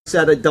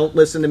said it, don't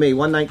listen to me.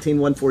 119,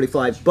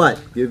 145. But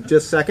you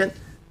just a second.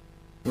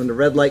 When the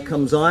red light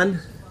comes on,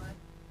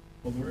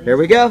 here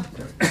we go.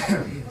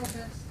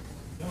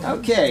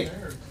 Okay.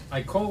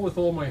 I call with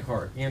all my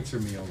heart. Answer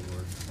me, O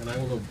Lord, and I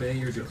will obey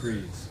your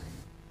decrees.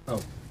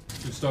 Oh,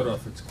 to start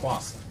off, it's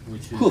Qaf,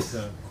 which is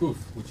Kuf,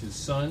 which is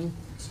sun,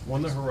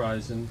 on the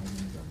horizon,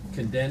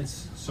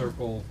 condense,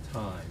 circle,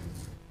 time.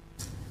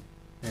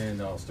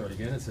 And I'll start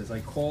again. It says, I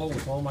call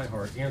with all my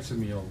heart. Answer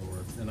me, O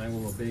Lord, and I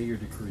will obey your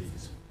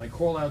decrees. I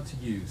call out to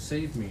you.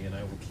 Save me, and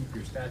I will keep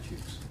your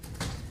statutes.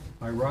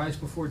 I rise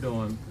before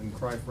dawn and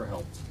cry for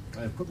help.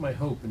 I have put my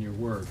hope in your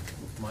word.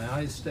 My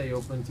eyes stay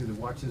open through the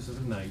watches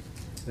of the night,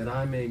 that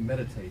I may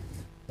meditate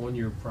on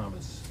your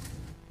promises.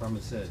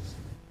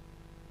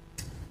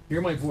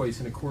 Hear my voice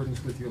in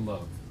accordance with your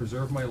love.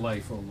 Preserve my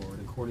life, O Lord,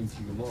 according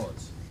to your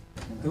laws.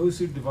 Those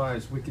who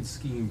devise wicked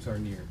schemes are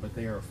near, but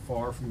they are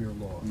far from your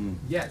law.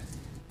 Yet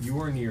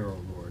you are near, O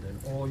Lord, and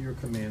all your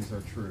commands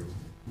are true.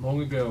 Long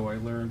ago I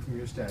learned from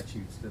your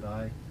statutes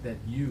that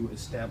you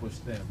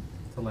established them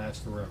to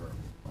last forever.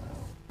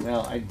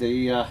 Well,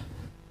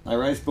 I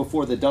rise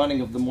before the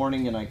dawning of the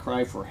morning and I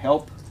cry for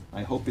help.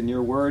 I hope in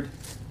your word.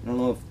 I don't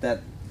know if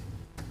that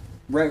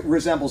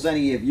resembles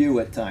any of you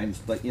at times,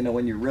 but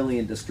when you're really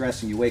in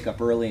distress and you wake up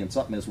early and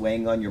something is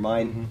weighing on your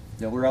mind,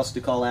 nowhere else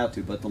to call out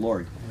to but the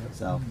Lord.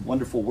 So,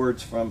 wonderful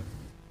words from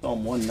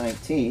Psalm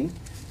 119.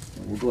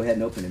 And we'll go ahead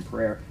and open in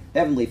prayer.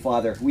 Heavenly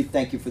Father, we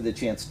thank you for the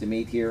chance to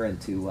meet here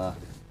and to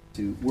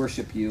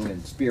worship you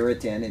in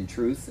spirit and in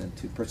truth and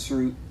to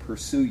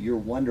pursue your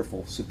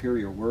wonderful,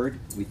 superior word.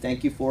 We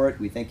thank you for it.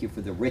 We thank you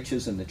for the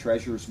riches and the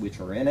treasures which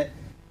are in it.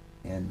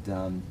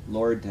 And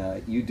Lord,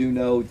 you do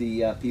know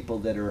the people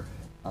that are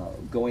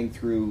going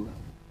through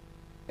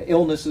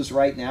illnesses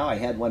right now. I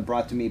had one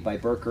brought to me by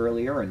Burke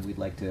earlier, and we'd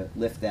like to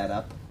lift that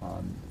up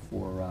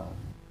for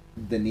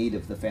the need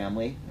of the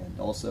family. And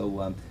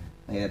also,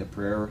 I had a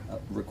prayer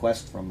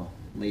request from a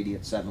lady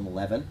at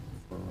 7-Eleven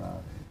for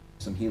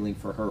some healing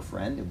for her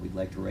friend, and we'd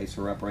like to raise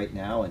her up right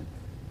now. And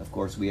of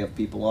course, we have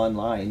people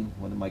online.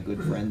 One of my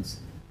good friends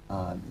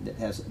that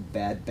has a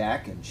bad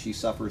back, and she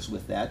suffers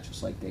with that,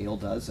 just like Dale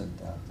does, and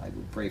I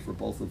would pray for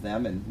both of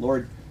them. And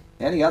Lord,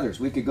 any others.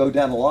 We could go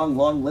down a long,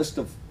 long list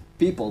of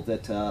people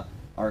that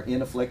are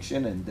in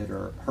affliction and that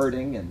are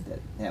hurting and that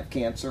have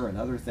cancer and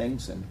other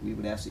things, and we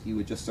would ask that you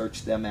would just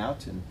search them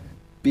out and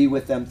be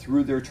with them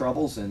through their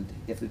troubles, and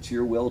if it's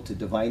your will to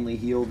divinely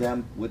heal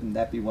them, wouldn't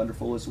that be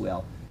wonderful as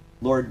well?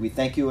 Lord, we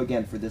thank you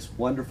again for this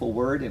wonderful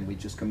word, and we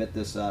just commit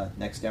this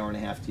next hour and a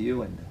half to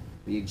you, and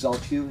we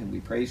exalt you and we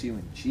praise you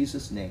in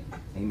Jesus' name.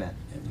 Amen.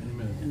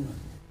 Amen.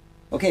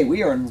 Okay,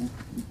 we are in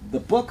the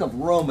book of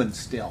Romans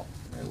still.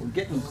 We're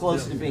getting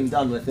close to being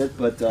done with it,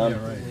 but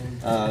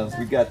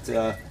we got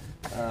a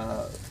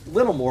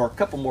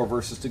couple more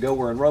verses to go.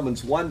 We're in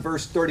Romans 1,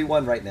 verse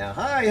 31 right now.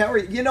 Hi, how are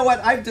you? You know what?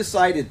 I've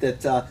decided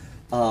that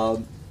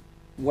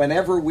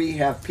whenever we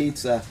have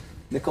pizza,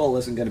 Nicole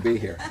isn't going to be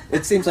here.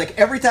 It seems like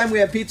every time we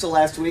had pizza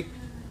last week,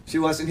 she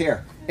wasn't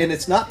here. And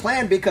it's not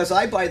planned because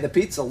I buy the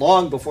pizza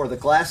long before the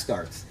class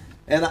starts.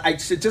 And I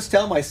should just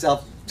tell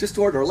myself, just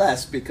order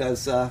less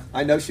because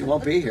I know she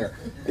won't be here.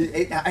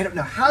 I don't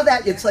know how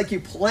it's like you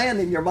plan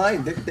in your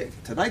mind.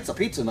 Tonight's a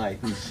pizza night.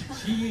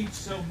 She eats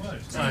so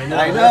much. I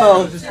know.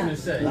 I was just going to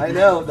say. I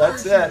know,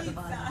 that's it.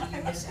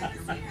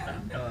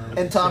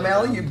 And Tom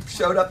Alley, you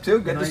showed up too.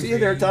 Good to see you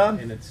there, Tom.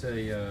 And it's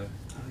a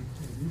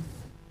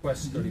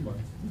Quest study Bible.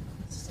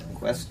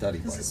 Quest study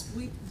Bible. Because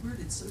it's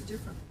worded so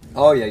different.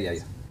 Oh, yeah,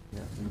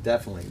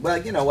 definitely. Well,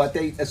 you know what?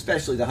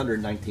 Especially the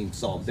 119th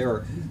Psalm, there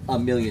are a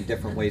million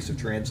different ways of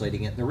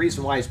translating it. And the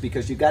reason why is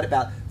because you've got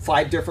about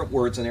 5 different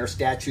words in there: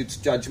 statutes,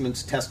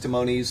 judgments,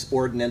 testimonies,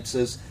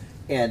 ordinances,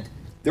 and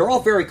they're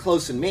all very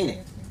close in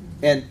meaning.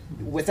 And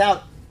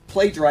without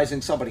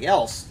plagiarizing somebody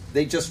else,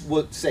 they just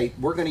would say,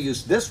 we're going to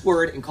use this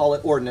word and call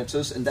it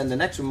ordinances, and then the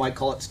next one might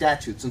call it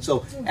statutes. And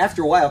so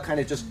after a while, kind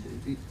of just...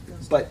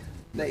 But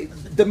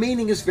the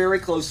meaning is very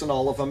close in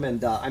all of them,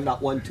 and I'm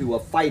not one to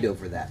fight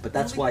over that. But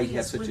that's why you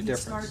have such a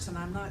difference. When he starts and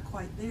I'm not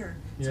quite there,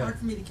 it's hard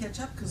for me to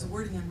catch up because the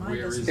wording in mine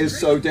is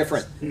so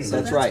different.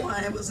 So that's right.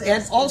 Why I was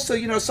and also,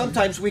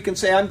 sometimes we can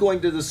say I'm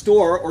going to the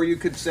store, or you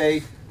could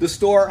say the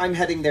store, I'm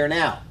heading there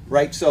now,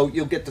 right? So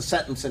you'll get the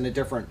sentence in a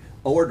different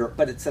order,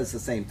 but it says the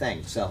same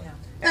thing. So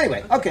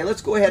anyway, okay,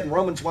 let's go ahead in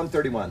Romans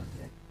 1:31.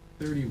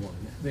 31.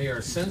 They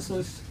are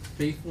senseless,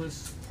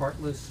 faithless,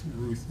 heartless,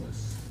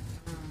 ruthless.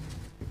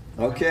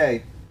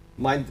 Okay.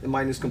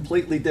 Mine is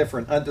completely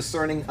different.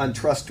 Undiscerning,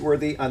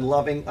 untrustworthy,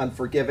 unloving,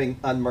 unforgiving,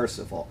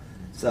 unmerciful.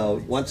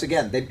 So once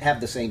again, they have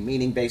the same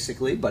meaning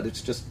basically, but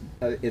it's just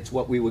it's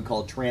what we would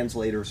call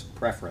translator's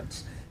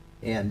preference.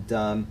 And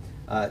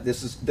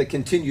this is the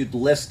continued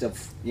list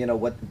of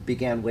what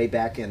began way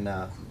back in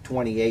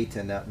 28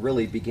 and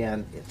really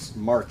began its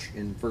march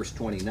in verse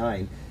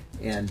 29.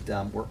 And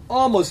we're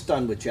almost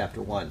done with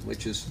chapter 1,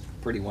 which is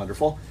pretty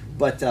wonderful.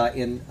 But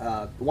in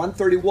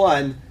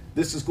 131,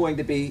 this is going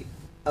to be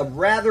a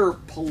rather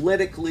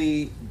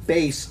politically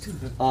based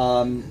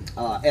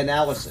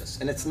analysis.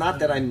 And it's not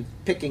that I'm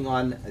picking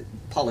on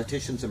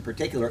politicians in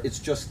particular. It's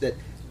just that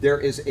there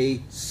is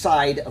a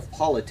side of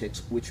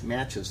politics which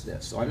matches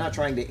this. So I'm not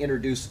trying to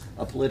introduce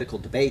a political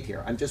debate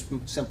here. I'm just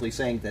simply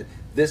saying that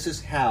this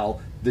is how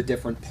the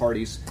different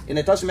parties, and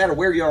it doesn't matter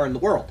where you are in the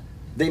world,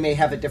 they may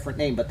have a different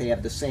name, but they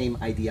have the same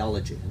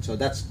ideology. And so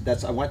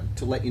that's I want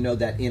to let you know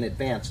that in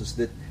advance, is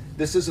that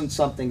this isn't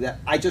something that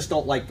I just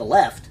don't like the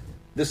left.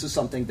 This is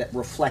something that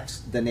reflects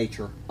the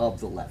nature of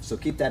the left. So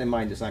keep that in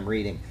mind as I'm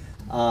reading.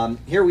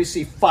 Here we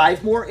see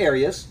 5 more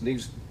areas,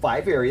 these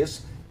 5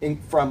 areas,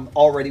 from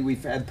already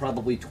we've had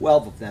probably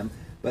 12 of them,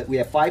 but we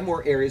have 5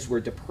 more areas where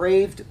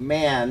depraved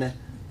man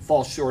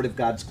falls short of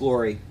God's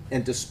glory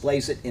and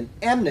displays it in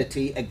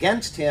enmity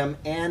against him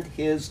and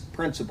his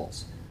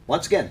principles.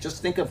 Once again,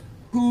 just think of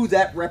who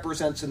that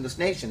represents in this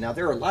nation. Now,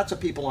 there are lots of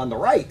people on the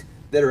right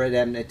that are at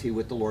enmity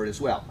with the Lord as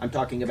well. I'm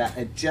talking about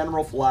a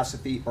general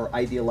philosophy or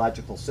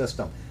ideological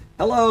system.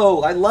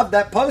 Hello, I love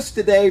that post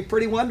today.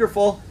 Pretty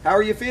wonderful. How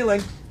are you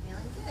feeling?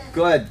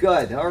 Feeling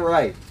Good. All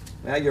right.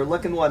 Well, you're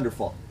looking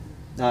wonderful.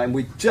 And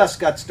we just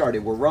got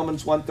started. We're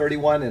Romans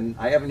 1:31, and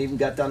I haven't even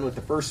got done with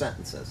the first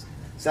sentence.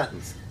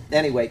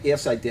 Anyway,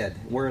 yes, I did.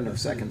 We're in the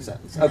second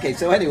sentence. Okay,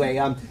 so anyway,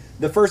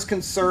 the first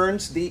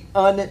concerns the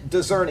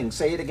undiscerning.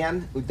 Say it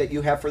again, that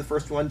you have for the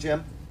first one,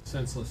 Jim.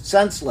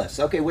 Senseless.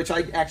 Okay, which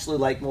I actually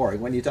like more.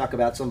 When you talk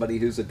about somebody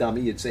who's a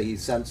dummy, you'd say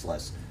he's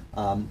senseless.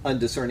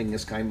 Undiscerning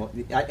is kind of,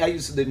 I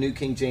use the New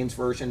King James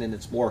Version, and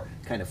it's more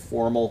kind of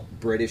formal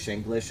British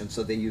English, and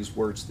so they use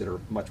words that are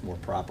much more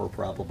proper,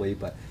 probably,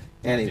 but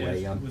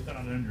anyway. Yes, without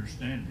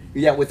understanding.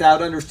 Yeah,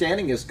 without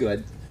understanding is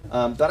good.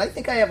 But I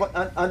think I have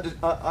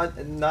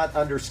not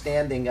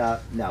understanding.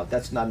 No,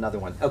 that's not another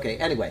one. Okay,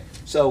 anyway.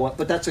 So,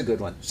 but that's a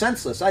good one.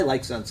 Senseless. I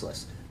like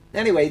senseless.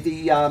 Anyway,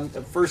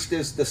 the first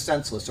is the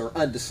senseless or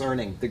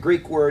undiscerning. The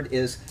Greek word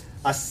is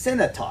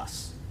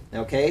asinatos.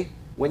 Okay?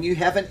 When you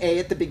have an A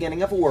at the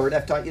beginning of a word,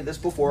 I've taught you this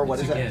before. What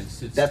is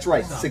that? That's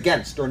right. It's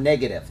against or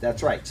negative.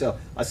 That's right. So,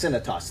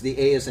 asinatos. The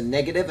A is a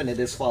negative, and it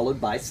is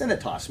followed by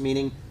sinatos,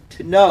 meaning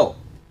to know.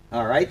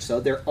 All right, so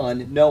they're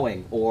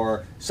unknowing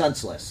or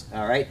senseless,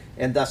 all right?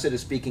 And thus it is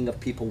speaking of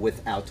people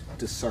without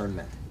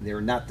discernment. They're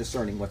not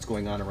discerning what's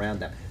going on around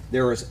them.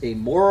 There is a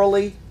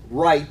morally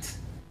right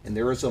and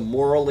there is a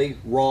morally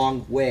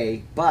wrong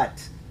way,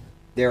 but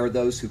there are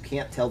those who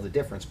can't tell the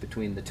difference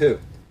between the two,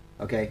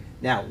 okay?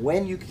 Now,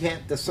 when you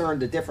can't discern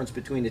the difference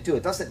between the two,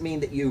 it doesn't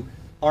mean that you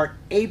aren't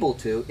able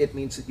to. It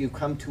means that you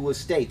come to a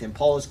state, and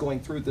Paul is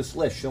going through this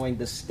list showing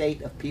the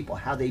state of people,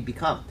 how they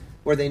become,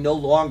 where they no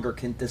longer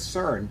can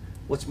discern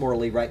what's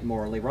morally right and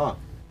morally wrong.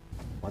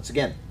 Once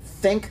again,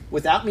 think,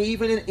 without me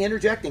even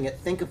interjecting it,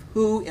 think of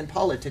who in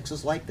politics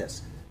is like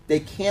this. They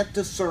can't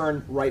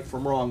discern right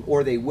from wrong,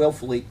 or they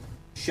willfully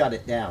shut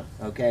it down,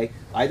 okay?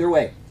 Either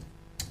way.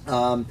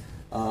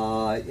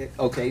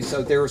 Okay,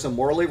 so there's a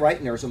morally right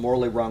and there's a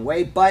morally wrong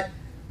way, but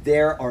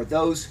there are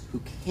those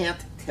who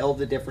can't tell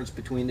the difference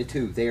between the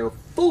two. They are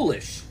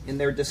foolish in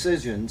their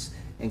decisions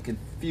and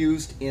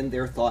confused in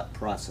their thought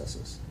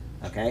processes,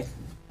 okay?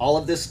 All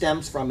of this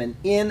stems from an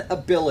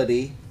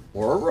inability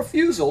or a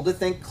refusal to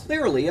think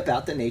clearly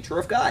about the nature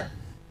of God.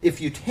 If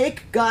you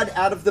take God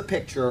out of the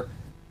picture,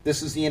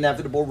 this is the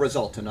inevitable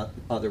result, in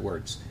other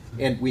words.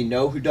 And we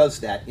know who does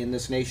that in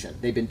this nation.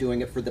 They've been doing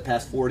it for the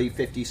past 40,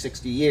 50,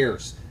 60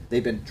 years.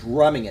 They've been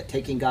drumming it,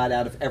 taking God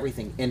out of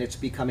everything, and it's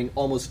becoming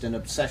almost an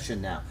obsession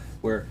now,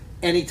 where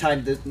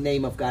anytime the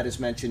name of God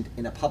is mentioned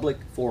in a public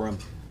forum,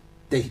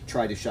 they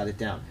try to shut it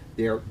down.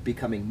 They're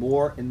becoming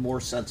more and more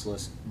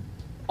senseless,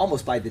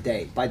 almost by the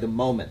day, by the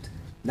moment.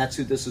 And that's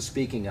who this is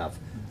speaking of.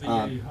 The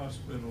VA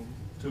hospital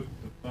took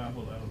the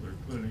Bible out of their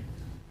clinic.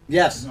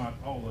 Yes. Not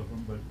all of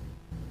them, but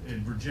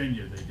in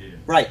Virginia they did.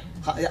 Right.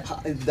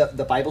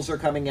 The Bibles are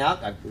coming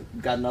out.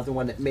 I've got another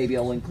one that maybe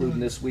I'll include in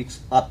this week's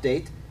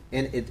update.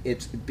 And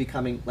it's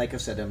becoming, like I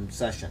said, an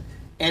obsession.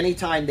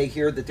 Anytime they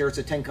hear that there's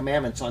a 10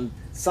 Commandments on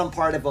some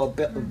part of a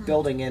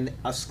building in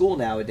a school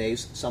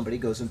nowadays, somebody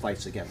goes and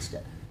fights against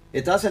it.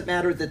 It doesn't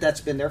matter that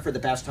that's been there for the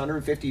past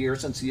 150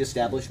 years since the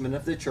establishment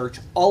of the church.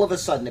 All of a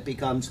sudden it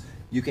becomes,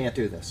 you can't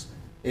do this.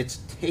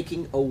 It's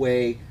taking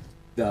away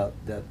the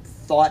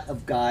thought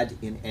of God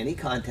in any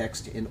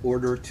context in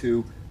order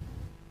to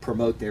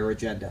promote their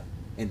agenda.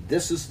 And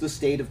this is the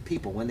state of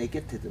people when they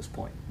get to this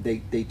point. They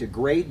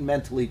degrade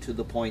mentally to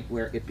the point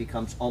where it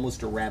becomes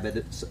almost a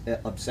rabid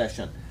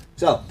obsession.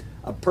 So,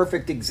 a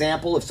perfect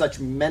example of such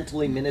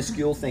mentally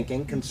minuscule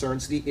thinking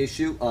concerns the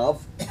issue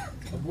of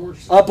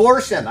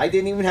abortion. I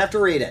didn't even have to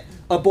read it.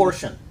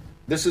 Abortion.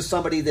 This is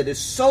somebody that is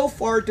so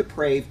far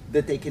depraved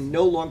that they can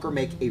no longer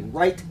make a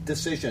right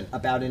decision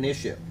about an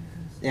issue.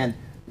 And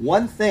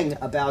one thing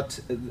about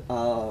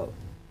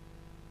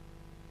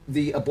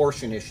the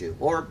abortion issue,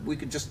 or we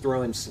could just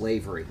throw in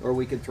slavery, or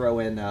we could throw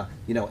in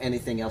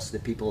anything else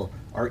that people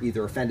are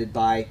either offended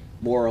by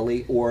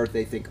morally or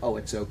they think, oh,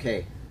 it's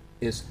okay,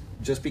 is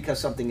just because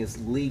something is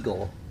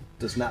legal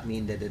does not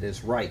mean that it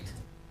is right.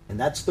 And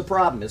that's the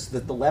problem, is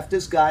that the left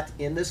has got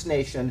in this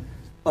nation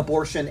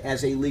abortion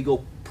as a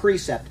legal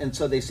precept, and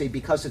so they say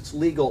because it's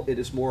legal, it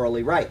is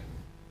morally right.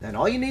 And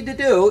all you need to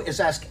do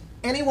is ask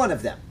any one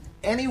of them,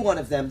 any one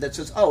of them that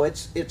says, oh,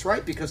 it's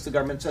right because the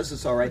government says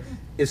it's all right,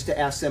 is to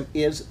ask them,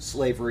 is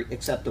slavery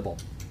acceptable?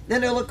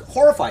 Then they'll look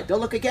horrified. They'll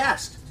look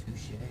aghast.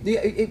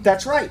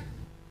 That's right.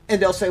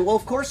 And they'll say, well,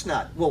 of course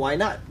not. Well, why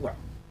not? Well,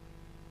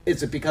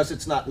 is it because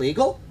it's not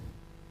legal?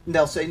 And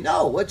they'll say,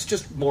 no, it's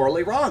just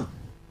morally wrong.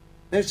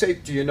 They say,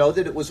 do you know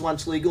that it was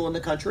once legal in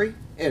the country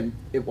and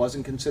it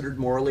wasn't considered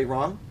morally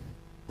wrong?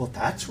 Well,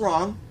 that's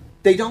wrong.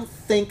 They don't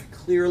think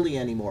clearly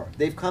anymore.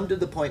 They've come to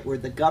the point where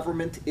the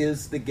government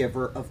is the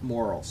giver of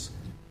morals.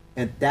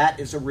 And that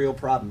is a real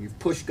problem. You've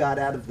pushed God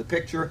out of the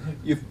picture.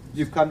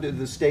 You've come to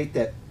the state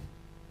that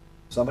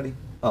somebody?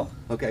 Oh,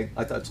 okay.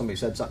 I thought somebody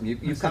said something.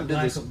 You've come to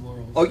this.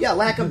 Oh, yeah,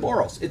 lack of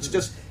morals. It's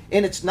just,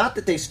 and it's not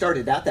that they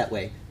started out that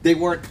way. They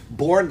weren't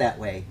born that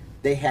way.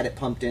 They had it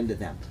pumped into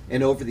them.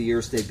 And over the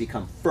years, they've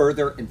become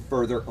further and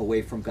further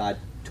away from God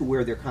to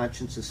where their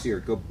conscience is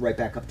seared. Go right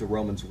back up to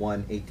Romans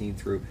 1:18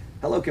 through.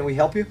 Hello, can we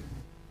help you?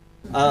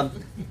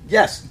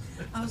 Yes.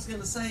 I was going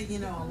to say,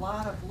 a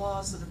lot of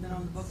laws that have been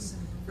on the books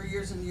for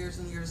years and years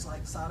and years,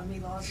 like sodomy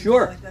laws and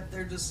Sure. things like that,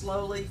 they're just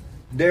slowly...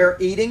 They're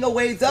eating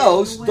away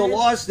those. Taking The away.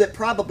 laws that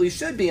probably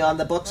should be on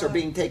the books are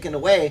being taken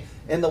away,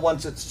 and the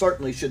ones that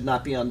certainly should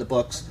not be on the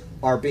books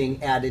are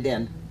being added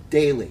in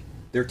daily.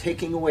 They're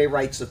taking away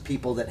rights of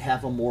people that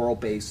have a moral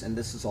base, and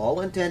this is all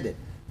intended.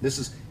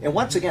 And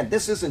once again,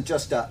 this isn't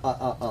just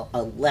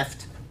a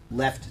left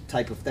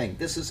type of thing.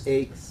 This is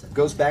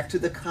goes back to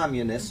the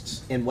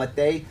communists and what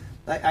they.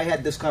 I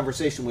had this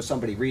conversation with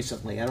somebody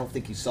recently. I don't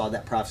think he saw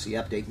that prophecy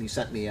update, and he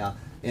sent me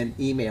an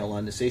email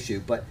on this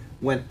issue. But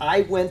when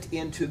I went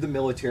into the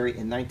military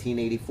in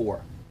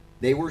 1984,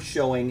 they were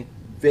showing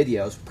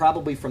videos,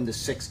 probably from the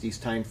 60s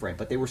time frame,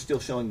 but they were still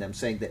showing them,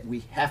 saying that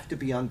we have to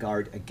be on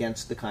guard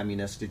against the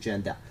communist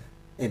agenda.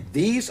 And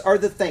these are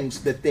the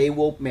things that they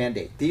will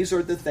mandate. These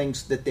are the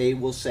things that they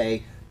will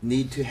say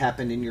need to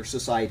happen in your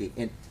society.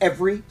 And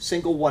every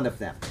single one of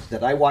them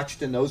that I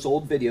watched in those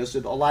old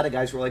videos, a lot of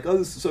guys were like, oh,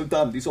 this is so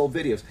dumb, these old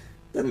videos.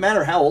 Doesn't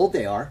matter how old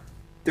they are.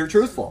 They're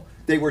truthful.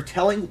 They were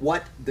telling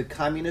what the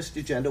communist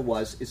agenda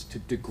is to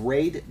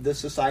degrade the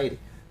society.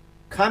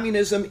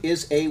 Communism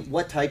is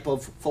what type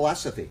of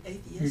philosophy?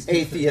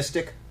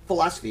 Atheistic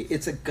philosophy.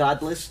 It's a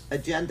godless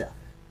agenda.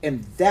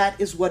 And that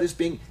is what is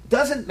being...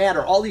 Doesn't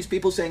matter. All these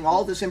people saying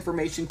all this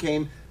information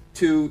came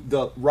to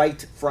the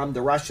right from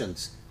the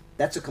Russians.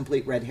 That's a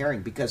complete red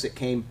herring because it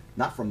came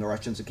not from the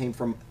Russians. It came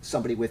from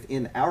somebody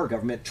within our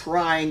government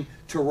trying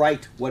to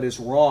right what is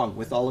wrong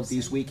with all of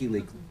these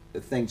WikiLeaks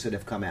things that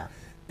have come out.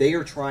 They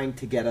are trying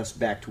to get us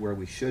back to where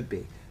we should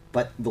be.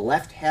 But the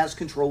left has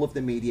control of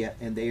the media,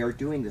 and they are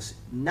doing this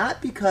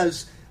not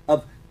because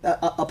of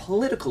a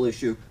political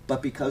issue,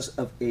 but because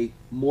of a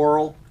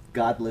moral,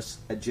 godless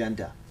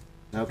agenda.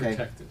 Okay,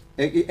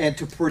 Protected. And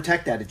to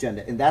protect that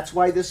agenda, and that's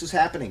why this is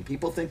happening.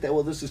 People think that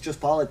this is just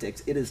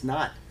politics. It is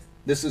not.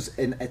 This is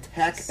an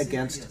attack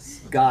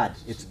against God.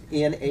 It's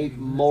in a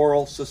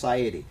moral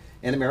society,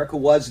 and America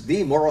was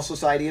the moral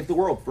society of the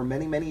world for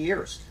many, many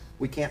years.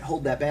 We can't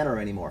hold that banner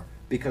anymore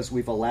because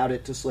we've allowed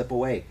it to slip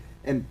away.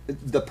 And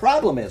the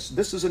problem is,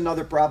 this is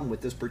another problem with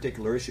this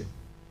particular issue,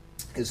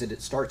 is that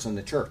it starts in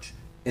the church.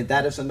 And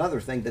that is another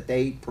thing that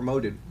they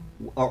promoted,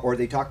 or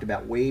they talked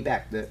about way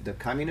back. The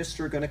communists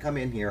are going to come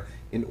in here.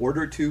 In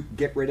order to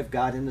get rid of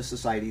God in the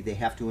society, they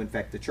have to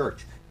infect the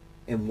church.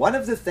 And one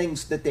of the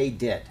things that they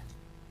did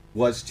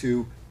was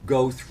to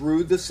go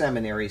through the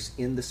seminaries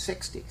in the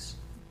 60s.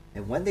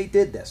 And when they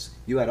did this,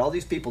 you had all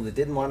these people that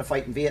didn't want to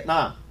fight in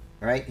Vietnam.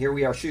 Right? Here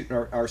we are shooting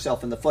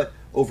ourselves in the foot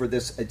over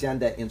this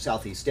agenda in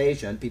Southeast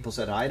Asia, and people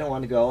said, I don't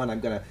want to go, and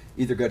I'm going to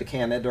either go to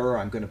Canada, or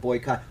I'm going to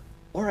boycott,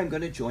 or I'm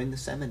going to join the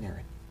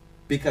seminary,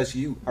 because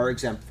you are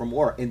exempt from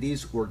war. And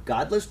these were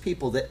godless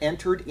people that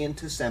entered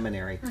into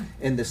seminary,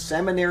 and the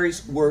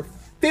seminaries were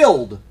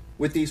filled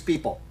with these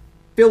people,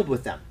 filled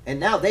with them.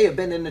 And now they have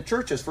been in the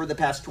churches for the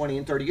past 20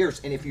 and 30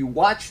 years. And if you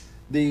watch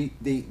the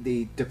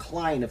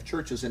decline of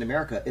churches in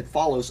America, it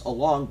follows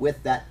along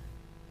with that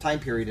time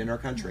period in our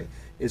country,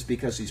 is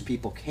because these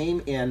people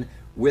came in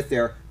with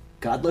their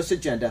godless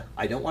agenda.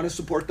 I don't want to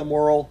support the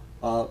moral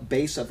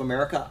base of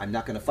America. I'm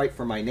not going to fight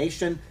for my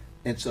nation.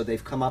 And so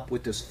they've come up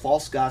with this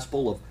false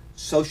gospel of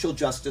social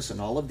justice and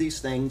all of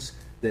these things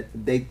that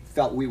they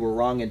felt we were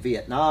wrong in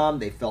Vietnam.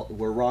 They felt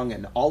we're wrong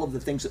in all of the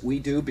things that we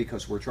do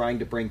because we're trying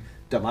to bring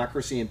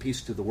democracy and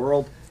peace to the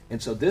world.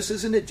 And so this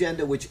is an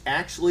agenda which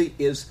actually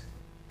is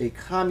a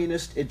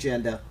communist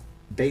agenda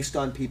based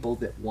on people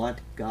that want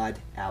God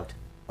out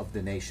of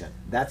the nation.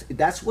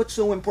 That's what's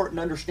so important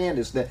to understand,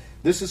 is that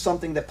this is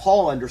something that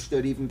Paul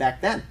understood even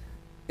back then.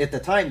 At the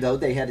time, though,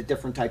 they had a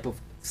different type of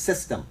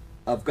system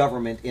of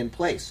government in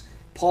place.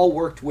 Paul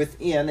worked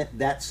within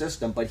that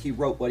system, but he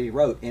wrote what he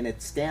wrote, and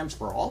it stands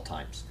for all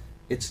times.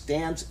 It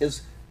stands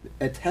as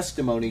a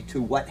testimony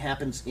to what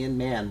happens in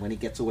man when he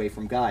gets away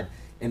from God,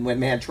 and when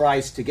man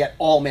tries to get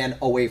all men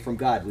away from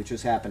God, which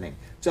is happening.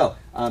 So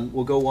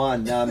we'll go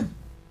on.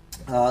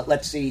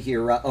 Let's see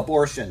here.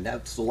 Abortion.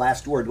 That's the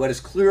last word. What is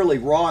clearly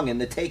wrong in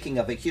the taking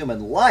of a human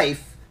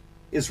life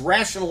is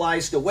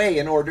rationalized away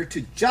in order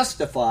to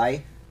justify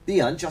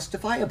the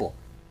unjustifiable.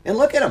 And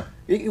look at him.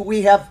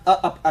 We have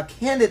a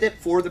candidate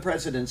for the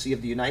presidency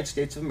of the United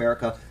States of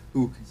America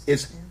who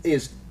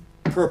is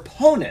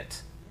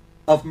proponent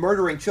of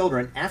murdering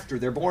children after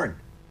they're born.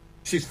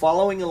 She's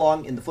following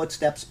along in the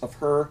footsteps of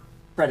her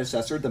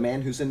predecessor, the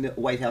man who's in the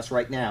White House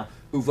right now,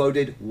 who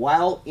voted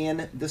while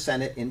in the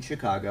Senate in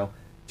Chicago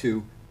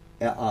to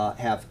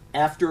have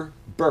after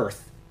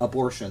birth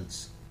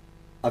abortions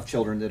of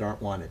children that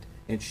aren't wanted.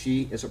 And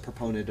she is a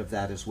proponent of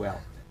that as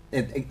well.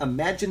 And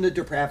imagine the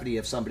depravity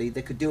of somebody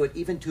that could do it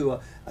even to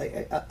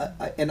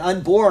an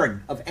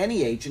unborn of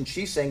any age. And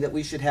she's saying that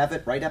we should have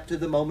it right up to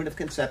the moment of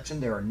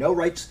conception. There are no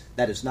rights.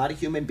 That is not a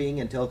human being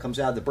until it comes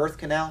out of the birth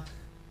canal.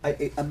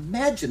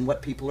 Imagine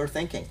what people are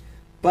thinking.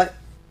 But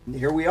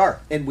here we are.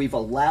 And we've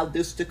allowed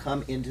this to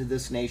come into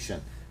this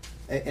nation.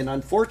 And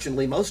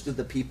unfortunately, most of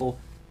the people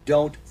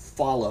don't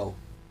follow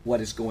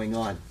what is going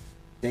on.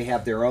 They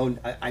have their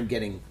own, I'm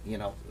getting,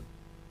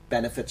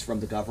 benefits from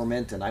the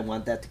government, and I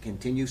want that to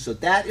continue. So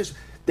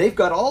they've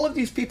got all of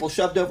these people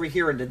shoved over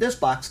here into this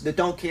box that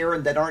don't care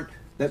and that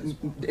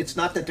it's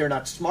not that they're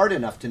not smart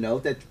enough to know,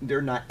 that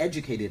they're not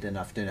educated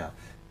enough to know.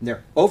 And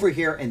they're over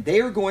here, and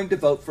they are going to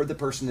vote for the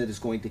person that is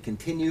going to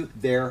continue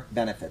their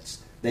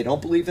benefits. They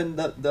don't believe in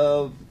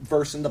the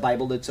verse in the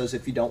Bible that says,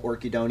 if you don't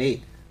work, you don't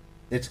eat.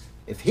 It's,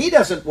 if he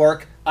doesn't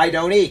work, I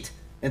don't eat.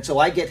 And so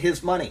I get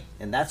his money.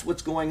 And that's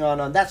what's going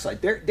on that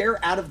side. They're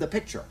out of the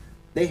picture.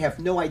 They have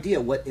no idea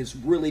what is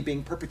really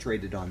being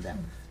perpetrated on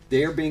them.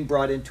 They are being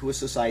brought into a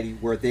society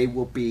where they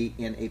will be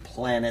in a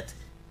planet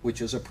which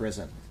is a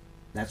prison.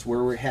 That's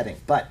where we're heading.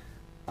 But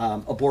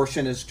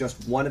abortion is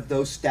just one of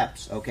those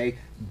steps, okay?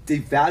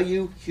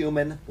 Devalue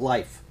human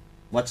life.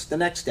 What's the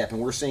next step?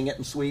 And we're seeing it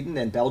in Sweden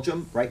and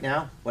Belgium right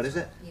now. What is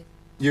it?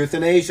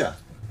 Euthanasia.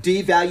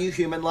 Devalue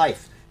human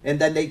life. And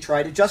then they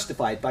try to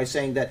justify it by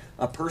saying that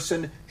a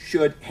person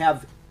should be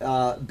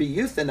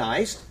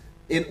euthanized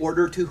in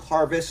order to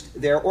harvest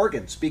their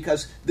organs,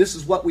 because this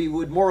is what we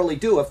would morally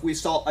do if we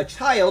saw a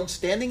child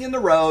standing in the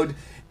road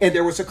and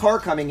there was a car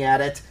coming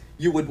at it.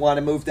 You would want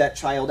to move that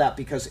child out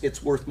because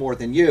it's worth more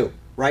than you,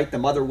 right? The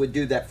mother would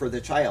do that for the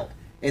child.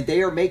 And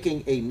they are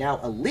making now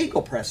a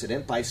legal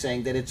precedent by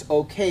saying that it's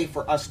okay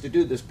for us to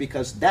do this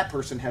because that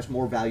person has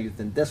more value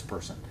than this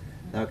person,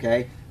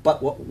 okay?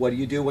 But what do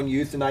you do when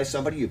you euthanize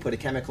somebody? You put a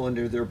chemical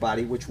into their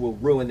body which will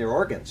ruin their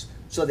organs.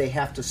 So they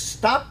have to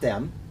stop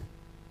them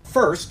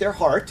first, their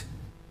heart,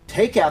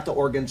 take out the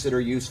organs that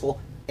are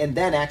useful, and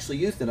then actually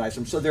euthanize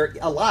them so they're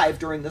alive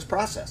during this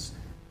process.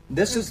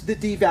 This is the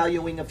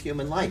devaluing of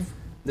human life.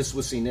 This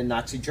was seen in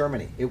Nazi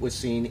Germany. It was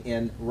seen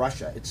in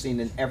Russia. It's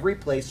seen in every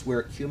place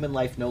where human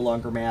life no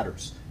longer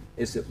matters,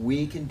 is that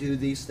we can do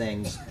these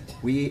things.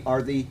 We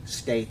are the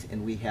state,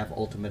 and we have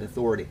ultimate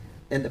authority.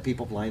 And the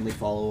people blindly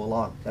follow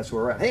along. That's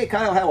where we're at. Hey,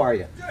 Kyle, how are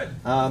you?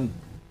 Good.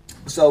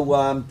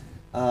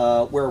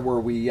 Where were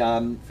we?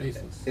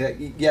 Faithless.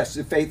 Yes,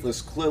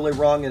 faithless, clearly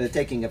wrong in the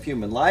taking of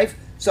human life.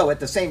 So at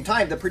the same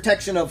time, the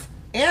protection of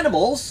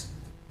animals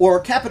or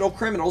capital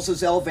criminals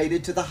is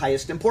elevated to the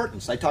highest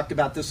importance. I talked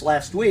about this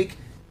last week.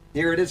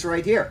 Here it is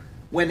right here.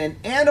 When an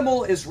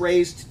animal is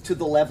raised to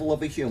the level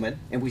of a human,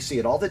 and we see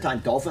it all the time,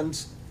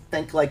 dolphins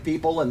think like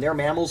people and they're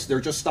mammals,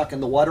 they're just stuck in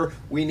the water.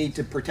 We need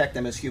to protect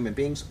them as human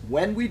beings.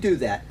 When we do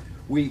that,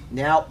 we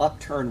now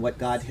upturn what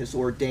God has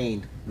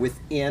ordained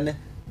within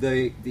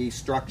the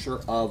structure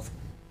of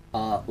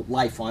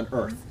life on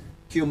earth.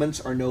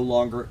 Humans are no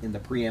longer in the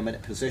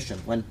preeminent position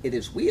when it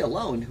is we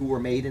alone who were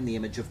made in the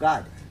image of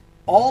God.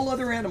 All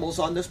other animals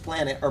on this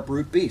planet are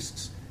brute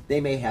beasts.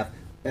 They may have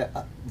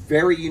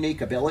very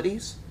unique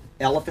abilities.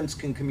 Elephants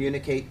can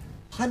communicate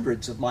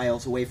hundreds of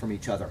miles away from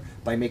each other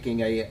by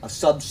making a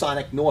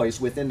subsonic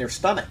noise within their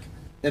stomach.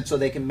 And so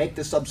they can make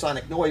the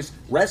subsonic noise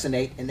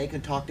resonate, and they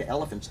can talk to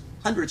elephants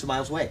hundreds of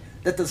miles away.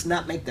 That does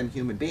not make them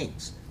human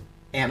beings.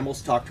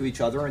 Animals talk to each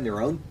other in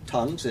their own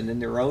tongues and in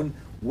their own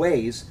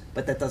ways,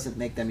 but that doesn't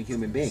make them a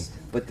human being.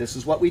 But this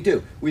is what we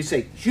do. We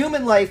say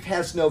human life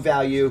has no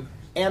value,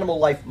 animal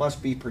life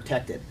must be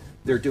protected.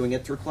 They're doing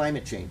it through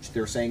climate change.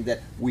 They're saying that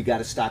we got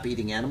to stop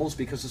eating animals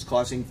because it's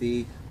causing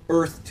the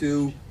earth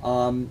to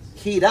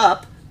heat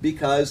up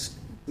because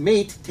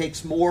meat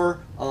takes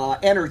more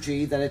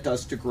energy than it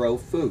does to grow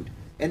food.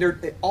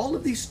 And all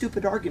of these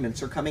stupid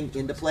arguments are coming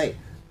into play.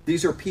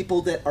 These are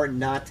people that are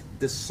not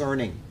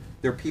discerning.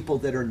 They're people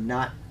that are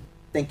not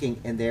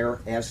thinking, and they're,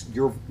 as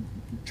your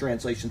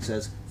translation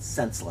says,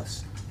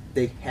 senseless.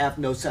 They have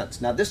no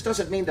sense. Now, this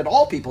doesn't mean that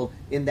all people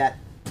in that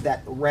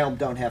realm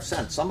don't have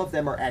sense. Some of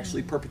them are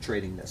actually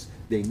perpetrating this.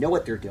 They know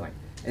what they're doing,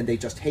 and they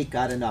just hate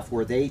God enough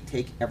where they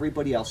take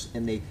everybody else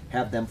and they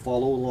have them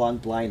follow along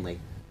blindly.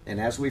 And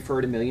as we've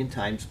heard a million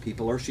times,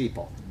 people are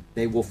sheeple.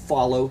 They will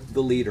follow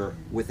the leader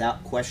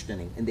without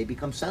questioning, and they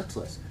become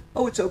senseless.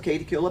 Oh, it's okay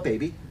to kill a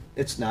baby.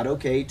 It's not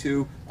okay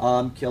to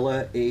kill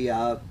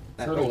a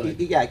turtle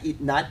egg.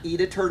 Not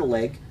eat a turtle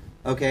egg.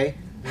 Okay?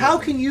 How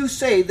can you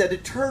say that a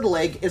turtle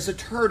egg is a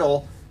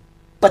turtle,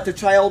 but the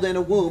child in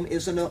a womb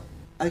isn't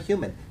a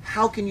human?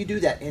 How can you do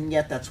that? And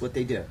yet that's what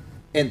they do.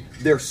 And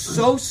they're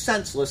so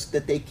senseless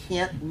that they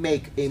can't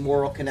make a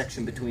moral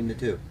connection between the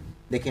two.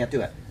 They can't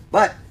do it.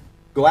 But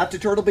Go out to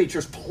Turtle Beach.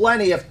 There's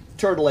plenty of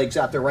turtle eggs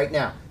out there right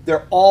now.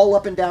 They're all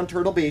up and down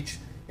Turtle Beach.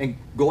 And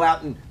go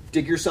out and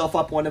dig yourself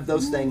up one of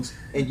those things,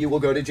 and you will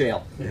go to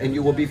jail, and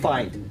you will be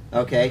fined,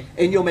 okay?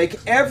 And you'll make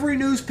every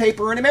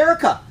newspaper in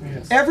America.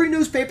 Yes. Every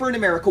newspaper in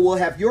America will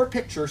have your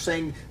picture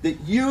saying that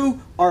you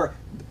are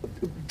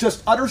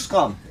just utter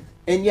scum.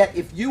 And yet,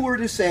 if you were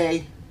to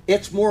say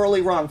it's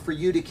morally wrong for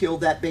you to kill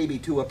that baby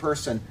to a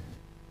person,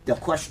 they'll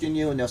question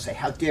you, and they'll say,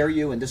 how dare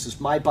you, and this is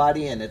my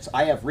body, and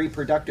I have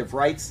reproductive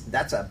rights.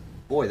 That's a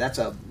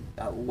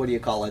what do you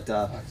call it?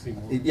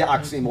 Oxymoron. Yeah,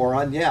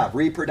 oxymoron. Yeah,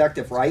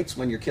 reproductive rights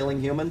when you're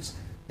killing humans.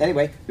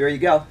 Anyway, there you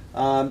go.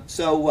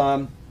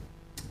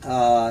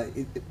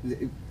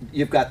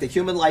 You've got the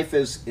human life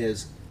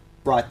is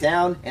brought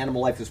down,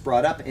 animal life is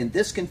brought up, and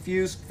this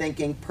confused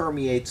thinking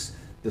permeates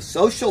the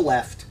social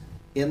left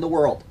in the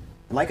world.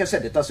 And like I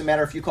said, it doesn't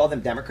matter if you call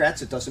them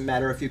Democrats, it doesn't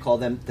matter if you call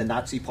them the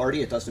Nazi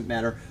Party, it doesn't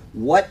matter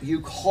what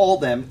you call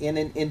them in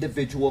an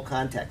individual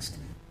context.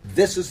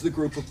 This is the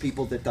group of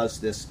people that does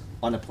this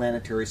on a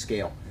planetary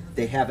scale.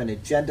 They have an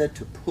agenda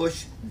to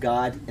push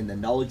God and the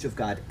knowledge of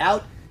God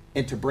out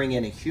and to bring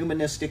in a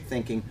humanistic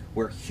thinking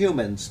where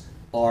humans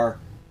are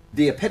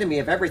the epitome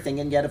of everything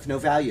and yet of no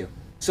value.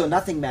 So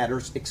nothing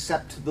matters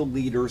except to the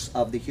leaders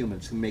of the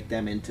humans who make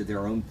them into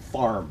their own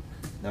farm.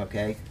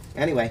 Okay?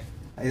 Anyway,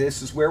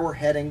 this is where we're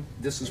heading.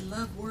 This is. They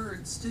love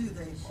words too.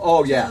 They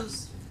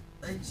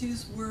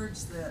choose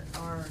words that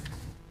are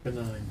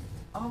Benign.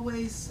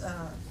 always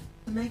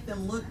to make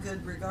them look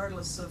good,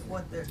 regardless of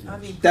what they're. I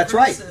mean, That's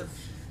right. progressive.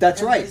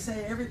 That's And right. They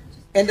say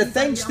And the anybody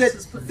things else that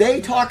is putting they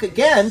something talk out there.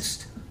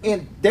 against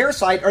in their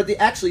side are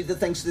actually the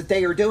things that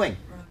they are doing.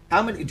 Right.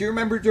 How many? Do you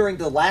remember during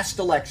the last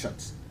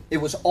elections? It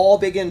was all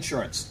big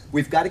insurance.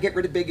 We've got to get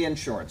rid of big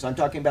insurance. I'm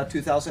talking about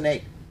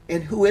 2008.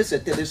 And who is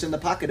it that is in the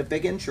pocket of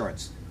big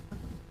insurance?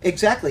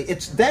 Exactly,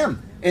 it's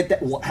them.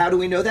 How do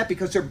we know that?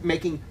 Because they're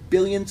making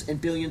billions and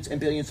billions and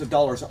billions of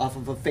dollars off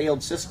of a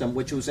failed system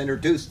which was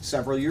introduced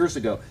several years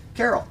ago.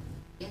 Carol,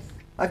 Yes.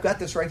 I've got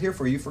this right here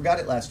for you. You forgot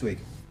it last week.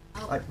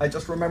 Oh. I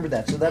just remembered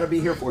that, so that'll be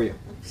here for you.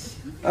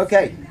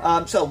 Okay,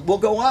 so we'll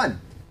go on.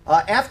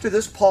 After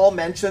this, Paul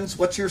mentions,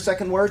 what's your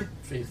second word?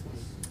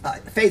 Faithless.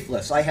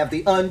 Faithless. I have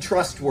the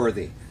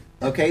untrustworthy.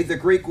 Okay, the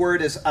Greek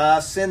word is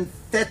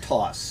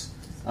asynthetos.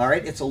 All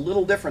right, it's a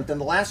little different than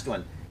the last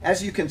one.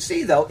 As you can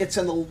see, though, it's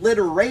an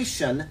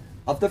alliteration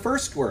of the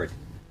first word.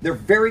 They're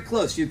very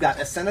close. You've got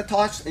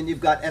asynthetos and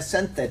you've got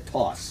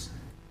asynthetos.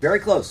 Very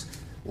close.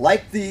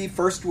 Like the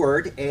first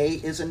word, a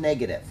is a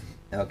negative.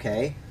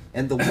 Okay?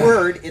 And the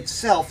word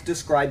itself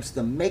describes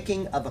the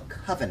making of a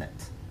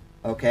covenant.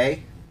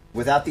 Okay?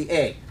 Without the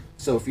a.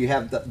 So if you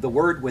have the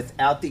word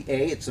without the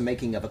a, it's the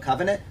making of a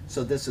covenant.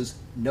 So this is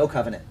no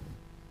covenant.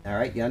 All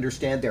right? You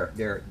understand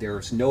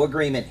there's no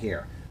agreement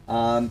here.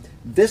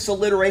 This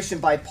alliteration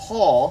by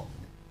Paul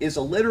is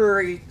a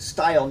literary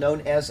style known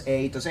as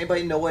does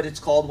anybody know what it's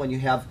called when you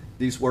have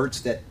these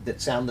words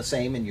that sound the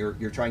same and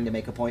you're trying to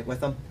make a point with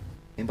them?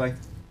 Anybody?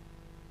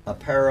 A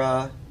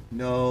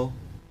paranomasia.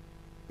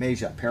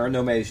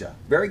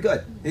 Very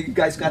good. You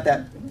guys got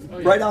that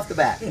right off the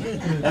bat.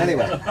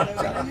 Anyway,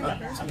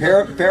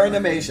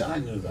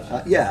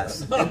 paranomasia.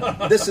 Yes.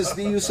 And this is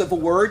the use of a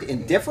word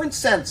in different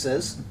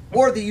senses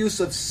or the use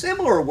of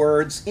similar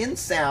words in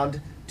sound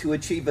to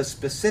achieve a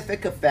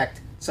specific effect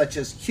such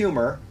as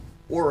humor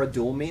or a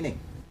dual meaning.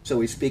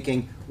 So he's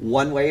speaking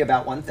one way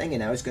about one thing, and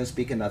now he's going to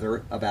speak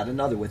another about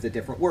another with a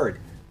different word.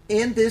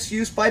 In this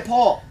use by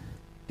Paul,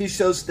 he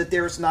shows that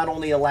there is not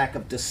only a lack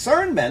of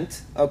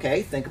discernment,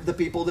 okay, think of the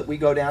people that we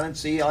go down and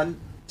see on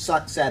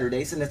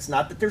Saturdays, and it's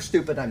not that they're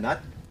stupid, I'm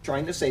not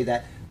trying to say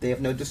that, they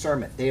have no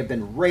discernment. They have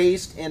been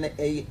raised in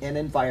an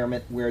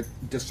environment where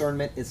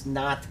discernment is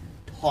not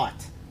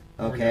taught,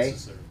 okay? Or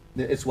necessary.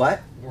 It's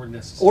what? Or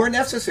necessary. Or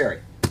necessary.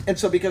 And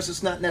so because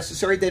it's not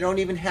necessary, they don't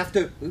even have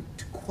to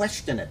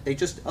question it. They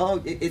just,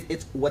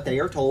 it's what they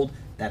are told.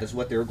 That is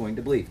what they're going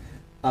to believe.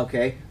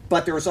 Okay?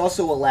 But there is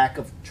also a lack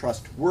of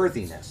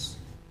trustworthiness.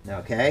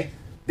 Okay?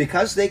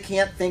 Because they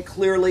can't think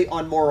clearly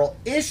on moral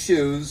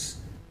issues,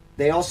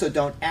 they also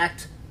don't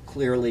act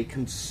clearly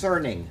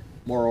concerning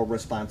moral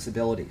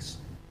responsibilities.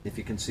 If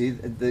you can see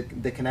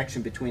the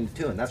connection between the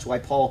two. And that's why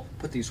Paul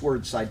put these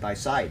words side by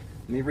side.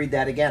 Let me read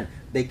that again.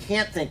 They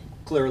can't think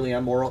clearly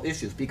on moral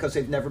issues because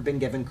they've never been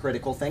given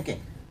critical thinking.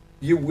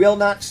 You will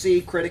not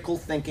see critical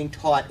thinking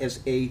taught as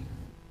a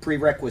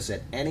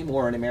prerequisite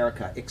anymore in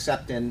America,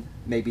 except in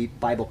maybe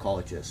Bible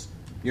colleges.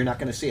 You're not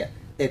going to see it.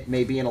 It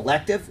may be an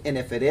elective, and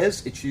if it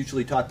is, it's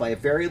usually taught by a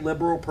very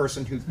liberal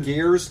person who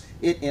gears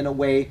it in a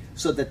way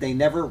so that they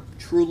never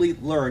truly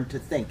learn to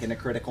think in a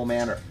critical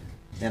manner.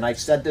 And I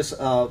said this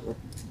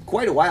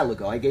quite a while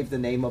ago. I gave the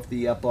name of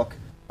the book,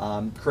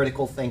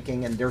 Critical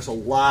Thinking, and there's a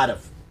lot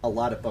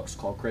of books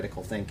called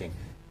Critical Thinking.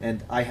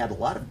 And I had a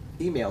lot of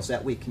emails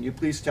that week. Can you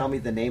please tell me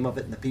the name of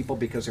it and the people,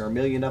 because there are a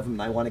million of them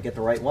and I want to get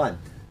the right one.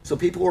 So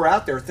people were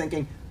out there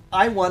thinking,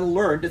 I want to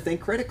learn to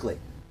think critically,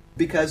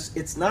 because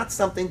it's not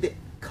something that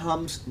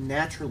comes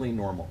naturally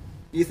normal.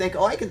 You think,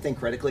 I can think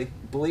critically.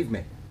 Believe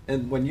me.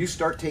 And when you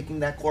start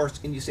taking that course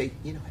and you say,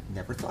 I've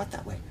never thought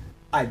that way.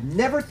 I've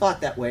never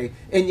thought that way,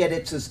 and yet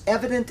it's as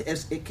evident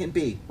as it can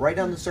be, right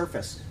on the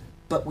surface.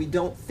 But we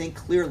don't think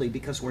clearly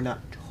because we're not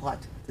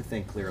taught to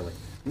think clearly.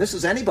 And this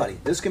is anybody.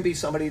 This can be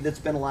somebody that's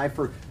been alive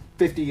for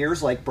 50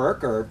 years like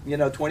Burke, or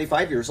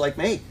 25 years like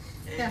me.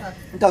 Yeah.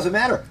 It doesn't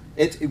matter.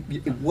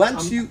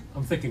 Once you...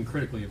 I'm thinking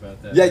critically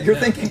about that. Yeah, you're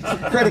now. thinking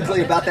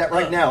critically about that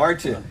right now,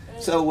 aren't you?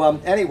 So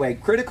anyway,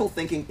 critical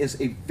thinking is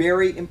a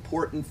very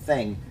important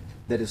thing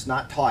that is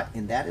not taught,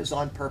 and that is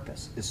on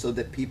purpose, is so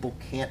that people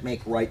can't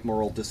make right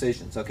moral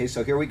decisions. Okay,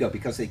 so here we go.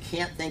 Because they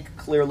can't think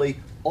clearly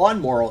on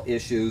moral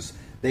issues,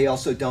 they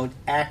also don't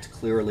act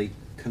clearly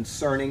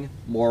concerning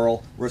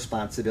moral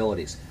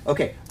responsibilities.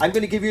 Okay, I'm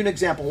going to give you an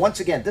example.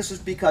 Once again, this is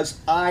because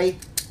I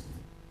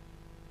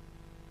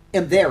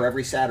am there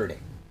every Saturday,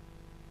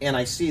 and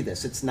I see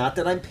this. It's not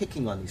that I'm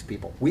picking on these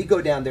people. We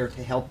go down there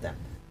to help them,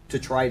 to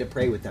try to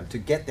pray with them, to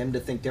get them to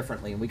think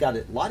differently. And we got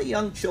a lot of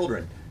young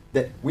children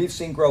that we've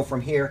seen grow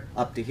from here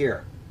up to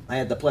here. I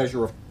had the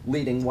pleasure of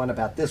leading one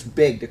about this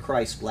big to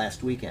Christ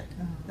last weekend.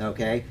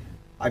 Okay?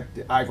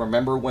 I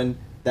remember when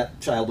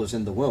that child was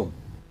in the womb,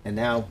 and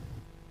now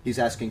he's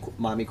asking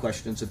mommy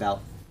questions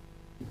about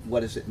what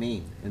does it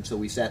mean. And so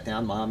we sat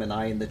down, mom and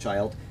I and the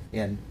child,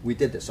 and we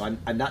did this. So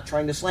I'm not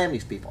trying to slam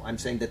these people. I'm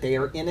saying that they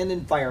are in an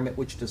environment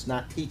which does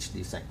not teach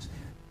these things.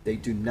 They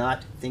do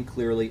not think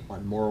clearly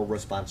on moral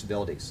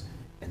responsibilities.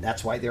 And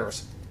that's why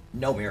there's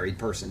no married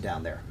person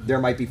down there. There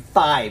might be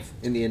 5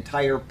 in the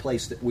entire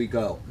place that we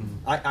go.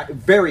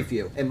 Very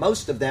few. And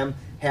most of them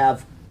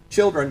have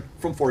children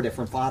from 4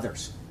 different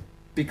fathers,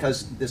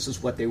 because this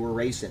is what they were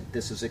raised in.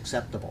 This is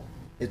acceptable.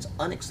 It's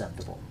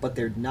unacceptable. But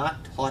they're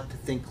not taught to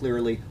think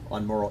clearly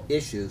on moral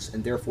issues,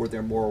 and therefore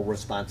their moral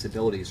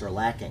responsibilities are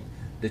lacking.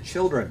 The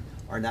children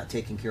are not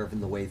taken care of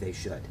in the way they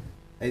should.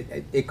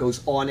 It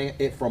goes on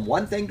from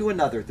one thing to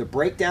another. The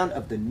breakdown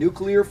of the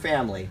nuclear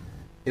family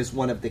is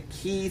one of the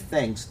key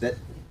things that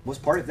was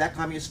part of that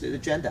communist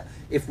agenda.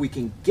 If we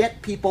can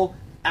get people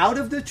out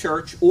of the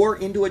church or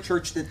into a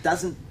church that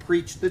doesn't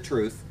preach the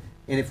truth,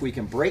 and if we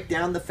can break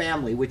down the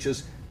family, which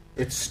is,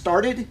 it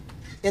started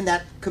in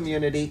that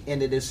community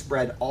and it is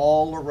spread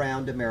all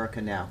around America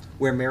now,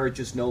 where marriage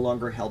is no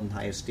longer held in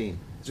high esteem.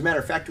 As a matter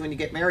of fact, when you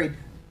get married,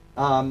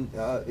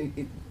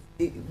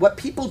 what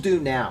people do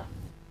now,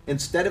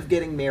 instead of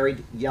getting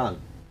married young,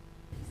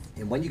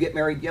 and when you get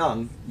married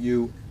young,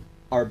 you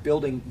are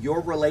building your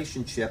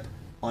relationship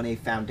on a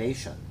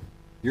foundation.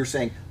 You're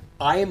saying,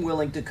 I am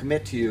willing to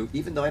commit to you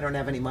even though I don't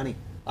have any money.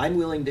 I'm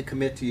willing to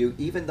commit to you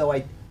even though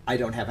I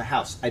don't have a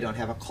house, I don't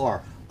have a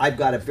car, I've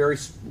got a very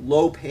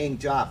low-paying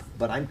job,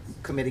 but I'm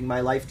committing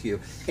my life to you.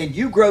 And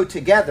you grow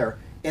together,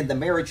 and the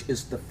marriage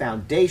is the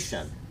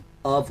foundation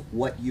of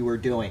what you are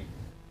doing.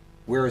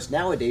 Whereas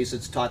nowadays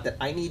it's taught that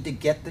I need to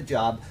get the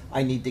job,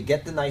 I need to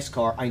get the nice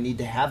car, I need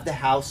to have the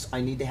house,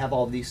 I need to have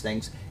all of these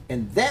things,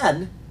 and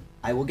then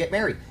I will get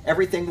married.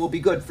 Everything will be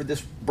good for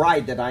this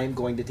bride that I am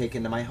going to take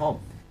into my home.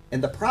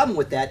 And the problem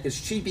with that is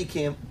she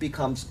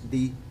becomes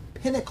the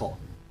pinnacle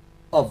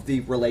of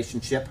the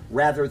relationship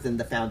rather than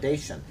the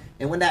foundation.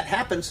 And when that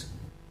happens,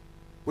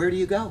 where do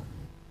you go?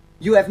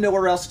 You have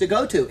nowhere else to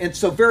go to. And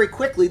so very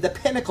quickly, the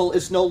pinnacle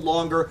is no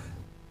longer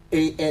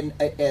an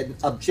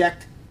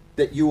object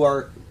that you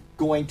are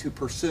going to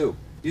pursue.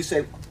 You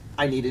say,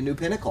 I need a new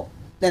pinnacle.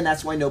 Then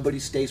that's why nobody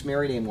stays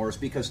married anymore, is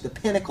because the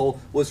pinnacle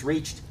was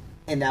reached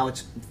and now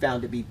it's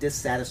found to be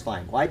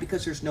dissatisfying. Why?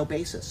 Because there's no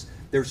basis.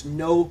 There's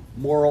no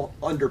moral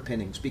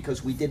underpinnings,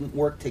 because we didn't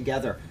work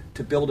together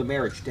to build a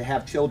marriage, to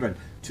have children,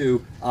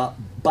 to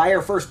buy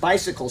our first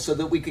bicycle so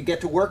that we could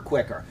get to work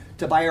quicker,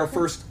 to buy our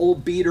first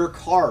old beater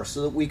car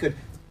so that we could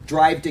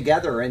drive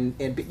together.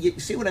 And you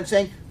see what I'm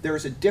saying? There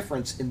is a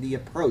difference in the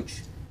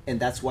approach, and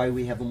that's why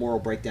we have a moral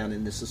breakdown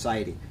in this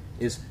society.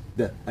 Is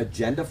the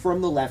agenda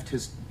from the left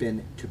has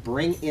been to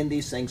bring in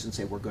these things and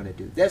say, we're going to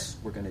do this,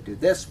 we're going to do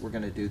this, we're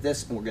going to do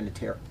this, and we're going to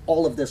tear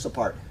all of this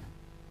apart.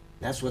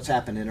 That's what's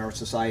happened in our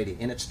society.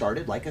 And it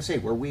started, like I say,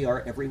 where we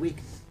are every week.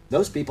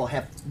 Those people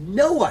have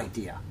no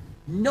idea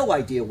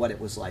what it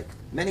was like.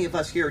 Many of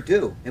us here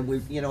do. And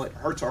it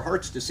hurts our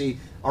hearts to see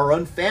our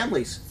own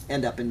families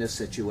end up in this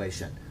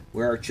situation,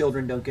 where our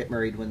children don't get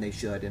married when they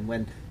should, and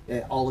when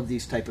all of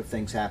these type of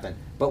things happen.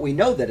 But we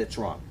know that it's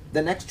wrong.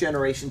 The next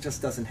generation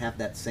just doesn't have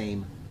that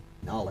same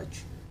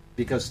knowledge,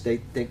 because they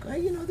think,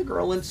 the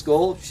girl in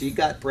school, she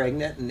got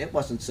pregnant and it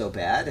wasn't so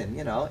bad, and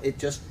it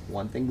just,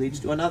 one thing leads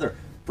to another.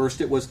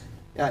 First it was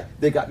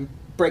they got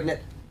pregnant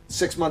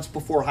 6 months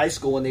before high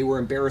school and they were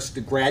embarrassed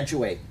to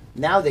graduate.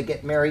 Now they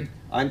get married,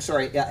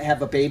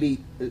 have a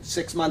baby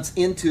 6 months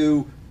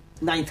into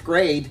 9th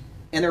grade,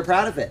 and they're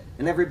proud of it,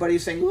 and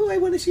everybody's saying, I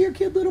want to see your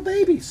cute little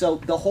baby. So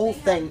the whole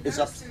thing is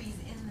up.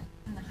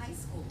 In the high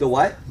school. The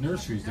what?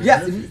 Nurseries.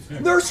 Yeah,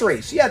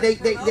 nurseries. Yeah,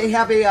 they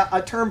have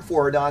a term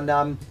for it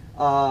on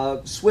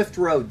Swift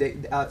Road.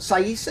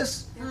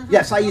 SAISIS?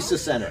 Yeah,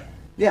 SAISIS Center.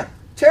 Yeah,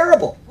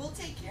 terrible. We'll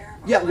take care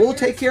of it. Yeah, we'll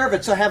take care of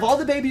it. So have all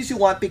the babies you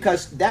want,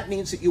 because that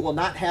means that you will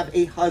not have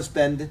a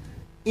husband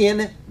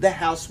in the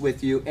house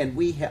with you, and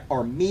we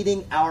are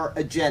meeting our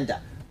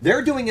agenda.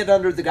 They're doing it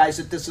under the guise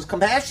that this is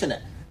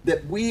compassionate,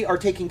 that we are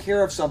taking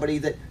care of somebody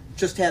that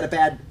just had a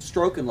bad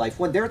stroke in life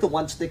when they're the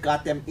ones that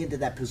got them into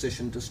that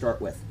position to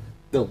start with.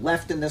 The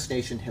left in this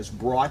nation has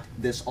brought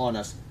this on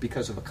us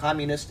because of a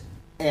communist,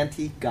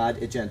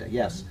 anti-God agenda.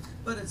 Yes.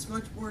 But it's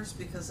much worse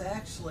because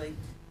actually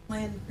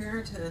Planned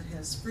Parenthood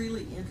has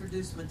freely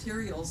introduced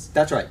materials.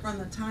 That's right. From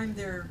the time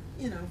they're,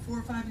 4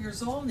 or 5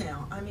 years old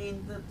now. I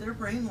mean, they're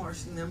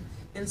brainwashing them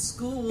in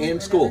school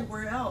and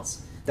everywhere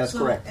else. That's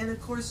correct. And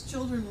of course,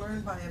 children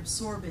learn by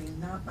absorbing,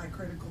 not by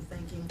critical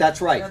thinking.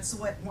 That's right. That's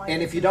why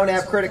And they if you can don't learn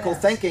have so critical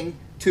fast. thinking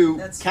to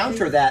That's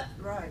counter big. that,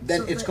 Right.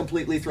 then So it's they-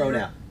 completely thrown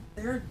they're- out.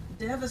 They're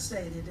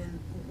devastated, and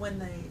when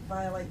they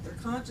violate their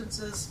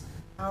consciences,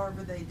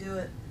 however they do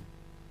it,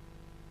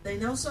 they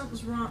know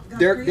something's wrong. God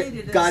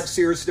created us. God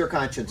sears their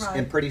conscience, Right.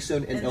 and pretty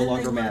soon it And no then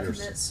longer they wanna matters.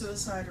 Commit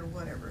suicide or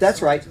whatever.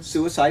 That's So right. just-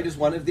 Suicide is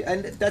one of the,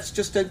 and that's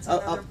just It's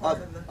another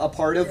a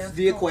part of death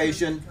the culture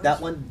equation. that That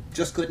comes one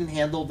just couldn't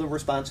handle the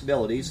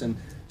responsibilities, and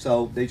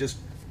so they just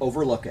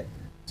overlook it.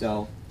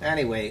 So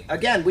anyway,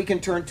 again, we can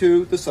turn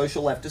to the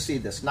social left to see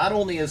this. Not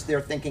only is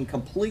their thinking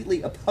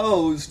completely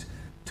opposed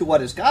to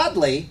what is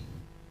godly,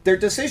 their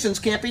decisions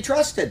can't be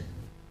trusted.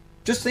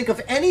 Just think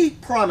of any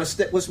promise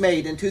that was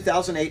made in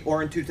 2008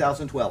 or in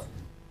 2012.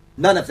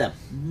 None of them,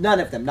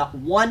 not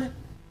one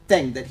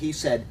thing that he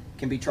said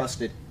can be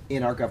trusted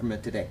in our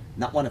government today.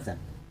 Not one of them.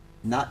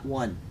 Not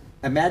one.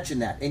 Imagine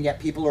that. And yet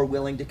people are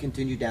willing to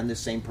continue down this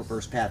same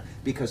perverse path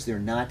because they're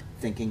not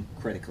thinking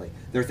critically.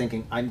 They're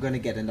thinking, I'm going to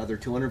get another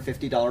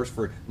 $250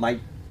 for my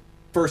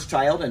first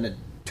child and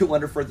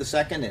 $200 for the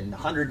second and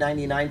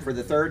 $199 for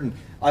the third, and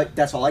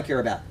that's all I care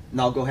about. And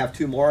I'll go have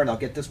 2 more and I'll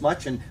get this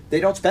much, and they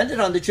don't spend it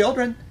on the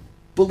children.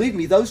 Believe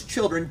me, those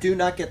children do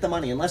not get the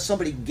money. Unless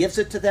somebody gives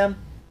it to them,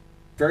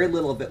 very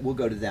little of it will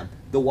go to them.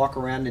 They'll walk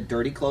around in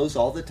dirty clothes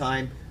all the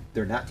time.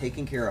 They're not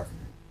taken care of.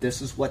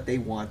 This is what they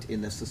want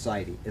in this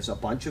society, is a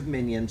bunch of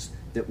minions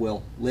that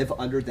will live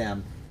under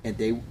them and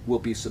they will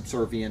be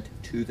subservient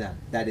to them.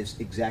 That is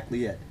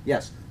exactly it.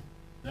 Yes?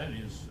 That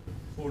is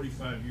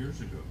 45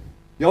 years ago.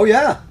 Oh,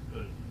 yeah.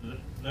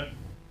 That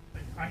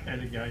I had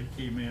a guy who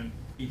came in,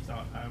 he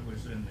thought I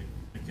was in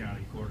the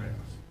county courthouse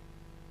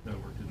that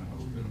worked in the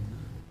hospital.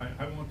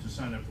 I want to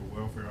sign up for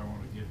welfare, I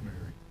want to get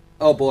married.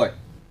 Oh, boy.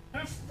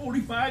 That's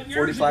 45 years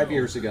 45 ago.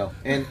 years ago.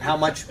 And how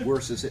much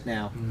worse is it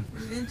now?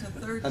 We're into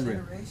third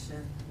Unreal.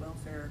 generation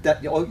welfare.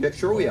 Oh, yeah,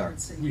 sure we are.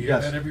 We hear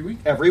Yes. that every week.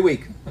 Every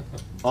week.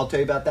 I'll tell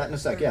you about that in a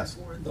sec. Yes.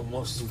 The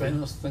most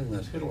famous thing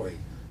that Hillary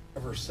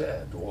ever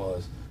said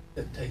was,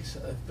 it takes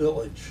a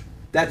village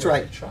That's to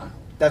raise right. a child.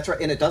 That's right.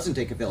 And it doesn't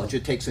take a village.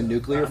 It takes a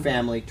nuclear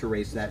family to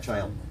raise that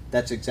child.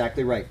 That's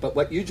exactly right. But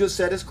what you just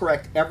said is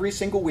correct. Every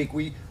single week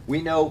we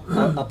know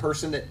a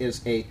person that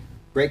is a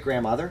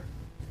great-grandmother,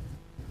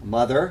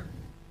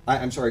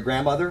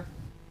 grandmother,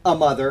 a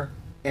mother,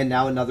 and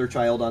now another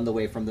child on the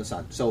way from the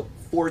son. So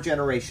 4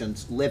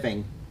 generations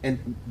living,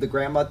 and the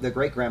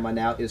great-grandma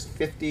now is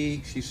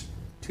 50, she's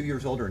 2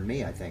 years older than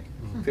me, I think,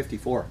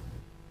 54.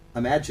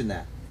 Imagine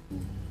that.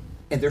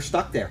 And they're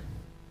stuck there.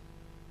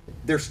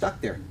 They're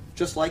stuck there,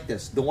 just like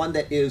this. The one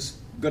that is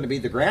going to be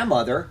the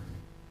grandmother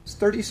is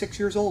 36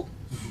 years old.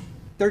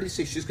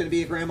 36, she's going to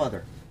be a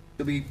grandmother.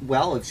 She'll be,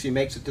 well, if she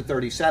makes it to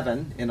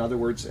 37, in other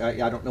words,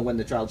 I don't know when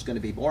the child's going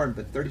to be born,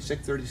 but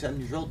 36, 37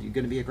 years old, you're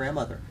going to be a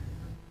grandmother.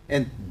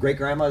 And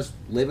great-grandma's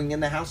living in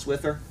the house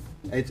with her.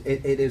 It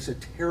is a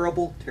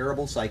terrible,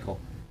 terrible cycle.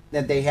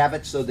 And they have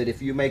it so that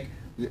if you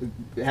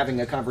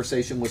having a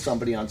conversation with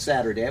somebody on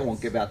Saturday, I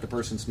won't give out the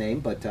person's name,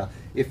 but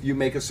if you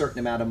make a certain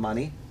amount of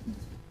money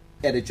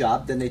at a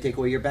job, then they take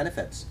away your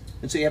benefits.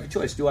 And so you have a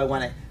choice. Do I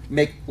want to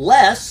make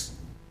less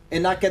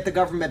and not get the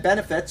government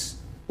benefits,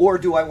 or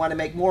do I want to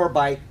make more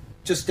by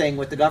just staying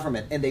with the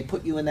government? And they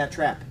put you in that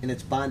trap, and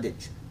it's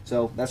bondage.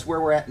 So that's where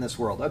we're at in this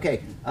world.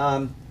 Okay,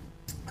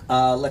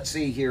 let's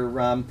see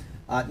here.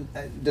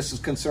 This is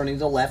concerning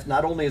the left.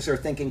 Not only is their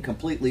thinking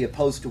completely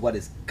opposed to what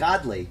is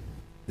godly,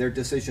 their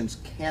decisions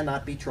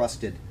cannot be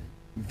trusted.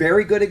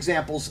 Very good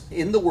examples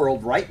in the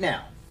world right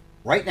now,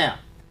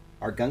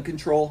 are gun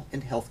control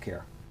and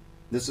healthcare.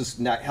 This is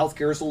not,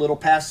 healthcare is a little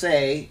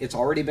passé. It's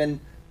already been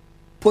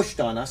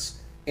pushed on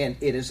us, and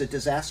it is a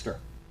disaster.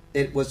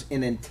 It was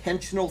an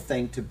intentional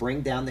thing to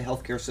bring down the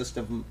healthcare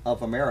system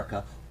of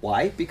America.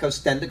 Why?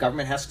 Because then the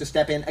government has to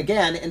step in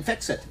again and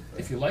fix it.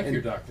 If you like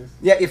your doctor.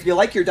 Yeah, if you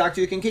like your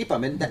doctor, you can keep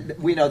them. And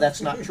we know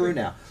that's not true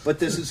now. But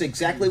this is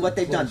exactly what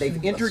they've done.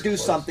 They've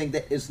introduced something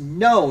that is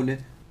known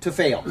to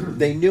fail.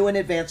 They knew in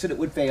advance that it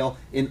would fail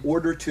in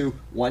order to,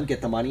 1,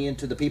 get the money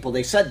into the people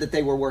they said that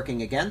they were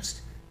working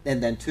against,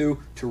 and then 2,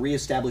 to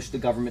reestablish the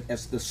government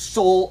as the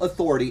sole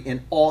authority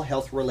in all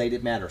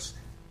health-related matters.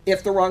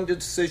 If the wrong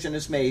decision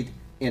is made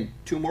in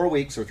 2 more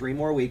weeks or 3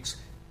 more weeks,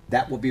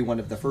 that will be one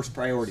of the first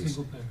priorities.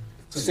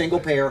 Single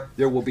payer,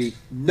 there will be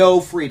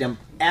no freedom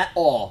at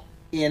all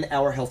in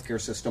our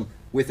healthcare system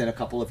within a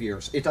couple of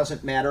years. It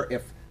doesn't matter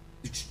if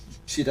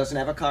she doesn't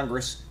have a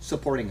Congress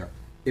supporting her.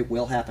 It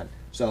will happen.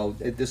 So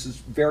this is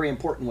very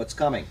important what's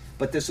coming.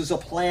 But this is a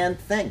planned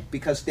thing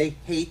because they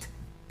hate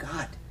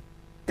God.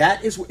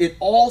 That is, it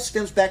all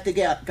stems back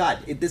to God.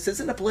 This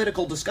isn't a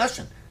political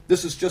discussion.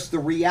 This is just the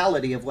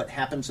reality of what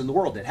happens in the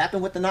world. It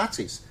happened with the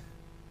Nazis.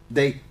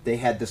 They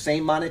had the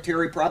same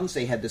monetary problems.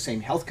 They had the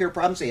same healthcare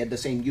problems. They had the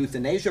same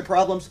euthanasia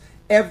problems.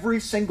 Every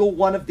single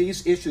one of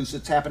these issues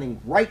that's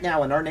happening right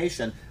now in our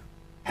nation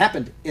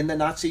happened in the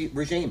Nazi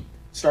regime,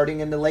 starting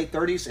in the late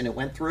 30s, and it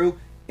went through,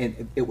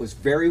 and it was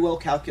very well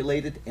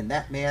calculated, and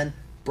that man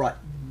brought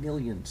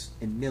millions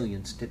and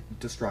millions to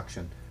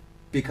destruction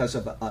because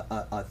of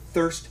a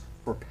thirst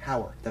for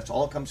power. That's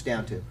all it comes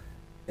down to.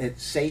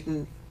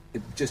 Satan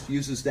just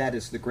uses that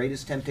as the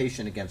greatest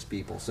temptation against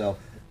people. So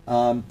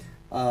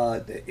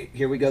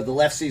here we go. The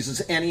left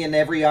seizes any and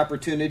every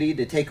opportunity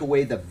to take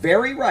away the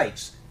very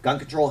rights, gun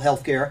control,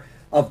 healthcare,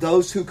 of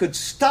those who could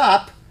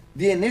stop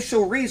the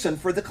initial reason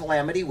for the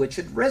calamity which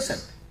had risen.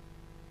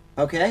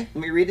 Okay, let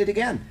me read it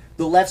again.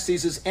 The left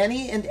seizes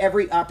any and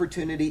every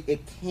opportunity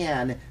it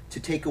can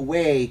to take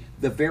away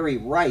the very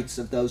rights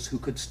of those who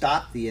could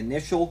stop the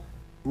initial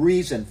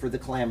reason for the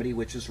calamity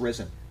which has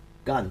risen.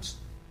 Guns.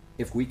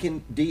 If we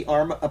can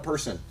de-arm a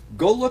person,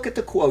 go look at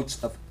the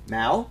quotes of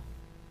Mao,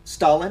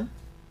 Stalin,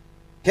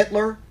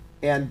 Hitler,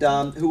 and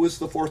who was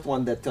the fourth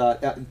one that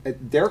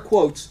their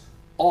quotes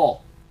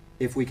all.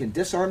 If we can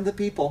disarm the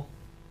people,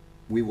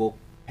 we will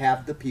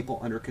have the people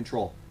under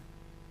control.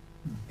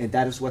 And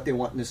that is what they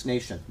want in this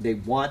nation. They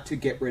want to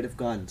get rid of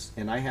guns.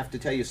 And I have to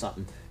tell you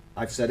something.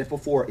 I've said it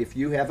before. If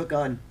you have a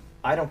gun,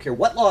 I don't care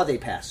what law they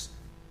pass.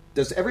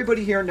 Does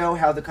everybody here know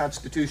how the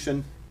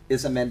Constitution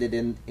is amended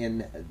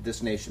in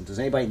this nation? Does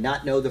anybody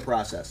not know the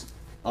process?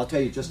 I'll tell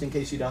you just in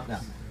case you don't know.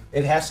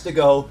 It has to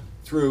go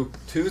through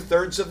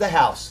 2/3 of the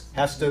House.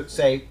 Has to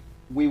say,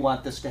 we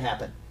want this to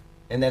happen.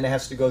 And then it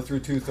has to go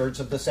through 2/3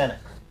 of the Senate.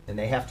 And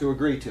they have to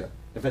agree to it.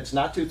 If it's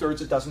not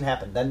 2/3, it doesn't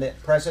happen. Then the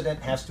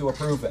president has to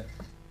approve it.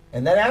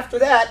 And then after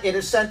that, it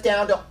is sent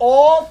down to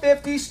all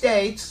 50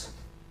 states,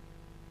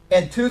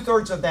 and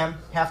 2/3 of them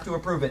have to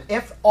approve it.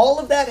 If all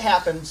of that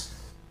happens,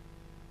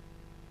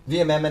 the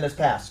amendment is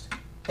passed.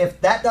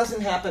 If that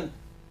doesn't happen,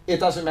 it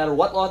doesn't matter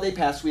what law they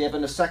pass. We have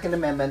a Second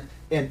Amendment,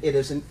 and it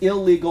is an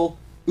illegal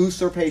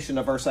usurpation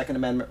of our Second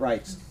Amendment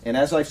rights. And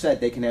as I've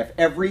said, they can have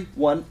every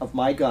one of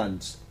my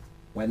guns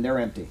when they're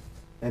empty,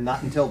 and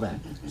not until then.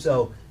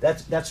 So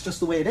that's just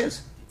the way it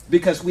is.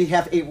 Because we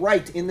have a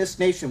right in this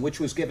nation which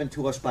was given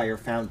to us by our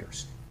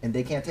founders. And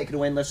they can't take it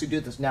away unless we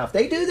do this. Now, if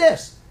they do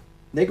this,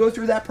 they go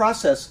through that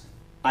process,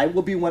 I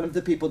will be one of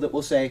the people that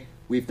will say,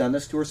 we've done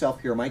this to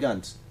ourselves, here are my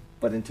guns.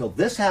 But until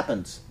this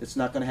happens, it's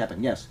not going to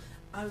happen. Yes?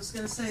 I was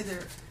going to say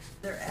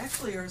there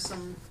actually are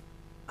some,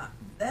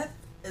 that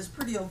is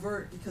pretty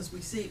overt because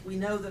we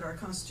know that our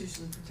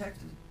Constitution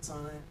protected us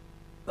on it.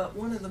 But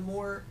one of the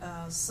more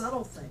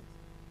subtle things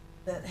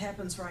that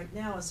happens right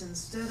now is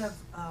instead of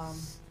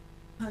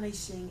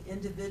punishing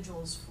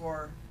individuals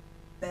for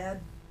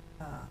bad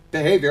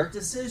behavior,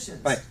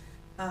 decisions, right.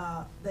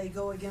 They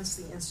go against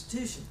the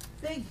institution.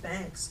 Big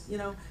banks,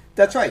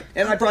 That's right.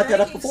 And I brought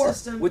that up banking before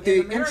system with in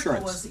the America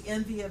insurance. was the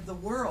envy of the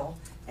world,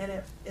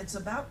 and it's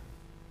about,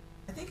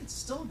 I think it's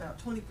still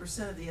about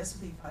 20% of the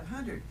S&P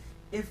 500.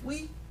 If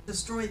we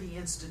destroy the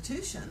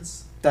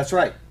institutions, That's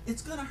right.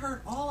 it's going to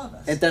hurt all of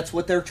us. And that's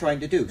what they're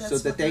trying to do, That's so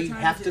what that they're they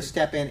trying have to to do.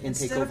 step in and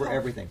Instead take of over hold-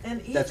 everything.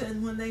 And That's-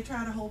 even when they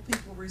try to hold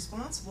people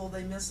responsible,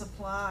 they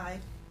misapply.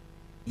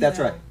 That's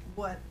right.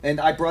 What? And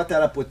I brought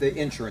that up with the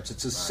insurance.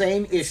 It's the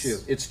same issue.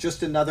 It's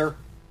just another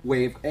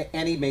way of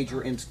any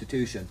major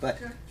institution. But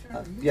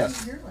Charlie, you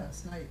yes. weren't here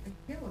last night.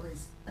 Hillary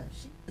said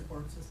she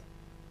supports this.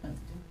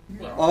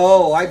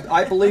 Oh,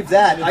 I believe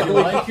that. If I you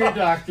believe. like your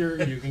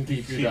doctor, you can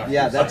keep your doctor.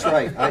 Yeah, that's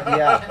right.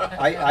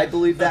 I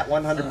believe that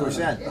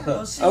 100%.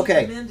 Well, she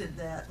Okay. amended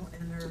that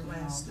in her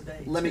last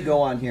debate. Let me too.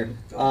 go on here.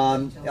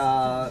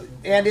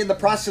 And in the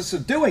process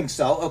of doing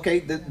so, okay,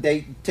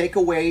 they take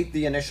away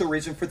the initial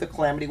reason for the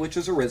calamity which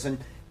has arisen,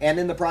 and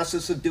in the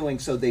process of doing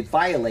so, they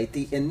violate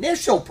the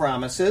initial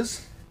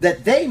promises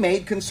that they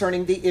made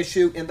concerning the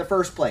issue in the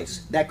first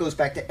place. That goes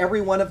back to every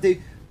one of the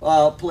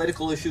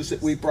political issues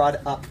that we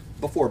brought up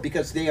before,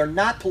 because they are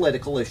not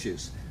political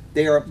issues.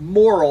 They are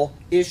moral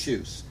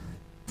issues.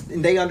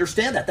 And they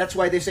understand that. That's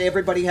why they say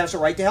everybody has a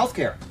right to health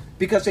care,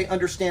 because they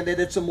understand that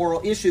it's a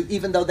moral issue,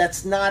 even though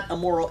that's not a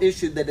moral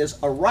issue that is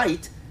a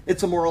right.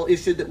 It's a moral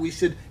issue that we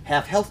should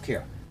have health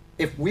care.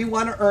 If we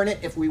want to earn it,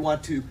 if we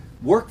want to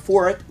work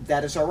for it,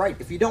 that is our right.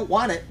 If you don't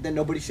want it, then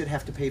nobody should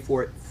have to pay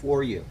for it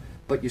for you.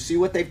 But you see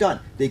what they've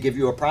done. They give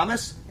you a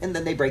promise, and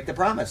then they break the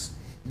promise,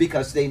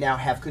 because they now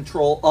have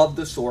control of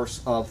the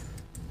source of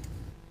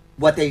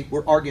what they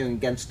were arguing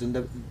against in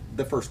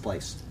the first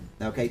place.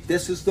 Okay,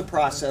 this is the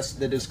process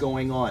that is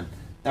going on.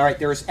 All right,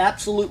 there is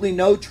absolutely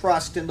no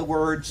trust in the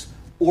words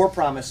or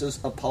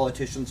promises of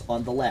politicians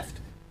on the left.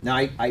 Now,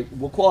 I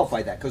will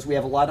qualify that, because we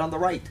have a lot on the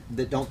right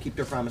that don't keep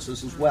their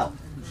promises as well.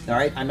 All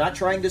right, I'm not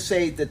trying to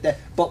say that,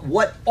 but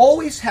what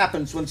always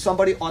happens when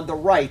somebody on the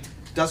right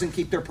doesn't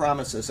keep their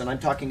promises, and I'm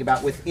talking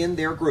about within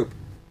their group,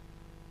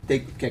 they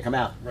kick them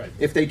out. Right.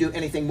 If they do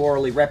anything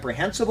morally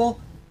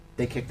reprehensible,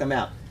 they kick them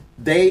out.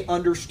 They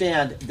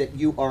understand that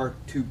you are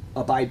to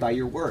abide by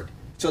your word.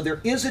 So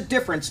there is a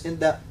difference in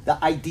the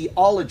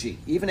ideology,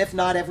 even if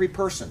not every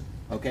person,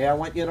 Okay, I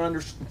want you to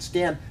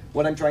understand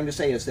what I'm trying to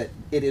say is that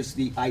it is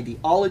the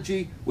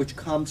ideology which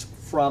comes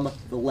from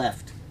the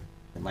left.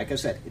 And like I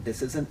said,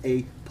 this isn't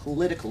a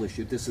political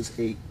issue. This is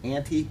a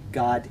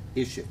anti-God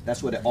issue.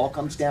 That's what it all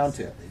comes down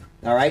to.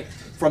 All right?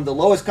 From the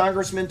lowest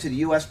congressman to the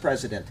U.S.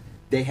 president,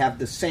 they have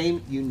the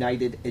same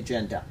united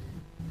agenda.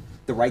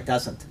 The right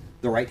doesn't.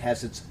 The right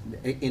has its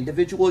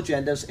individual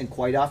agendas, and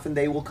quite often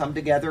they will come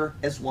together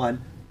as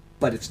one,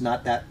 but it's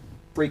not that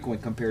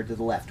frequent compared to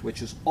the left,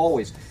 which is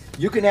always.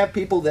 You can have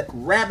people that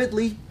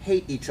rabidly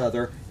hate each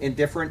other in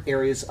different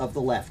areas of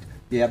the left.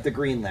 You have the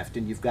green left,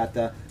 and you've got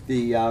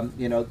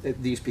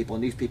these people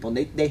and these people,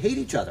 and they hate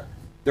each other.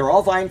 They're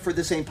all vying for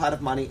the same pot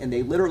of money, and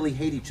they literally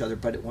hate each other.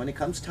 But when it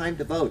comes time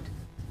to vote,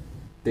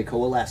 they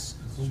coalesce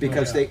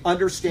because they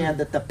understand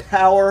that the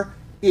power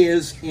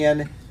is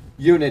in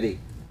unity.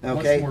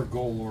 Okay, Much more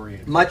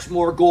goal-oriented. Much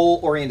more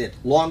goal-oriented,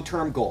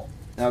 long-term goal.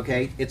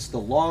 Okay, it's the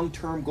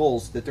long-term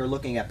goals that they're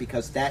looking at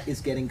because that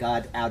is getting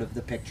God out of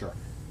the picture.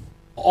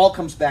 All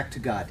comes back to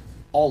God,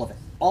 all of it,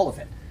 all of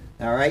it.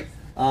 All right.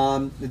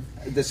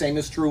 The same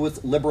is true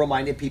with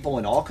liberal-minded people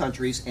in all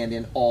countries and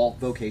in all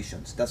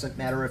vocations. Doesn't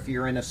matter if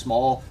you're in a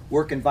small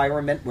work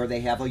environment where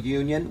they have a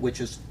union, which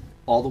is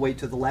all the way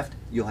to the left.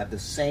 You'll have the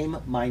same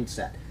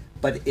mindset,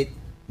 but it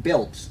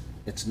builds.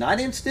 It's not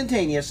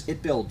instantaneous.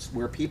 It builds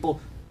where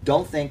people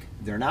don't think,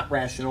 they're not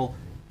rational,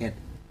 and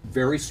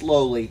very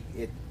slowly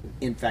it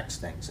infects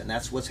things. And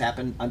that's what's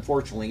happened,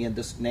 unfortunately, in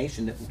this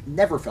nation that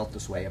never felt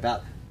this way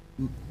about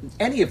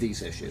any of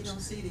these We issues.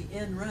 don't see the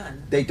end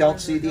run. They don't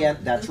see the end.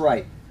 That's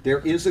right. There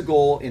is a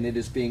goal, and it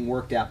is being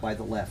worked out by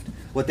the left.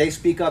 What they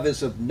speak of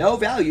is of no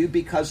value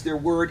because their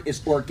word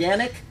is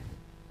organic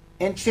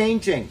and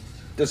changing.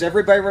 Does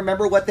everybody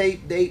remember what they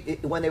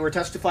when they were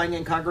testifying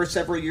in Congress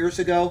several years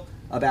ago?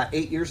 About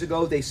 8 years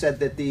ago, they said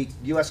that the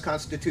U.S.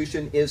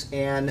 Constitution is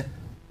an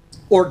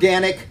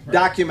organic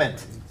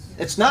document.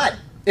 It's not.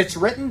 It's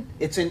written,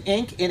 it's in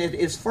ink, and it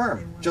is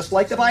firm, just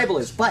like the Bible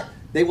is. But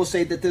they will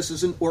say that this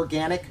is an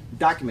organic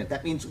document.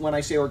 That means, when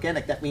I say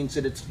organic, that means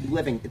that it's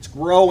living, it's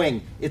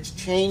growing, it's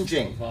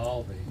changing,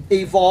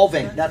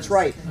 evolving. That's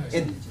right.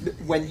 And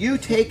when you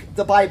take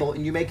the Bible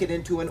and you make it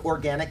into an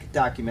organic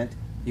document,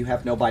 you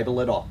have no Bible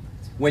at all.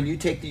 When you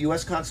take the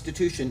U.S.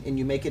 Constitution and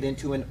you make it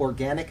into an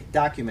organic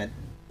document,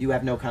 you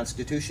have no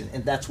Constitution.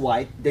 And that's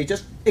why they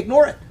just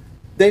ignore it.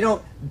 They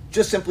don't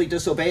just simply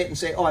disobey it and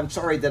say, oh, I'm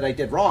sorry that I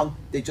did wrong.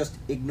 They just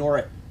ignore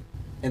it.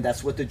 And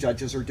that's what the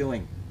judges are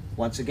doing.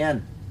 Once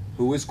again,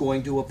 who is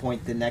going to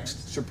appoint the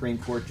next Supreme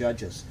Court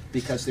judges?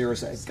 Because there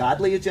is a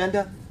godly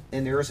agenda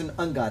and there is an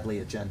ungodly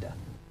agenda.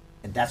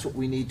 And that's what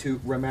we need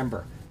to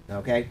remember.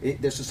 Okay?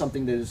 This is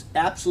something that is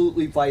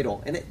absolutely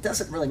vital. And it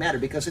doesn't really matter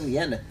because in the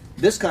end,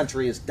 this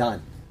country is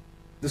done.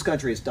 This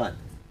country is done.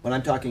 What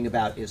I'm talking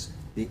about is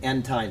the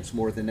end times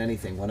more than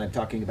anything when I'm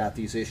talking about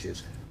these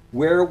issues.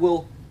 Where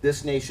will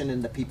this nation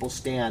and the people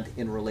stand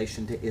in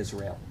relation to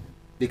Israel?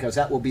 Because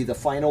that will be the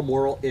final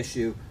moral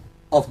issue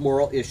of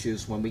moral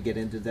issues when we get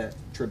into the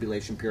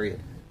tribulation period.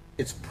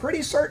 It's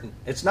pretty certain.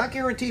 It's not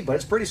guaranteed, but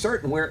it's pretty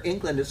certain where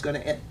England is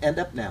going to end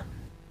up now.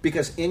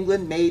 Because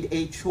England made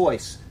a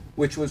choice,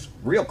 which was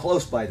real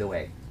close, by the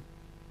way.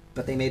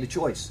 But they made a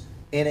choice.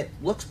 And it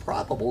looks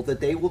probable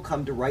that they will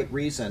come to right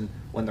reason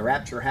when the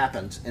rapture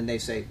happens and they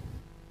say,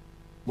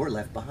 we're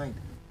left behind.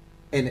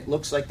 And it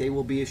looks like they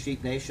will be a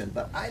sheep nation.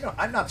 But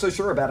I'm not so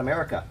sure about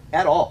America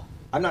at all.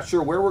 I'm not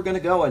sure where we're going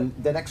to go, and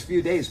the next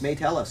few days may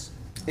tell us.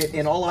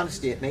 In all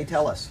honesty, it may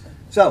tell us.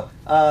 So,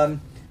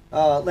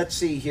 let's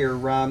see here.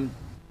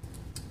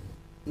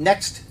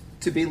 Next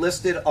to be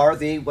listed are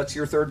the, what's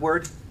your third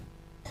word?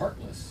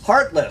 Heartless.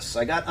 Heartless.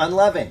 I got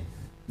unloving.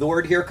 The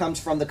word here comes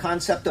from the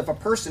concept of a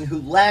person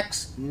who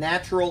lacks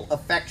natural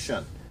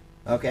affection.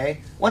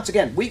 Okay? Once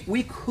again,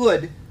 we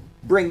could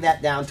bring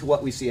that down to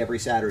what we see every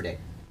Saturday.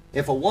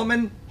 If a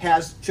woman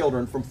has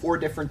children from 4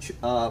 different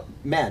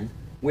men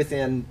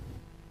within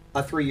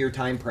a 3-year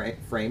time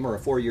frame or a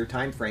 4-year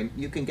time frame,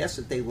 you can guess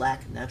that they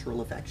lack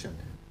natural affection.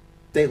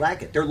 They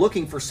lack it. They're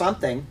looking for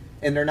something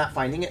and they're not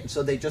finding it, and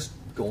so they just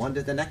go on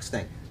to the next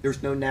thing.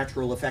 There's no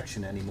natural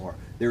affection anymore.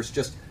 There's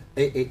just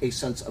a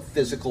sense of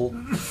physical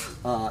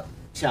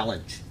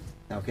challenge.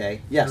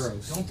 Okay?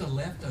 Yes? Don't the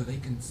left, though, they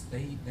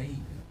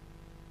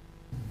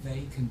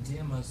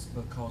condemn us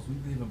because we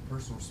believe in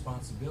personal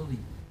responsibility.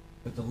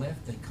 But the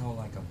left they call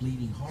like a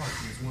bleeding heart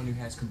is one who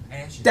has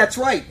compassion. That's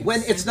right.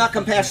 When it's not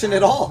compassion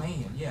at all.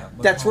 Man. Yeah,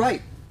 that's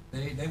right.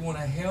 They want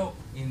to help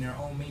in their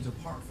own means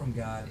apart from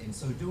God, and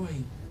so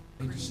doing,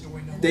 they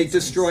destroy. They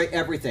destroy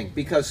everything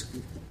because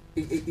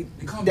they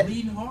call them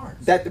bleeding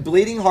hearts. That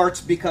bleeding hearts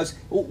because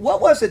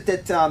what was it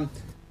that I'm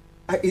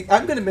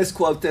going to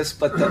misquote this,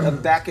 but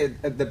back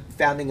at the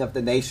founding of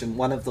the nation,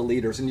 one of the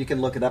leaders, and you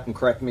can look it up and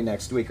correct me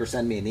next week or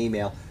send me an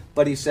email,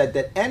 but he said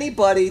that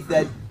anybody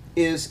that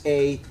is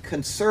a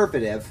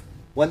conservative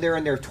when they're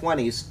in their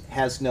 20s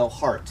has no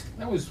heart.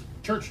 That was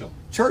Churchill.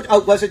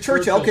 Was it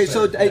Churchill? Okay,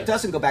 so said, yes. It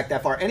doesn't go back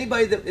that far.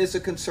 Anybody that is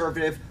a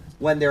conservative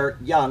when they're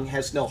young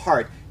has no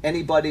heart.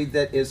 anybody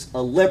that is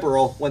a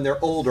liberal when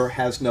they're older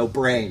has no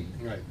brain.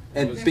 Right.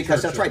 And It was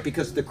because that's Churchill. right,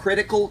 because the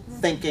critical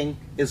thinking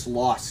is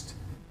lost.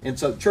 And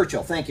so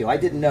Churchill, thank you. I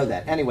didn't know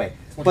that. Anyway,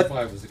 but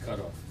 25 was the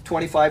cutoff.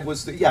 25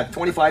 was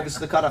 25 is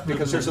the cutoff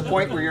because there's a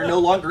point where you're no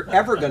longer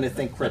ever going to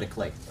think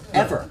critically,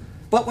 ever.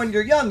 But when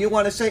you're young, you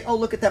want to say, oh,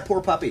 look at that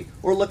poor puppy,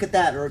 or look at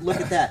that, or look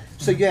at that.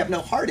 So you have no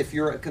heart if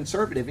you're a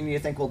conservative, and you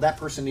think, well, that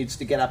person needs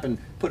to get up and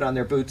put on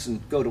their boots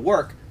and go to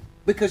work,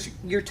 because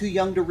you're too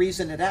young to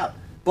reason it out.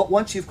 But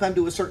once you've come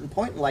to a certain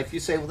point in life, you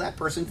say, well, that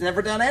person's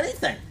never done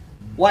anything.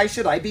 Why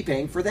should I be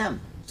paying for them?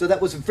 So that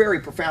was a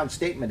very profound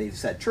statement he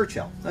said.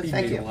 Churchill. He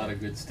Thank made you. a lot of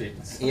good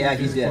statements. Yeah,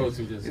 he His did. quotes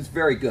were just- It's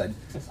very good.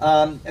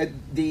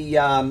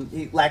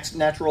 He lacks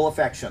natural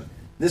affection.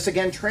 This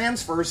again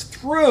transfers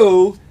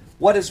through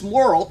what is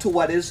moral to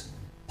what is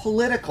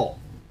political.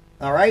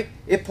 All right?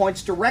 It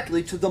points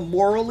directly to the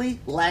morally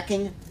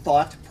lacking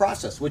thought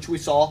process, which we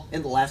saw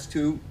in the last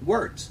two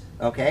words.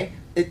 Okay?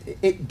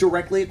 It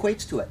directly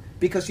equates to it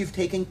because you've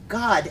taken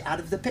God out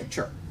of the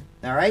picture.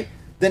 All right?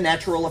 The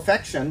natural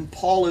affection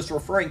Paul is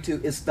referring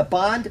to is the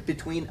bond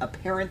between a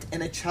parent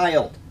and a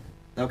child.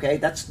 Okay?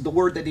 That's the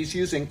word that he's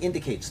using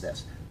indicates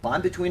this.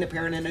 Bond between a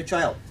parent and a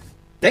child.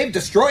 They've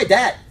destroyed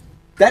that.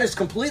 That is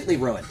completely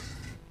ruined.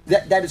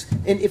 That is,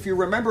 and if you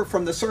remember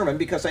from the sermon,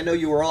 because I know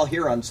you were all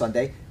here on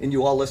Sunday and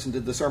you all listened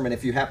to the sermon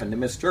if you happen to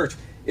miss church,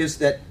 is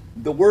that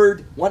the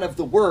word, one of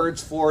the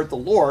words for the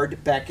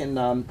Lord back in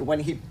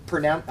when he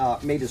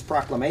made his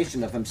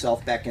proclamation of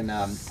himself back in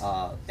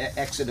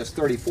Exodus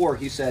 34,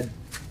 he said,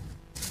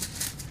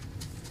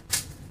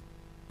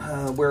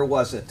 where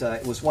was it?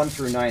 It was 1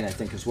 through 9, I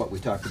think, is what we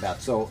talked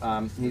about.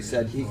 So he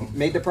said, he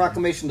made the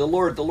proclamation, the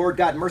Lord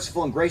God,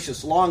 merciful and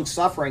gracious,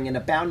 long-suffering and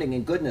abounding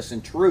in goodness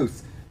and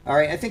truth. All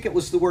right, I think it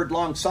was the word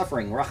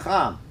long-suffering,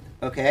 racham,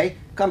 okay?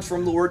 Comes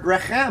from the word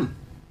rechem,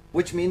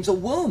 which means a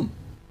womb.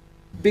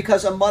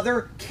 Because a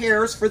mother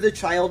cares for the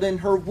child in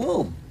her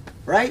womb,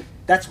 right?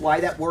 That's why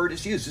that word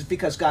is used. It's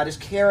because God is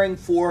caring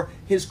for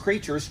his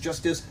creatures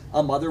just as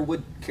a mother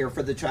would care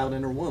for the child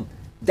in her womb.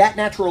 That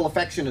natural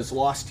affection is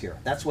lost here.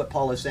 That's what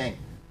Paul is saying.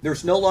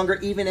 There's no longer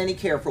even any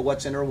care for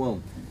what's in her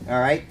womb. All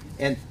right?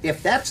 And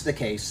if that's the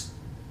case,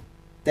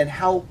 then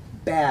how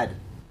bad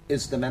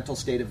is the mental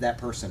state of that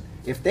person?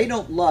 If they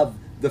don't love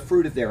the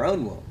fruit of their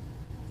own womb,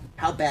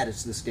 how bad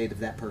is the state of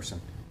that person?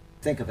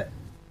 Think of it.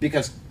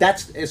 Because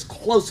that's as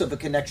close of a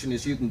connection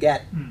as you can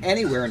get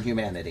anywhere in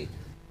humanity.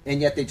 And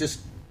yet they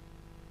just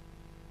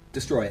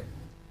destroy it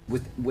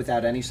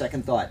without any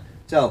second thought.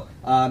 So,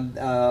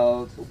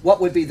 what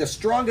would be the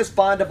strongest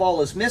bond of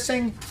all is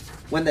missing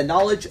when the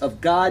knowledge of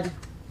God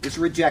is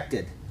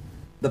rejected.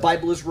 The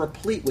Bible is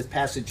replete with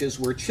passages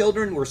where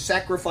children were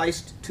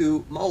sacrificed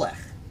to Molech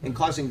and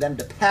causing them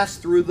to pass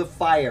through the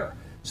fire,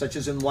 such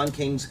as in 1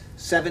 Kings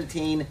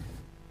 17,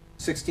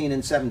 16,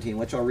 and 17,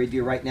 which I'll read to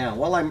you right now.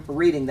 While I'm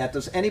reading that,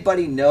 does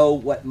anybody know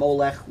what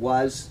Molech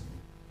was?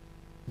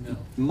 No.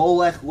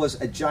 Molech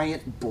was a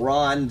giant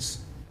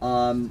bronze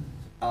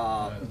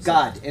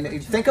god.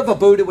 And think of a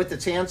Buddha with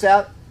its hands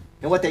out.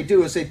 And what they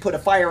do is they put a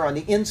fire on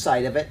the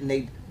inside of it,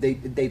 and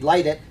they'd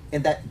light it,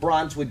 and that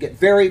bronze would get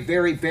very,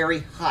 very, very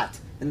hot.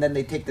 And then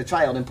they'd take the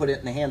child and put it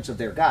in the hands of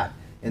their god.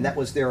 And that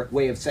was their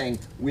way of saying,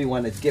 we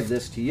want to give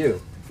this to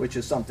you, which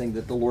is something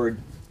that the Lord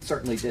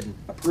certainly didn't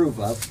approve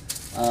of.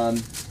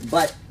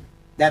 But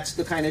that's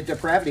the kind of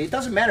depravity. It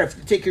doesn't matter if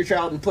you take your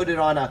child and put it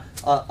on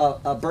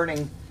a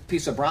burning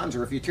piece of bronze,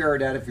 or if you tear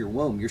it out of your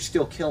womb, you're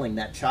still killing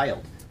that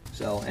child.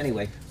 So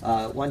anyway,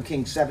 1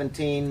 Kings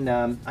 17,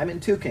 I'm in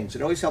 2 Kings.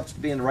 It always helps to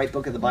be in the right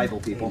book of the Bible,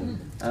 people.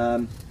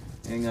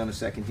 Hang on a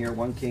second here.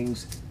 1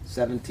 Kings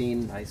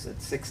 17, I said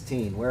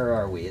 16. Where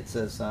are we? It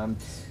says,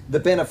 the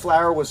bin of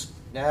flour was,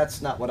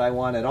 that's not what I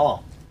want at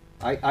all.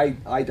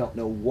 I don't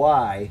know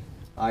why.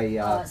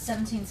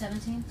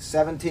 17:17.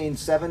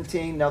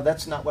 17:17. No,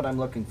 that's not what I'm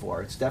looking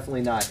for. It's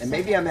definitely not. And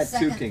maybe I'm at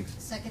 2 Kings.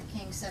 2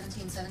 Kings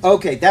 17:17.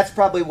 Okay, that's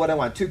probably what I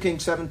want. 2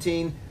 Kings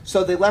 17.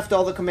 So they left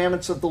all the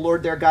commandments of the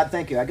Lord their God.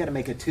 Thank you. I got to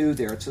make a 2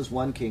 there. It says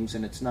 1 Kings,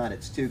 and it's not.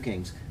 It's 2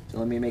 Kings. So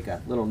let me make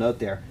a little note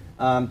there.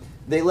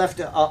 They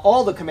left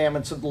all the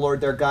commandments of the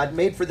Lord their God,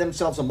 made for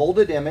themselves a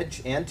molded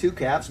image and 2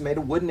 calves, made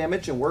a wooden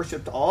image, and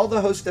worshipped all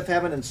the host of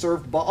heaven and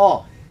served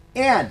Baal.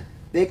 And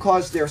they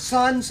caused their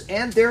sons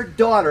and their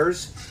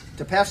daughters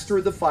to pass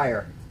through the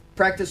fire,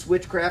 practiced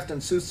witchcraft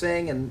and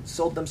soothsaying, and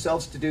sold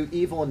themselves to do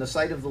evil in the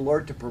sight of the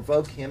Lord to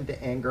provoke him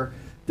to anger.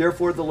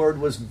 Therefore the Lord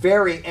was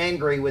very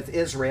angry with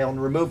Israel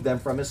and removed them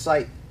from his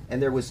sight,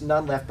 and there was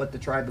none left but the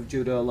tribe of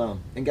Judah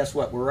alone. And guess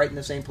what? We're right in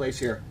the same place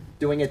here,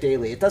 doing it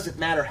daily. It doesn't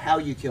matter how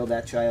you kill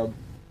that child.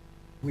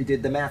 We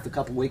did the math a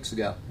couple weeks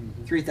ago.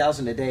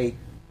 3,000 a day,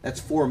 that's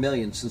 4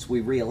 million since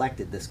we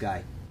re-elected this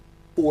guy.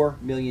 4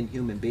 million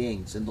human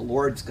beings, and the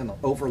Lord's going to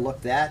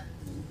overlook that?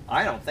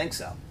 I don't think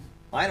so.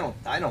 I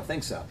don't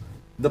think so.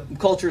 The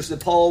cultures that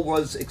Paul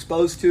was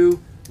exposed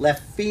to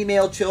left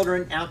female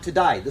children out to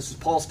die. This is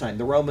Paul's time.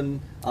 The Roman,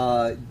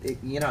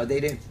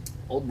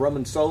 old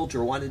Roman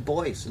soldier wanted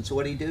boys. And so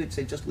what did he do? He'd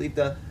say, just leave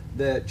the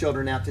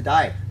children out to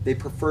die. They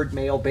preferred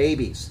male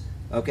babies.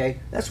 Okay,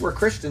 that's where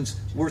Christians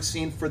were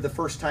seen for the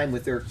first time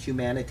with their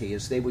humanity,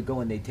 as they would go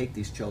and they'd take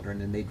these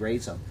children and they'd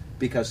raise them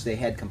because they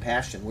had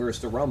compassion, whereas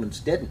the Romans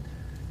didn't.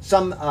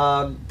 Some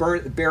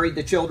buried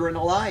the children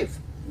alive.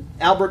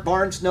 Albert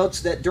Barnes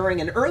notes that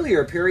during an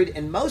earlier period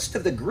in most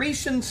of the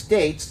Grecian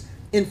states,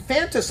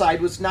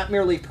 infanticide was not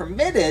merely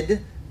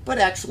permitted, but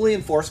actually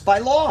enforced by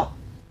law.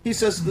 He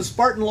says the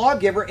Spartan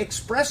lawgiver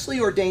expressly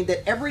ordained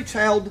that every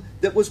child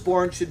that was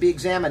born should be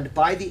examined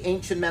by the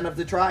ancient men of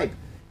the tribe,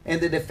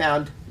 and that if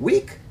found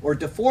weak or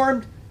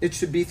deformed, it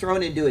should be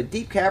thrown into a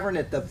deep cavern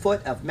at the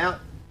foot of Mount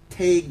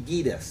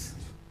Taygetus.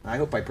 I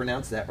hope I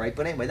pronounced that right,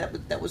 but anyway,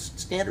 that was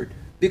standard,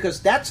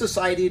 because that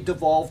society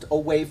devolved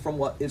away from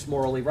what is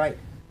morally right.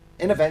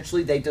 And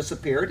eventually they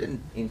disappeared,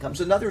 and in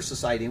comes another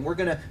society, and we're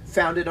going to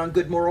found it on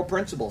good moral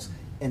principles.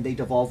 And they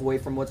devolve away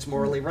from what's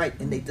morally right,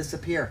 and they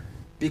disappear,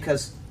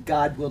 because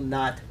God will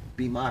not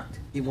be mocked.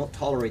 He won't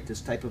tolerate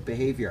this type of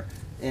behavior.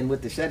 And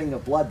with the shedding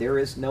of blood, there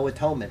is no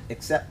atonement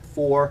except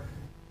for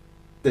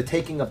the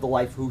taking of the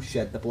life who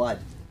shed the blood,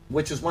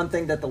 which is one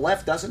thing that the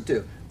left doesn't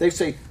do. They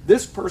say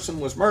this person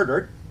was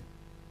murdered,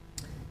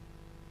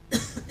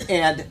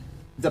 and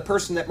the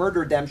person that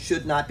murdered them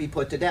should not be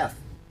put to death.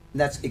 And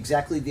that's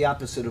exactly the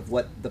opposite of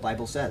what the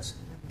Bible says.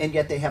 And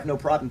yet they have no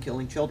problem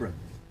killing children.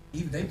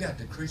 Even they've got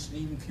the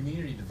Christian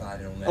community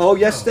divided on that. Oh,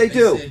 yes, they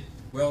do. Said,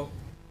 well,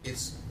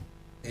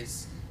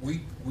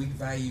 we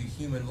value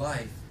human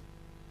life,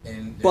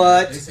 and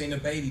But- they say a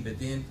baby. But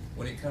then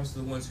when it comes to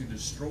the ones who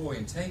destroy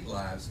and take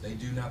lives, they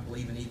do not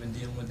believe in even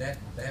dealing with that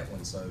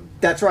one. So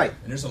That's right.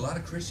 and there's a lot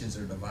of Christians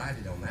that are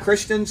divided on that.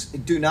 Christians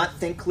do not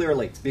think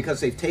clearly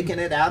because they've taken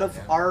it out of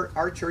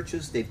our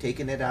churches, they've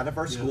taken it out of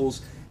our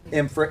schools.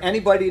 And for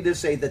anybody to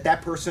say that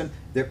that person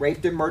that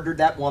raped and murdered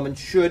that woman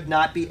should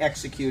not be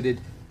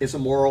executed is a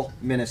moral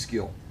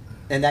minuscule.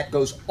 And that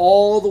goes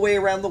all the way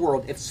around the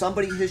world. If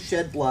somebody has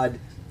shed blood,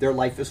 their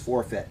life is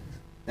forfeit.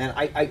 And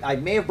I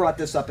may have brought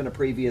this up in a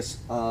previous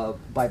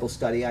Bible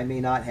study. I may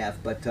not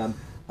have, but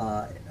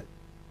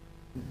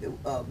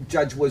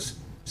judge was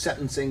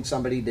sentencing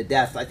somebody to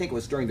death. I think it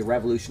was during the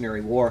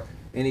Revolutionary War.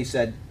 And he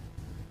said,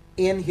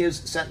 in his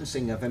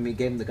sentencing of him, he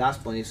gave him the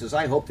gospel, and he says,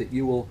 I hope that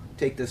you will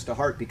take this to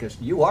heart because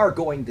you are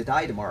going to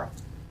die tomorrow.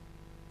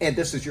 And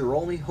this is your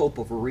only hope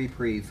of a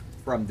reprieve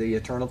from the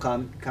eternal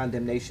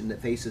condemnation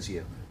that faces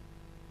you.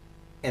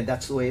 And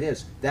that's the way it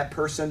is. That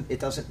person, it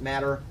doesn't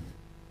matter.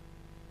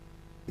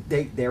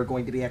 They're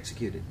going to be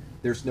executed.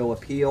 There's no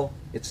appeal.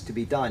 It's to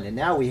be done. And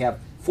now we have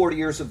 40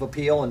 years of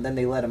appeal, and then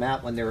they let them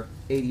out when they're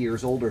 80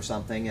 years old or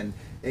something. And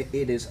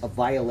it is a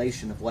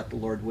violation of what the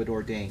Lord would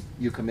ordain.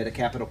 You commit a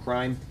capital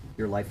crime,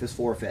 your life is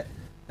forfeit.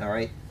 All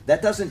right?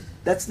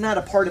 That's not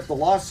a part of the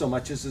law so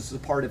much as it's a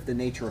part of the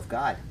nature of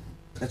God.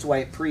 That's why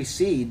it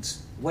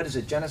precedes, what is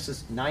it,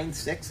 Genesis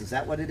 9:6? Is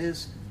that what it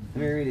is?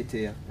 Let me read it to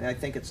you. I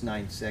think it's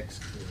 9:6.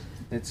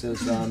 It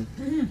says,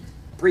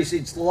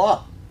 precedes the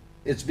law.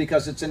 It's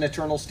because it's an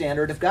eternal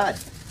standard of God.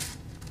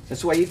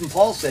 That's why even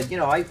Paul said,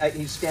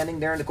 he's standing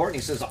there in the court and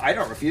he says, I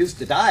don't refuse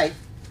to die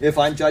if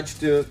I'm judged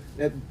to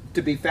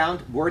be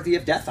found worthy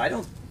of death. I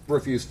don't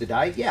refuse to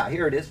die. Yeah,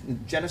 here it is,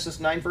 in Genesis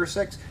 9, verse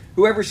 6.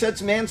 Whoever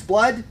sheds man's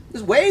blood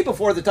is way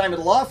before the time of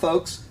the law,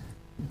 folks.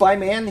 By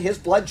man his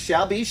blood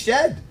shall be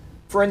shed.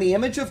 For in the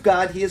image of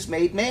God he has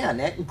made man.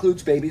 That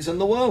includes babies in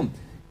the womb.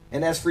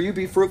 And as for you,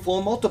 be fruitful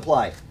and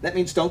multiply. That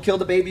means don't kill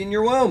the baby in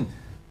your womb.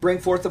 Bring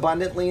forth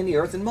abundantly in the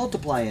earth and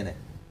multiply in it.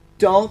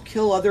 Don't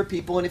kill other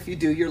people, and if you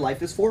do, your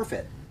life is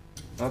forfeit.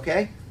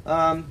 Okay?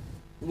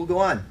 We'll go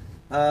on.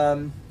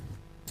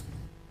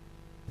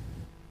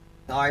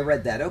 I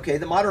read that. Okay,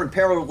 the modern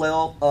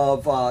parallel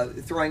of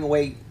throwing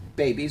away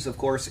babies, of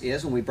course,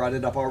 is, and we brought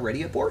it up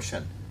already,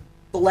 abortion.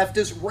 The left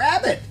is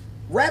rabid.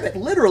 Rabid.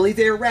 Literally,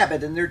 they are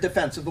rabid in their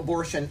defense of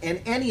abortion,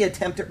 and any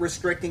attempt at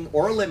restricting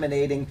or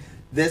eliminating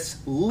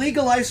this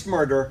legalized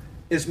murder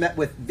is met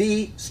with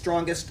the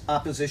strongest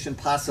opposition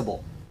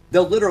possible.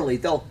 They'll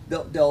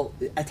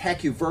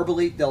attack you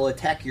verbally. They'll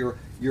attack your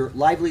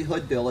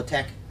livelihood. They'll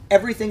attack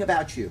everything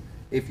about you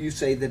if you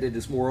say that it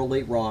is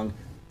morally wrong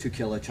to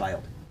kill a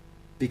child,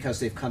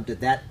 because they've come to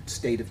that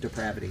state of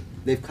depravity.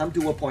 They've come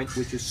to a point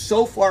which is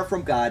so far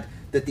from God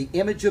that the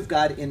image of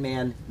God in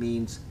man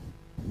means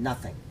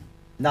nothing.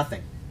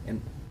 Nothing.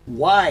 And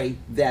why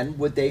then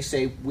would they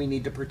say we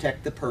need to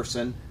protect the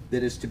person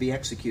that is to be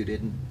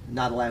executed and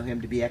not allow him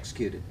to be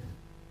executed?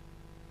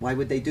 Why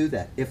would they do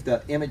that? If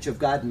the image of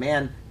God in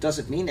man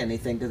doesn't mean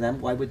anything to them,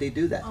 why would they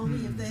do that?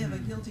 Only if they have a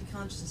guilty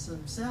conscience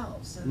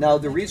themselves. And No,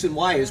 the reason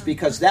why is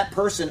because that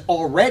person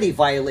already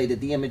violated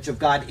the image of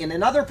God in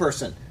another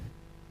person.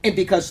 And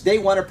because they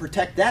want to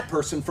protect that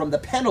person from the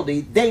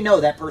penalty they know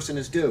that person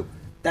is due.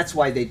 That's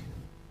why they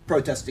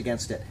protest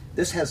against it.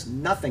 This has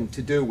nothing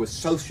to do with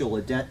social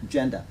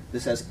agenda.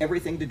 This has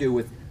everything to do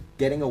with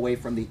getting away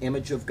from the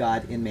image of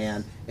God in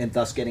man, and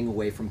thus getting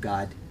away from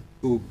God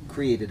who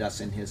created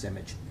us in his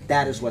image.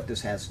 That is what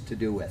this has to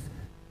do with.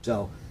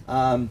 So,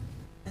 And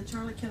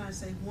Charlie, can I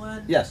say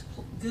one Yes.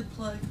 good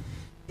plug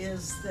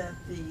is that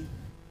the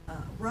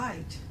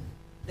right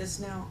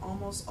is now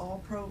almost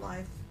all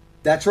pro-life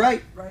That's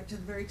right. right to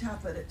the very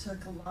top, but it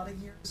took a lot of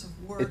years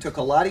of work. It took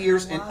a lot of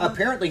years, A and lot of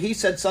apparently he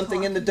said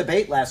something in the talking.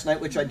 debate last night,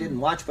 which I didn't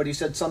watch, but he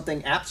said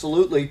something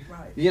absolutely,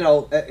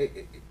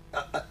 Right.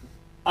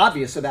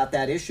 obvious about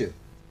that issue.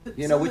 But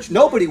You know, some which of you-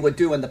 nobody would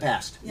do in the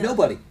past. Yeah.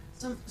 Nobody.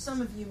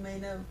 Some of you may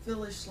know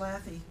Phyllis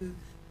Schlafly, who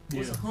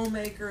was a Yeah.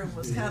 homemaker and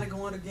was kind of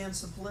going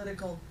against the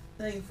political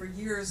thing for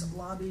years,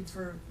 lobbied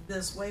for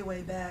this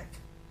way back,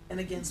 and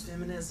against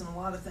feminism, a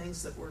lot of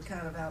things that were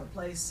kind of out of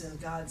place in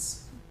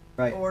God's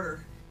Right.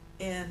 order.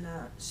 And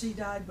she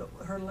died, but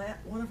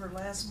one of her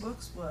last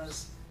books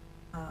was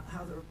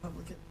how the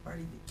Republican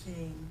Party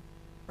became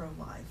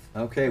pro-life.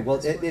 Okay, well,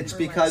 That's what it's her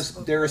because last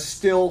book there is was.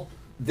 still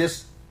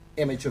this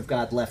image of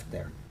God left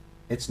there.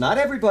 It's not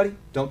everybody,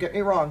 don't get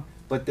me wrong,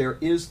 but there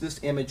is this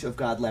image of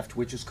God left,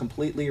 which is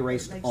completely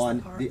erased Makes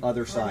on par- the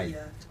other party, side.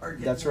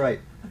 target. That's right.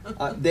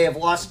 They have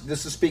lost,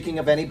 this is speaking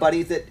of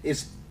anybody that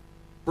is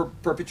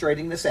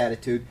perpetrating this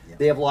attitude, Yeah.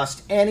 they have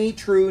lost any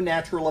true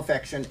natural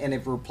affection and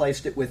have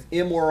replaced it with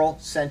immoral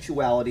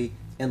sensuality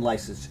and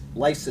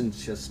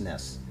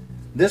licentiousness.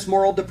 This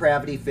moral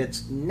depravity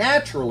fits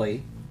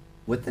naturally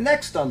with the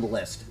next on the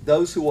list.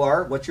 Those who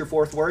are, what's your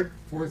fourth word?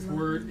 Fourth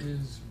word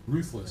is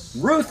ruthless.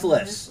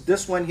 Ruthless.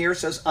 This one here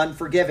says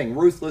unforgiving.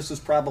 Ruthless is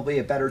probably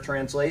a better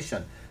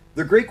translation.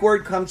 The Greek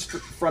word comes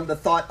from the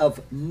thought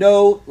of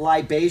no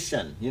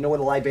libation. You know what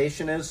a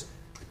libation is?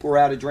 Pour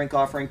out a drink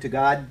offering to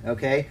God,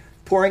 okay?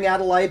 Pouring out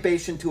a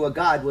libation to a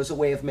god was a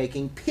way of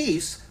making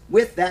peace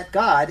with that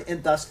god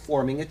and thus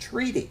forming a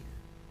treaty.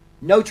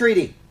 No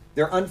treaty.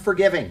 They're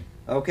unforgiving,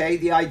 okay?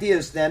 The idea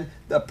is then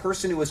the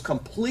person who is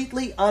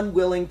completely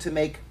unwilling to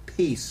make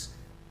peace,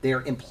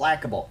 they're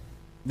implacable.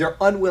 They're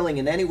unwilling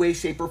in any way,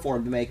 shape, or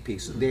form to make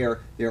peace. They're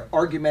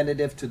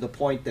argumentative to the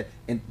point that,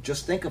 and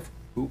just think of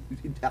who,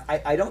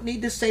 I don't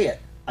need to say it.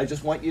 I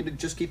just want you to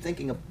just keep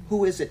thinking of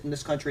who is it in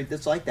this country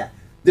that's like that.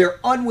 They're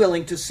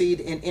unwilling to cede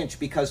an inch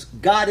because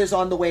God is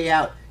on the way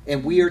out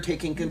and we are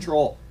taking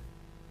control.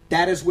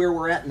 That is where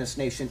we're at in this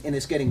nation, and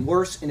it's getting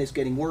worse, and it's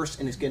getting worse,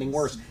 and it's getting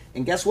worse.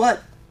 And guess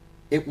what?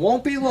 It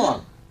won't be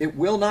long. It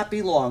will not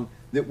be long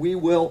that we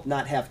will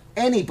not have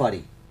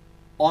anybody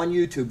on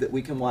YouTube that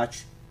we can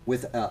watch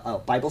with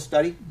a Bible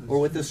study or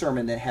with a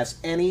sermon that has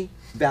any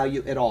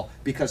value at all,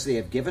 because they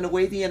have given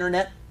away the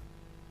internet.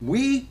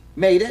 We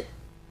made it.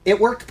 It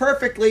worked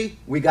perfectly.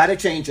 We got to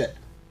change it,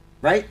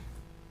 right?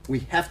 We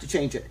have to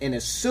change it. And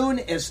as soon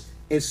as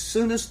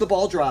the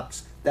ball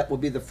drops, that will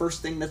be the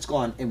first thing that's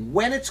gone. And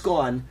when it's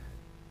gone,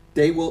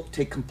 they will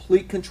take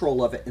complete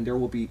control of it, and there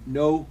will be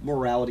no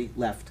morality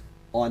left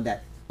on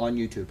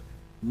YouTube.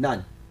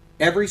 None.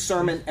 Every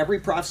sermon, every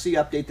prophecy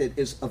update that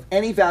is of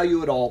any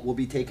value at all will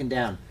be taken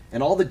down.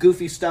 And all the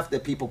goofy stuff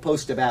that people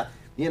post about,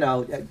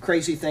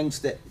 crazy things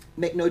that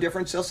make no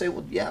difference, they'll say,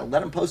 well, yeah, let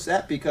them post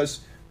that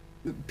because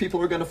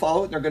people are going to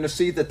follow it and they're going to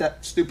see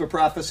that stupid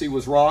prophecy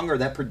was wrong or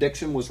that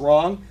prediction was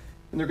wrong.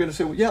 And they're going to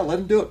say, well, yeah, let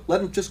them do it.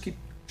 Let them just keep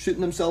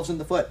shooting themselves in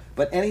the foot.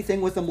 But anything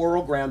with a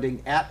moral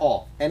grounding at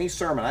all, any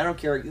sermon, I don't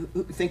care.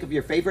 Think of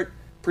your favorite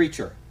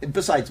preacher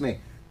besides me.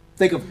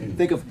 Think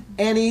of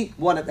any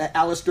one of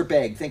Alistair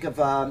Begg. Think of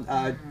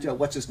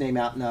what's his name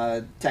out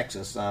in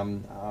Texas,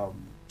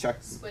 Chuck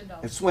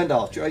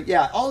Swindoll.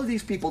 Yeah, all of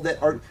these people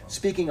that are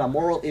speaking on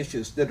moral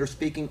issues, that are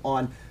speaking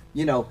on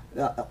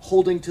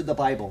holding to the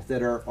Bible,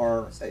 that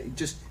are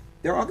just,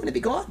 they're all going to be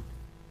gone.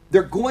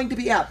 They're going to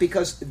be out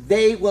because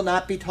they will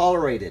not be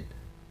tolerated.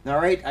 All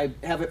right, I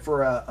have it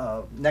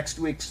for next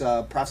week's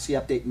prophecy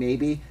update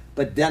maybe,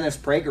 but Dennis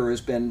Prager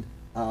has been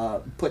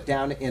put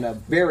down in a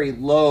very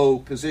low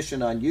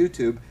position on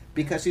YouTube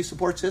because he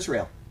supports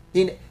Israel.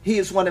 He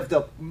is one of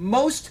the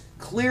most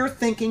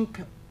clear-thinking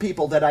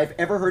people that I've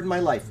ever heard in my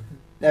life.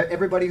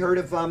 Everybody heard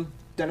of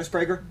Dennis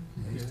Prager?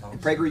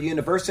 Prager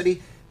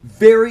University.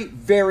 Very,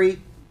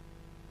 very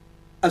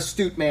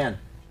astute man.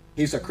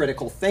 He's a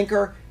critical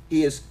thinker.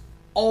 He is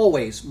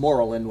always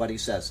moral in what he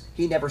says.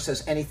 He never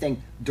says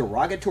anything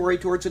derogatory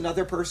towards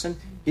another person.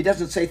 He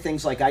doesn't say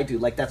things like I do,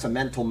 like that's a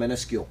mental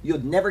minuscule.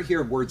 You'd never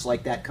hear words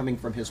like that coming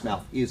from his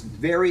mouth. He is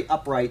very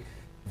upright,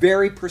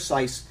 very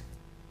precise,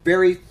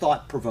 very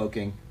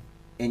thought-provoking,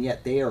 and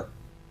yet they are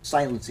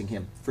silencing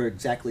him for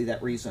exactly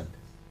that reason.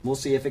 We'll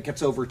see if it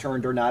gets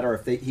overturned or not, or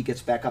if he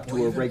gets back up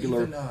to a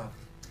regular...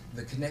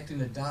 the connecting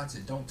the dots,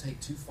 it don't take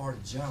too far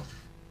to jump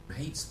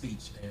hate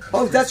speech.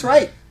 Oh, that's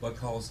right.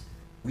 Because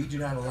we do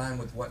not align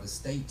with what the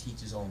state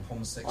teaches on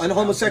homosexuality. On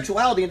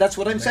homosexuality, and that's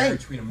what I'm saying.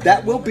 Between a man That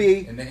and will woman.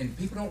 be... And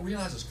people don't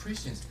realize as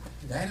Christians,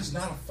 that is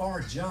not a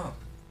far jump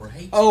for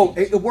hate Oh,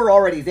 speech. we're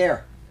already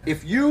there.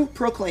 If you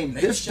proclaim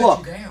They this shut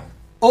book you down.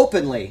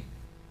 openly,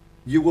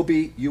 you will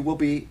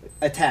be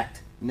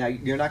attacked. Now,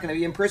 you're not going to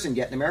be imprisoned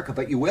yet in America,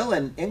 but you will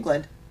in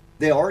England.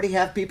 They already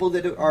have people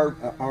that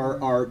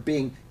are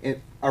being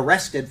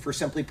arrested for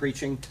simply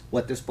preaching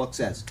what this book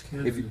says.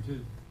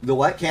 The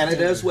what?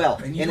 Canada as well.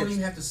 And you And don't it's-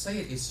 even have to say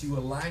it. It's you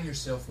align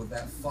yourself with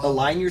that thought.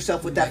 align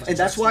yourself with that, and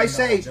that's why I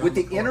say, with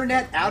the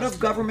internet out of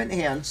government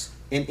hands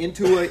and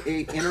into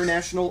a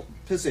international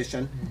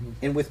position,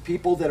 and with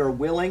people that are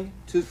willing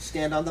to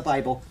stand on the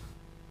Bible,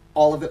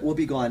 all of it will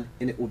be gone,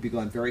 and it will be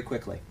gone very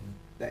quickly.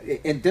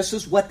 And this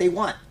is what they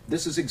want.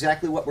 This is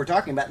exactly what we're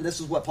talking about, and this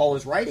is what Paul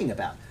is writing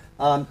about.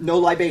 No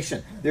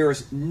libation. There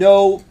is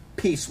no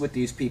peace with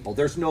these people.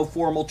 There's no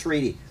formal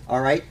treaty,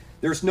 all right?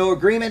 There's no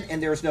agreement,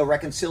 and there's no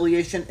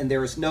reconciliation, and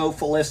there is no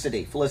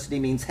felicity. Felicity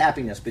means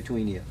happiness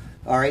between you,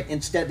 all right?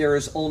 Instead, there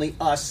is only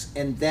us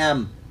and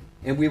them,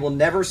 and we will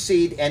never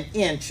cede an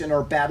inch in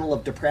our battle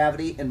of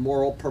depravity and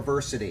moral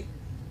perversity.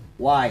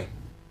 Why?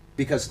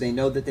 Because they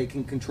know that they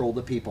can control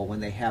the people when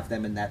they have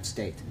them in that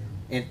state.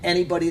 And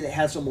anybody that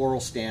has a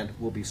moral stand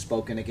will be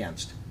spoken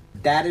against.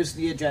 That is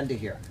the agenda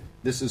here.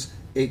 This is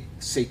a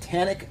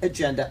satanic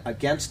agenda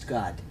against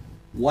God,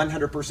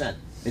 100%.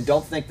 And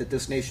don't think that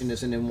this nation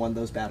isn't in one of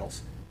those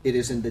battles. It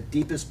is in the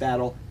deepest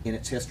battle in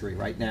its history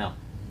right now.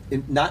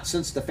 Not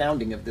since the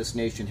founding of this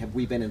nation have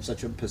we been in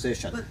such a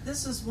position. But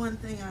this is one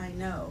thing I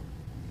know,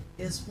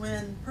 is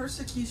when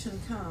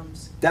persecution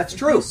comes, That's if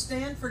true. you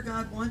stand for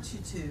God wants you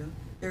to,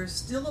 there's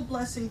still a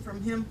blessing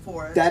from Him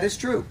for it. That is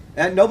true.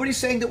 And nobody's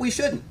saying that we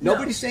shouldn't. No,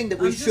 Nobody's saying that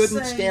we I'm just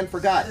shouldn't saying stand for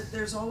God. that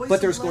there's always But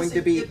a there's going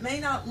to blessing. be... It may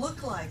not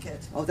look like it.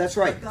 Oh, that's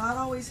right. But God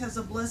always has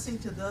a blessing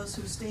to those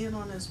who stand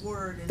on His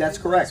word. And That's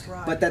do what's correct.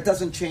 right. But that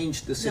doesn't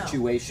change the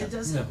situation. No, it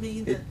doesn't No.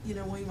 mean It-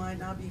 that we might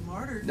not be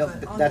martyred. No,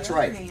 but on that's the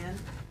other right. hand,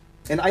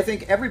 And I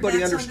think everybody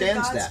that's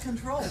understands under God's that.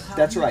 control. How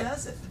That's He right.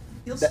 does it.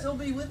 He'll That- still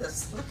be with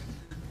us.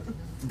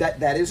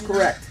 That is You know?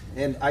 correct.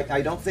 And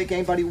I don't think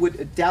anybody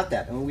would doubt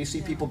that. I mean, we see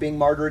Yeah. people being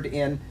martyred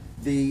in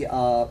the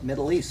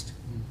Middle East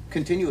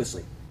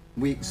continuously.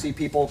 We see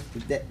people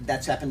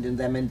that's happened to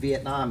them in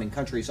Vietnam and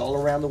countries all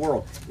around the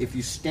world. If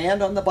you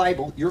stand on the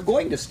Bible, you're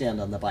going to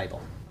stand on the Bible.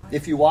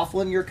 If you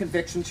waffle in your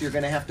convictions, you're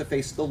going to have to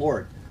face the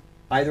Lord.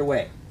 Either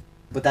way.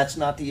 But that's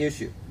not the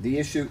issue. The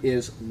issue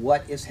is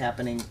what is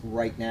happening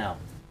right now.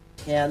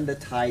 Can the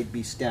tide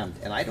be stemmed?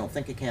 And I don't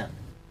think it can.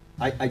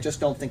 I just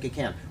don't think it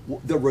can.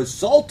 The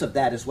result of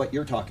that is what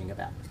you're talking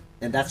about.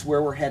 And that's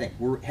where we're heading.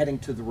 We're heading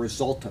to the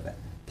result of it.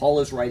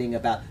 Paul is writing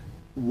about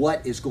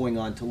what is going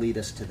on to lead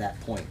us to that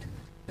point.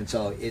 And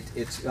so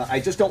it's. I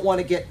just don't want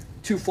to get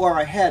too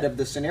far ahead of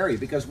the scenario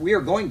because we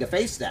are going to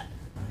face that.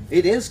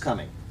 It is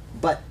coming.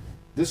 But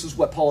this is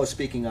what Paul is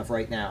speaking of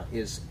right now,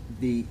 is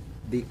the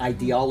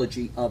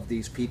ideology of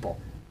these people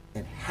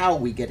and how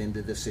we get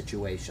into this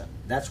situation.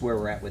 That's where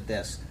we're at with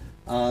this.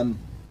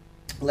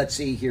 Let's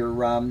see here.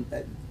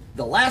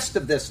 The last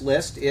of this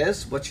list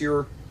is, what's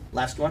your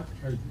last one?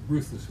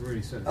 Ruthless, we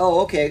already said it.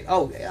 Oh, okay.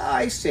 Oh,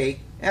 I see.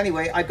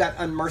 Anyway, I've got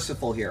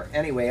unmerciful here.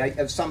 Anyway,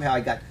 somehow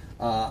I got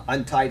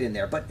untied in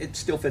there, but it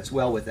still fits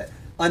well with it.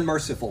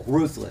 Unmerciful,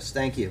 ruthless,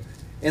 thank you.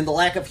 In the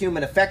lack of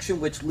human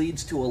affection, which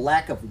leads to a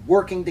lack of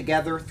working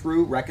together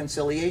through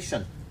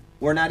reconciliation.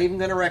 We're not even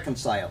going to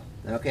reconcile,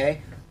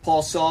 okay?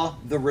 Paul saw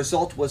the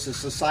result was a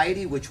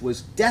society which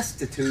was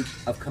destitute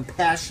of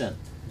compassion,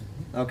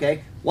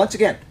 okay? Once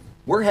again,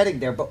 we're heading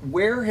there, but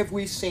where have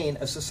we seen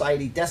a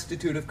society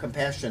destitute of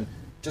compassion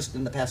just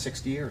in the past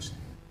 60 years?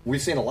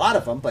 We've seen a lot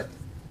of them, but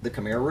the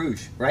Khmer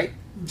Rouge, right?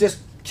 Just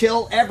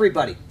kill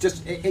everybody.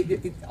 Just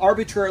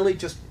arbitrarily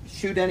just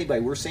shoot anybody.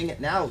 We're seeing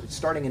it now. It's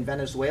starting in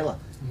Venezuela.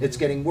 It's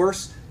getting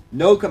worse.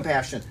 No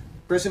compassion.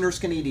 Prisoners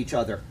can eat each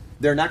other.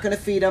 They're not going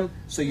to feed them,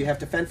 so you have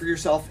to fend for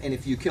yourself. And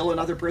if you kill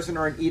another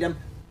prisoner and eat him,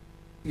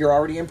 you're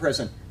already in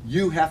prison.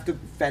 You have to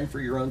fend for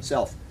your own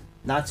self.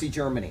 Nazi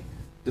Germany,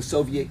 the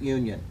Soviet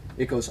Union.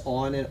 It goes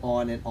on and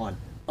on and on.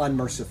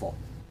 Unmerciful.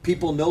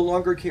 People no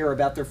longer care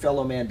about their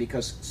fellow man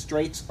because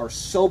straits are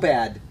so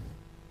bad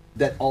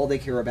that all they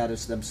care about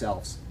is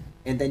themselves.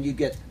 And then you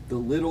get the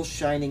little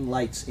shining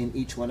lights in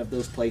each one of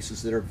those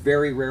places that are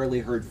very rarely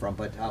heard from.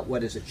 But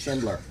what is it?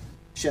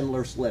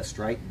 Schindler's List,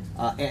 right?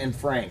 Anne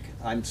Frank.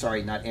 I'm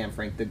sorry, not Anne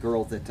Frank. The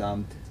girl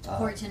that...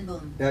 Corrie ten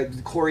Boom.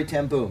 Corrie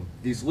ten Boom.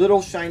 These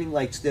little shining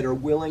lights that are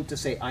willing to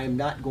say, I am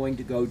not going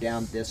to go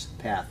down this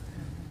path.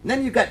 And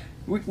then you've got...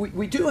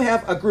 We do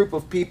have a group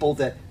of people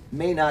that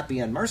may not be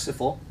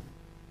unmerciful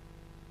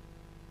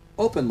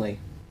openly,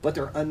 but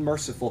they're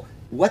unmerciful.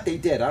 What they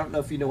did, I don't know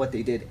if you know what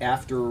they did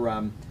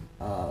after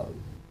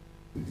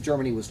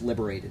Germany was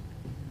liberated.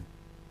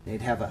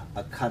 They'd have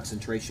a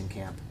concentration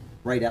camp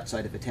right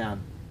outside of a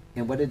town.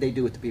 And what did they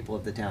do with the people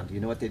of the town? Do you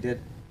know what they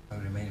did? Oh,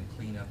 they made him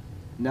clean up.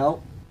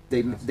 No.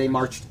 They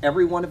marched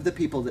every one of the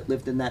people that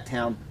lived in that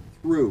town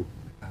through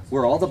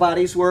where all the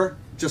bodies were,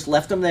 just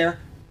left them there,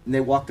 and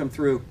they walked them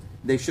through.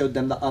 They showed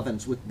them the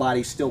ovens with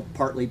bodies still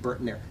partly burnt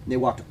in there. And they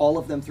walked all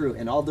of them through.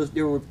 And all those,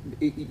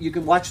 you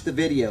can watch the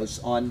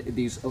videos on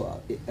these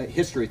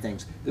history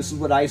things. This is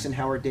what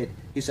Eisenhower did.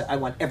 He said, I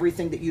want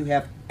everything that you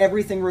have,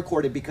 everything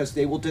recorded, because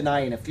they will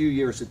deny in a few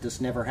years that this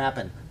never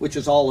happened, which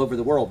is all over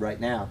the world right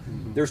now.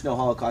 Mm-hmm. There's no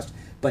Holocaust.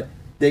 But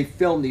they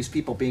filmed these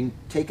people being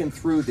taken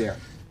through there,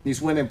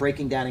 these women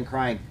breaking down and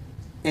crying.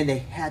 And they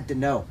had to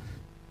know.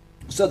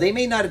 So they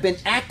may not have been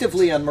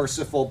actively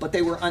unmerciful, but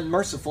they were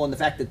unmerciful in the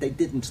fact that they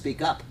didn't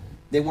speak up.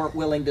 They weren't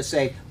willing to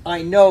say,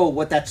 I know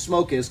what that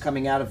smoke is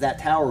coming out of that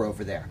tower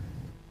over there.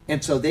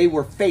 And so they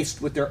were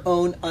faced with their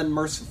own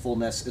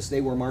unmercifulness as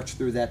they were marched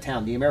through that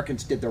town. The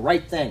Americans did the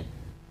right thing.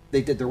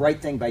 They did the right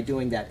thing by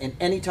doing that. And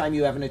anytime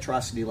you have an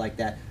atrocity like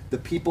that, the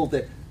people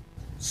that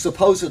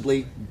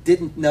supposedly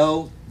didn't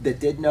know, that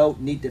did know,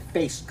 need to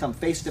come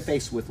face to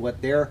face with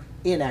what their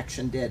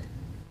inaction did.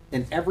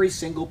 And every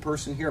single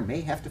person here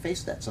may have to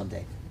face that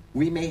someday.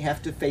 We may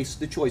have to face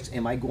the choice.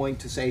 Am I going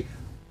to say,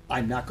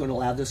 I'm not going to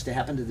allow this to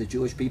happen to the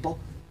Jewish people?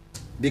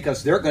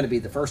 Because they're going to be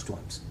the first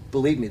ones.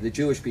 Believe me, the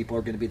Jewish people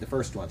are going to be the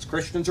first ones.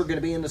 Christians are going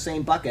to be in the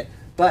same bucket.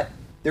 But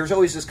there's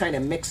always this kind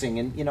of mixing.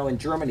 And, in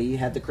Germany, you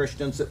had the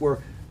Christians that were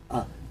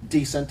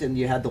decent, and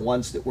you had the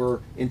ones that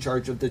were in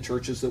charge of the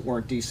churches that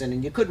weren't decent,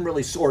 and you couldn't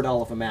really sort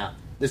all of them out.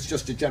 That's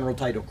just a general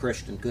title,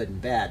 Christian, good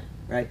and bad,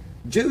 right?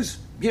 Jews,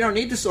 you don't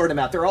need to sort them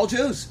out. They're all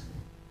Jews.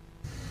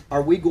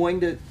 Are we going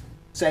to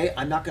say,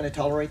 I'm not going to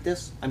tolerate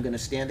this? I'm going to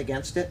stand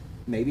against it,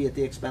 maybe at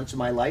the expense of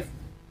my life?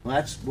 Well,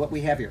 that's what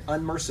we have here,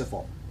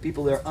 unmerciful.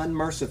 People that are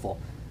unmerciful.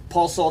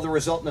 Paul saw the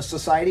result in a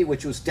society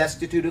which was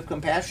destitute of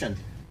compassion.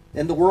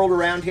 In the world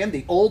around him,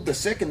 the old, the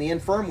sick, and the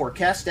infirm were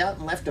cast out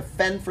and left to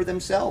fend for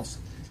themselves.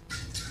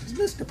 Isn't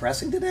this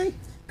depressing today?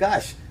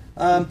 Gosh.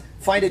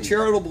 Find a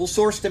charitable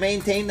source to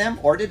maintain them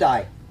or to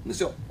die.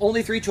 So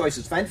only three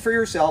choices. Fend for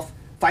yourself,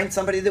 find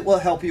somebody that will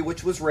help you,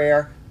 which was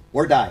rare,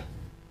 or die.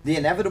 The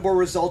inevitable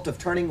result of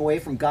turning away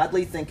from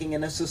godly thinking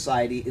in a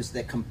society is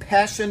that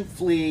compassion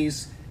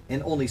flees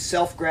and only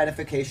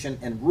self-gratification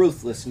and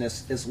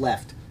ruthlessness is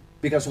left.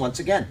 Because once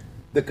again,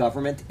 the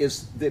government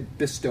is the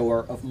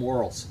bestower of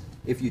morals.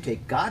 If you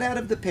take God out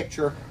of the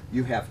picture,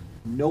 you have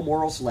no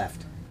morals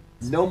left.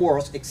 No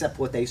morals except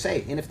what they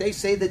say. And if they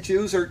say that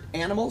Jews are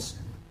animals,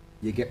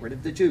 you get rid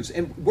of the Jews.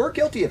 And we're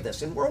guilty of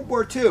this. In World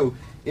War II,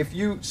 if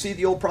you see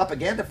the old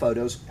propaganda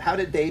photos, how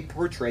did they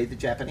portray the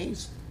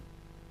Japanese?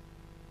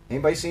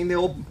 Anybody seen the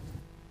old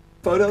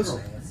photos?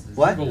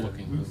 What? Evil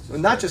looking.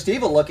 Not just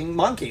evil looking,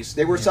 monkeys.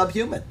 They were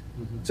subhuman.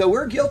 So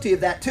we're guilty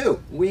of that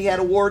too. We had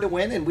a war to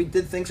win, and we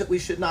did things that we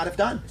should not have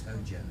done.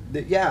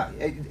 Yeah,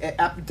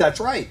 that's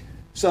right.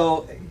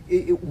 So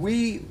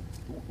we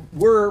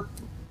were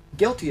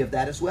guilty of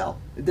that as well.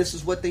 This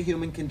is what the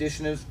human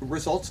condition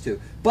results to.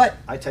 But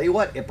I tell you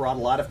what, it brought a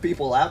lot of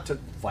people out to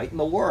fight in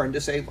the war and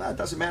to say, well, it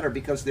doesn't matter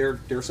because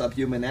they're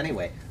subhuman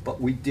anyway. But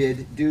we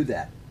did do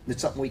that.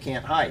 It's something we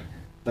can't hide.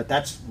 But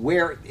that's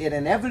where it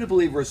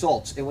inevitably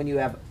results. And when you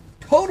have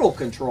total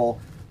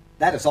control,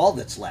 that is all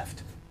that's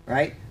left,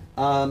 right?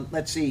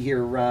 Let's see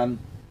here.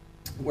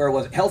 Where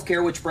was it?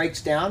 Healthcare, which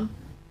breaks down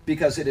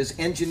because it is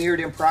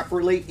engineered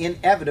improperly,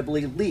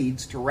 inevitably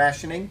leads to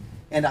rationing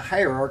and a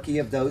hierarchy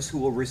of those who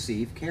will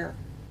receive care.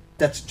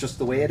 That's just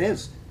the way it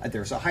is.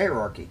 There's a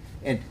hierarchy.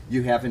 And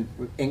you have in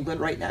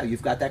England right now,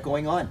 you've got that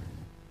going on.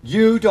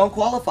 You don't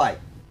qualify.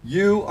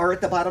 You are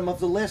at the bottom of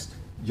the list.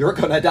 You're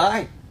going to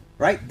die,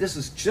 right? This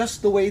is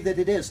just the way that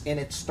it is. And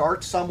it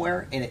starts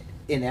somewhere and it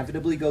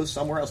inevitably goes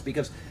somewhere else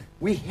because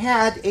we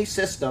had a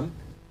system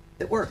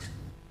that worked.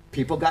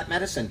 People got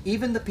medicine.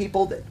 Even the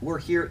people that were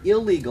here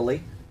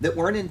illegally, that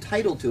weren't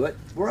entitled to it,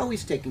 were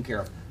always taken care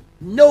of.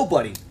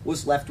 Nobody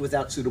was left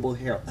without suitable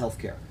health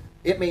care.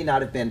 It may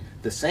not have been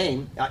the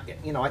same.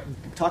 I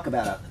talk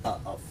about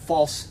a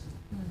false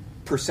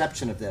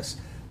perception of this.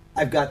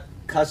 I've got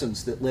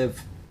cousins that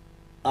live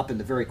up in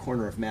the very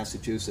corner of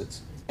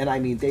Massachusetts. And I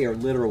mean, they are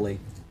literally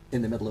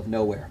in the middle of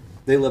nowhere.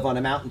 They live on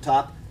a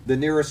mountaintop. The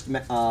nearest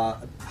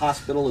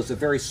hospital is a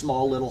very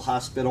small little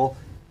hospital,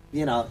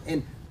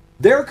 and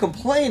they're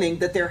complaining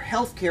that their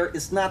health care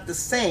is not the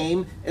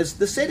same as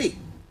the city.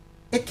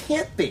 It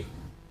can't be.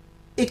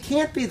 It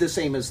can't be the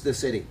same as the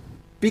city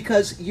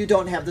because you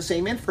don't have the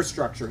same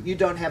infrastructure. You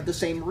don't have the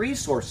same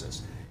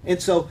resources.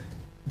 And so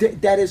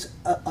that is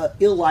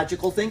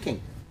illogical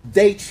thinking.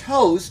 They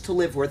chose to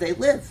live where they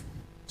live.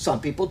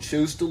 Some people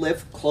choose to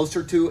live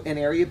closer to an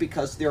area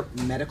because their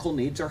medical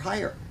needs are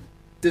higher.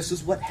 This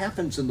is what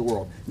happens in the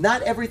world.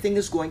 Not everything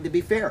is going to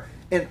be fair.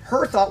 And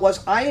her thought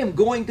was, I am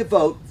going to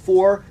vote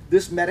for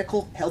this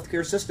medical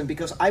healthcare system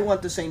because I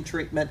want the same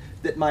treatment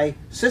that my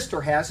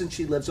sister has and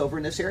she lives over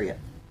in this area.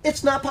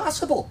 It's not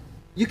possible.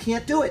 You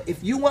can't do it.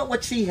 If you want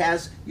what she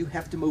has, you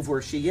have to move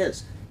where she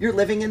is. You're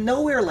living in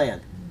nowhere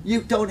land.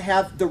 You don't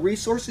have the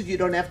resources, you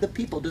don't have the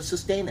people to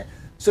sustain it.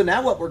 So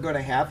now what we're going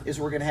to have is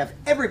we're going to have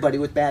everybody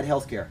with bad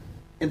health care.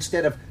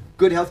 Instead of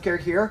good health care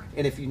here,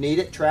 and if you need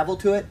it, travel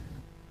to it,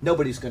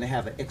 nobody's going to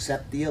have it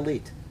except the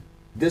elite.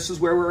 This is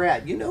where we're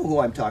at. You know who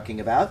I'm talking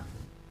about.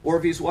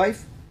 Orvie's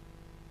wife.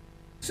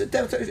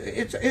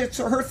 It's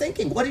her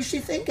thinking. What is she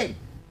thinking?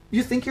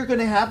 You think you're going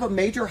to have a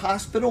major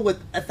hospital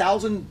with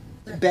 1,000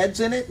 beds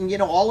in it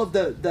and, all of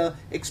the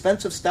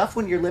expensive stuff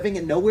when you're living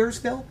in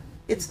Nowheresville?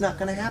 It's not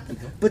going to happen.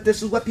 But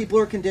this is what people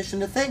are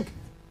conditioned to think.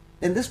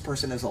 And this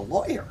person is a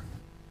lawyer.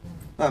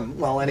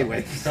 Well,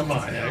 anyway. Come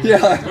on.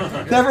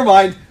 Yeah, never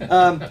mind.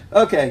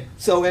 Okay,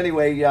 so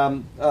anyway,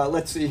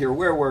 let's see here.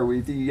 Where were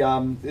we?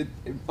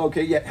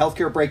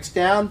 Healthcare breaks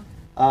down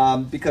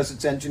because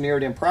it's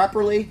engineered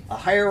improperly. A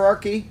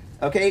hierarchy.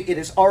 Okay, it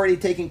is already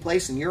taking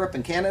place in Europe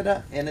and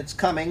Canada, and it's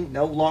coming,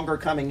 no longer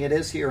coming, it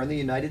is here in the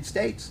United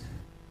States.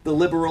 The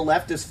liberal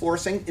left is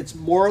forcing its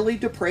morally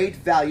depraved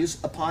values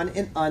upon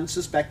an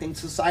unsuspecting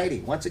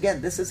society. Once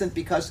again, this isn't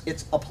because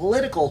it's a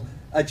political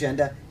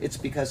agenda, it's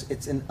because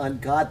it's an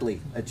ungodly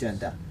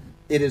agenda.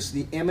 It is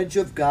the image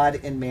of God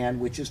in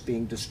man which is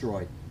being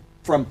destroyed.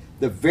 From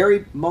the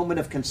very moment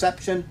of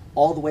conception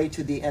all the way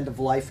to the end of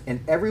life and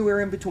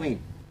everywhere in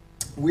between.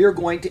 We are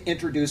going to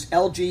introduce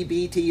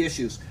LGBT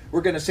issues.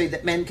 We're going to say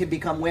that men can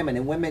become women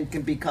and women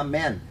can become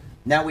men.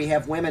 Now we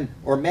have women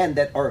or men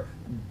that are,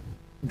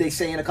 they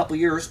say in a couple of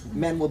years,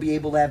 men will be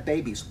able to have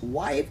babies.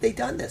 Why have they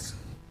done this?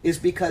 Is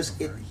because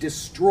it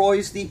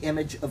destroys the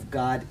image of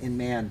God in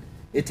man.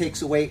 It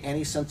takes away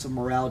any sense of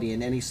morality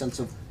and any sense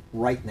of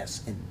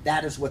rightness. And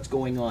that is what's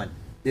going on.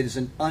 It is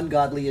an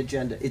ungodly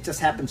agenda. It just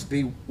happens to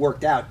be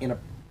worked out in a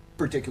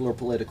particular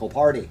political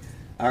party.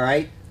 All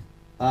right?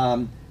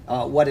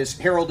 What is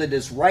heralded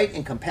as right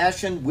and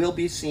compassion will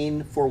be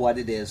seen for what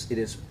it is. It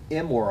is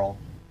immoral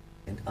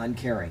and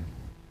uncaring.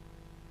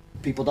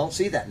 People don't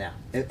see that now.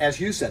 As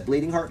you said,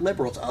 bleeding heart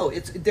liberals,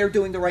 they're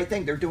doing the right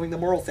thing. They're doing the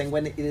moral thing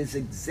when it is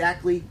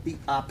exactly the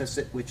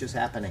opposite which is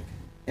happening.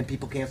 And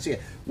people can't see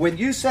it. When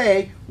you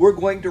say, we're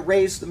going to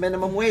raise the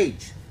minimum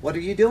wage, what are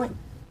you doing?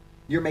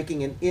 You're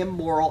making an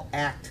immoral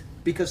act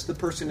because the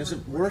person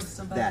isn't worth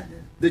that.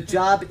 The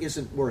job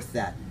isn't worth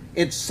that.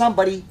 And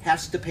somebody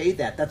has to pay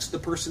that. That's the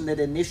person that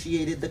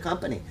initiated the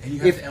company. And you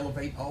have to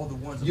elevate all the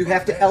ones. You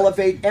have to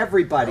elevate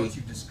everybody. Don't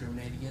you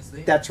discriminate against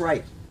them? That's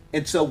right.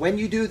 And so when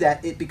you do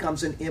that, it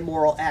becomes an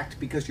immoral act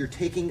because you're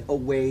taking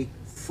away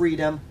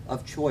freedom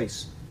of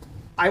choice.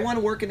 I want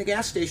to work in a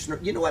gas station.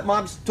 You know what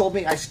Mom told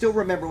me? I still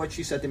remember what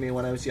she said to me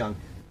when I was young.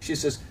 She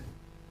says,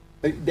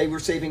 they were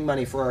saving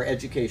money for our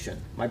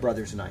education, my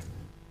brothers and I.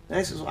 And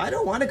I says, well, I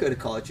don't want to go to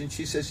college. And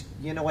she says,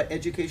 you know what?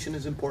 Education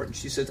is important.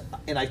 She says,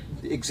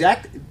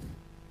 exact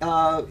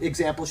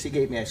example she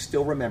gave me, I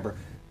still remember.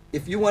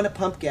 If you want to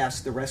pump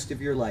gas the rest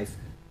of your life,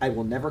 I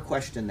will never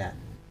question that.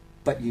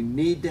 But you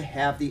need to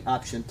have the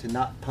option to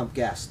not pump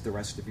gas the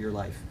rest of your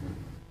life.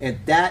 And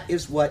that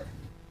is what,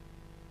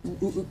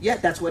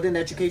 that's what an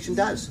education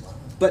does.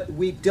 But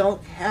we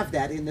don't have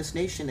that in this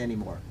nation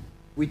anymore.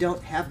 We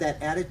don't have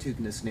that attitude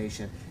in this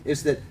nation,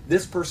 is that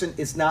this person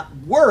is not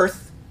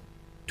worth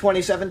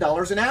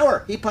 $27 an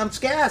hour. He pumps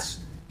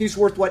gas. He's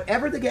worth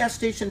whatever the gas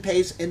station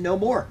pays and no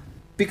more.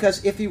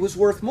 Because if he was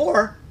worth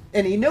more,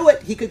 and he knew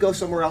it, he could go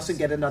somewhere else and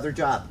get another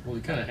job. Well,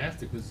 you kind of have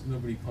to because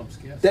nobody pumps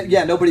gas.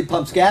 Nobody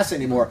pumps gas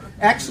anymore.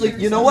 Actually,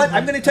 you know what?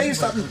 I'm going to tell you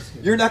something.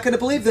 You're not going to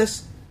believe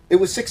this. It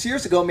was 6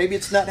 years ago. Maybe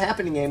it's not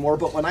happening anymore.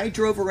 But when I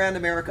drove around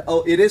America,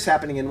 it is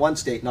happening in one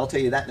state, and I'll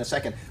tell you that in a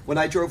second. When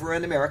I drove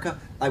around America,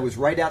 I was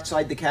right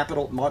outside the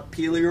capital,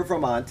 Montpelier,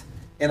 Vermont,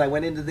 and I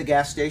went into the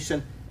gas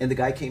station, and the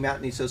guy came out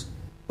and he says,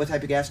 "What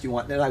type of gas do you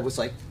want?" And I was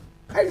like,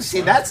 I haven't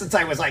seen that since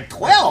I was like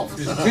 12.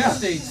 There's two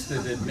states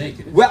that make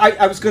it. Well,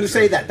 I was going to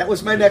say that. That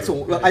was my next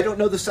one. Well, I don't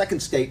know the second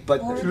state,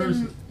 but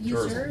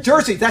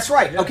Jersey. That's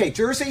right. Yeah. Okay,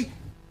 Jersey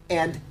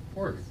and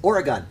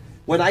Oregon.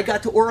 When I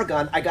got to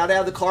Oregon, I got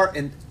out of the car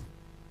and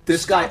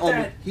this guy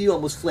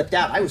almost flipped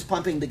out. I was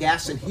pumping the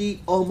gas and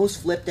he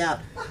almost flipped out.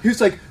 He was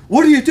like,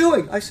 "What are you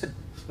doing?" I said,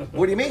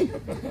 "What do you mean?"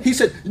 He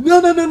said, No,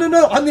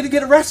 I'm going to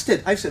get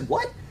arrested." I said,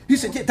 "What?" He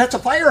said, "Yeah, that's a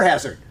fire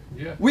hazard."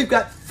 Yeah. We've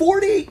got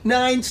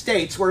 49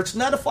 states where it's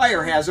not a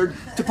fire hazard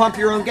to pump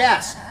your own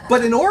gas.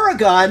 But in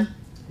Oregon,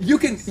 you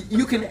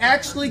can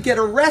actually get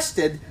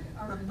arrested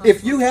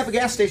if you have a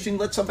gas station,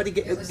 let somebody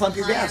pump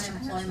your gas.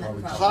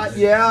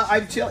 Yeah,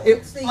 I'm telling you,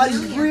 it's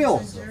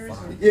unreal.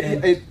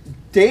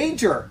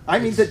 Danger. I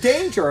mean, the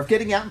danger of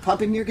getting out and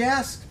pumping your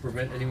gas. To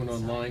prevent anyone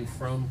online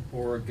from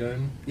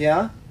Oregon.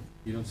 Yeah.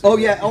 You don't say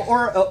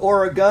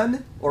or a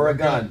gun.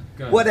 Gun.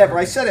 Whatever.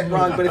 I said it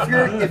wrong, but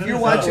if you're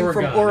watching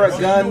from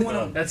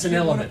Oregon, that's an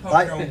element.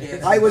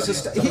 I was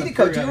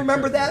Hideko, do you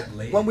remember that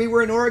when we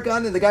were in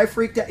Oregon and the guy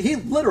freaked out? He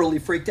literally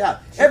freaked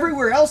out.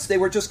 Everywhere else they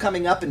were just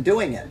coming up and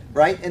doing it,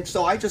 right? And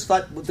so I just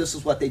thought, well, this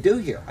is what they do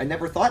here. I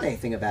never thought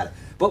anything about it.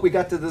 But we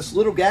got to this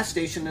little gas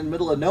station in the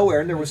middle of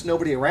nowhere and there was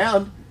nobody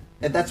around,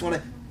 and that's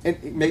when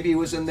and maybe he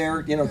was in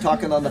there,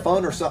 talking on the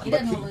phone or something. He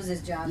didn't want to lose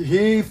his job.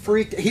 He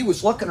freaked. He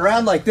was looking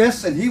around like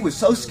this, and he was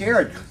so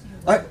scared.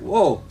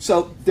 Whoa!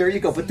 So there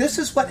you go. But this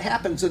is what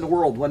happens in the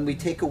world when we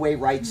take away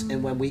rights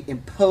and when we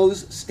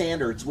impose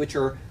standards which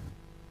are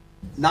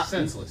not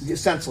senseless.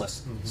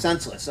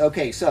 Senseless.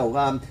 Okay.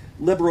 So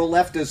liberal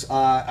left is.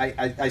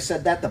 I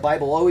said that the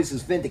Bible always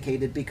is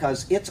vindicated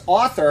because its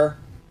author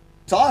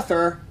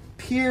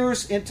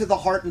peers into the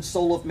heart and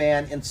soul of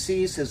man and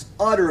sees his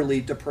utterly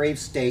depraved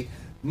state,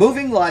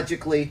 moving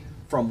logically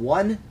from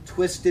one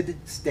twisted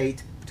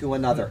state to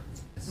another.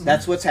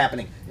 That's what's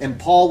happening. And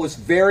Paul was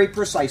very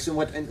precise in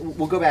what, and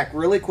we'll go back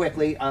really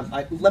quickly.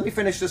 Let me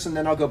finish this and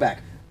then I'll go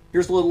back.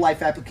 Here's a little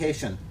life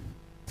application.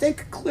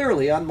 Think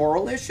clearly on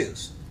moral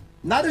issues.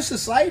 Not as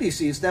society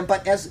sees them,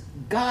 but as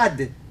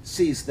God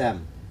sees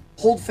them.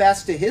 Hold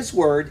fast to his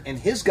word and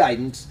his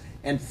guidance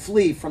and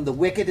flee from the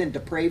wicked and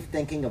depraved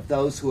thinking of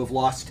those who have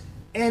lost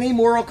any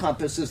moral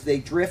compass as they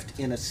drift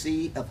in a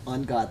sea of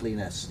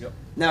ungodliness. Yep.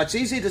 Now, it's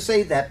easy to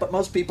say that, but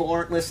most people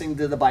aren't listening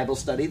to the Bible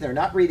study. They're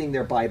not reading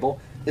their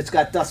Bible. It's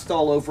got dust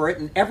all over it,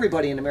 and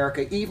everybody in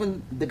America,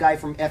 even the guy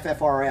from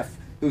FFRF,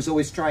 who's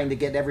always trying to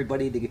get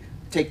everybody to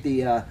take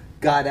the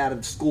God out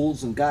of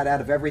schools and God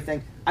out of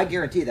everything, I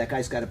guarantee that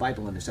guy's got a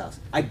Bible in his house.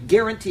 I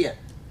guarantee it.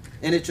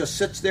 And it just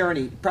sits there and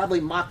he probably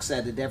mocks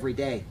at it every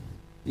day.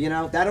 You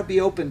know, that'll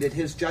be opened at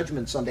his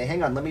judgment someday.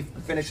 Hang on, let me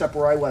finish up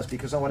where I was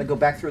because I want to go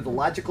back through the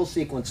logical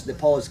sequence that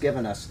Paul has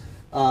given us.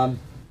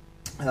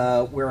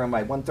 Where am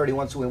I?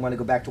 131, so we want to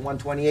go back to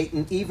 128.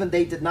 And even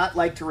they did not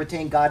like to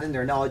retain God in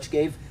their knowledge.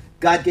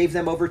 God gave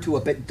them over to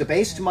a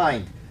debased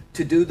mind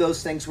to do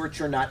those things which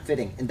are not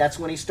fitting. And that's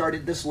when he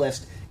started this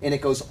list, and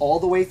it goes all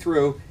the way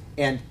through,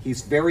 and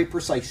he's very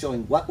precise,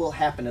 showing what will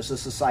happen as a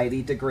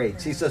society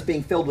degrades. He says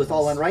being filled with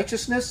all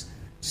unrighteousness,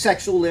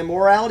 sexual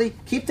immorality.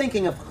 Keep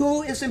thinking of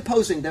who is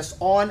imposing this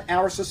on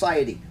our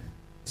society.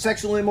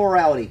 Sexual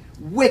immorality,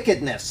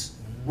 wickedness,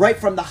 right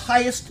from the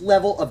highest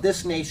level of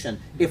this nation.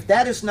 If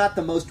that is not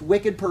the most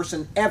wicked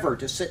person ever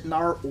to sit in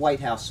our White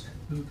House,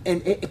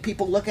 and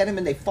people look at him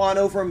and they fawn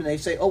over him and they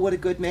say, oh, what a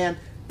good man,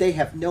 they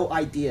have no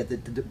idea the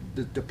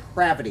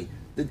depravity.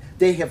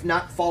 They have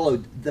not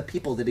followed the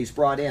people that he's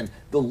brought in.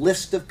 The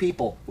list of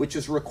people which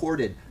is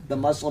recorded, the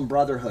Muslim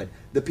Brotherhood,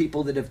 the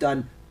people that have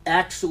done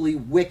actually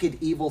wicked,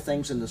 evil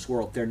things in this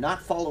world. They're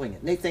not following it.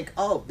 And they think,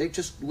 oh, they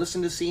just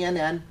listen to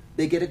CNN,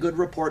 they get a good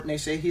report, and they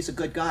say he's a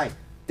good guy.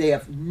 They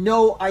have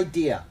no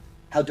idea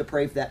how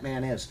depraved that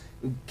man is.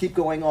 Keep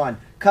going on.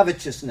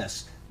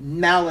 Covetousness,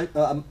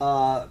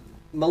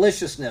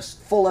 maliciousness,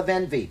 full of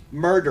envy,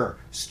 murder,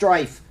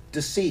 strife,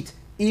 deceit,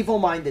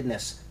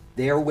 evil-mindedness.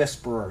 They are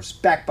whisperers,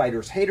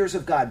 backbiters, haters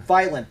of God,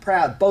 violent,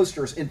 proud,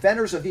 boasters,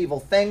 inventors of evil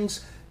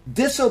things,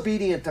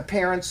 disobedient to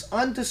parents,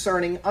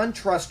 undiscerning,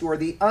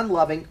 untrustworthy,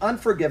 unloving,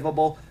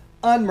 unforgivable,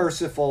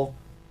 unmerciful.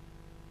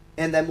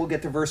 And then we'll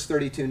get to verse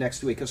 32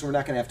 next week because we're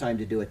not going to have time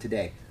to do it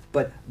today.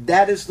 But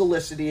that is the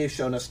list that he has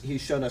shown us. He's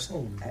shown us.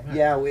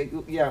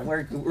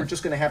 We're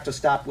just going to have to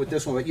stop with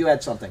this one. But you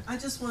had something. I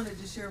just wanted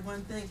to share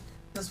one thing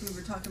because we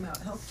were talking about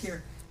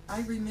healthcare.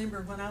 I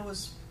remember when I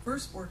was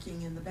first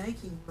working in the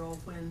banking world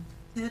when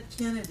Ted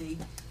Kennedy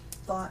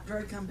thought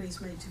drug companies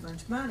made too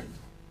much money.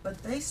 But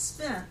they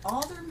spent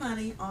all their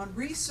money on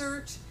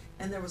research,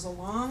 and there was a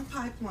long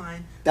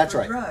pipeline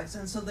for drugs.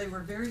 And so they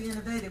were very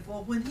innovative.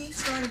 Well, when he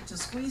started to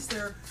squeeze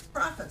their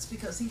profits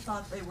because he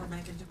thought they were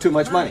making too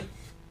much money,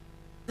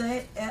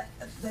 they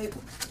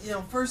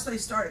first they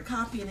started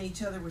copying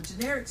each other with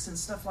generics and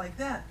stuff like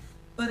that.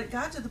 But it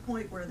got to the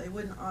point where they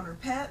wouldn't honor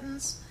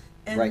patents.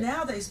 And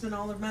now they spend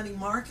all their money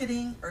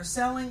marketing or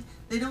selling.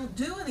 They don't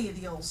do any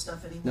of the old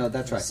stuff anymore. No,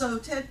 that's right. So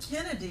Ted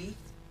Kennedy,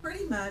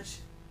 pretty much,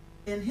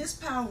 in his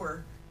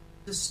power,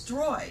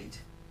 destroyed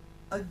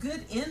a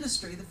good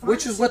industry.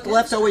 Which is what the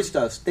left always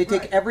does. They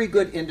take every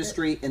good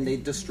industry and they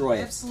destroy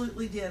it.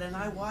 Absolutely did. And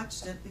I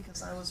watched it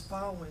because I was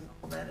following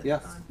all that at the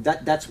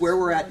time. That's where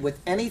we're at. With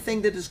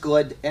anything that is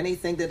good,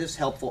 anything that is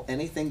helpful,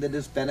 anything that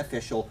is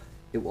beneficial,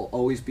 it will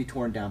always be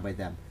torn down by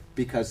them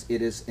because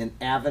it is an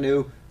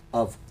avenue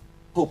of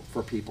hope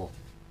for people.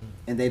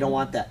 And they don't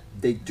want that.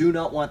 They do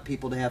not want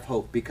people to have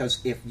hope because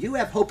if you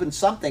have hope in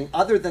something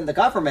other than the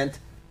government,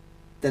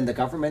 then the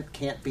government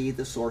can't be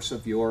the source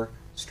of your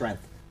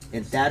strength.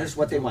 And that is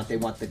what they want. They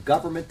want the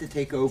government to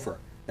take over.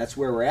 That's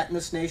where we're at in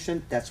this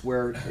nation. That's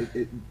where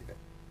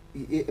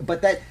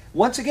but that,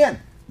 once again,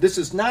 this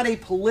is not a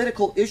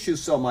political issue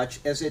so much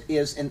as it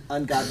is an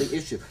ungodly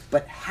issue.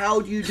 But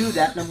how do you do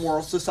that in a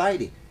moral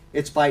society?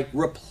 It's by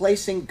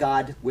replacing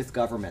God with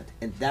government.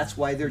 And that's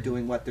why they're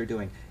doing what they're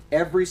doing.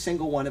 Every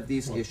single one of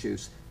these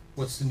issues.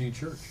 What's the new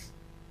church?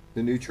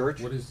 The new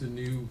church? What is the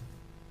new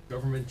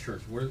government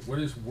church? What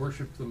is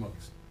worshipped the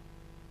most?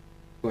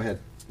 Go ahead.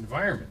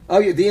 Environment. Oh,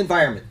 yeah, the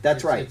environment.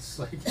 That's right. It's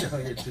like,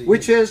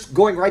 which is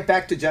going right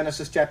back to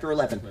Genesis chapter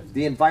 11. Right.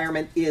 The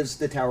environment is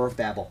the Tower of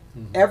Babel.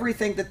 Mm-hmm.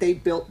 Everything that they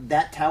built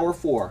that tower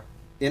for,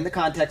 in the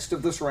context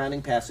of the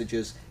surrounding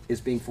passages, is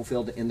being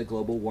fulfilled in the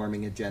global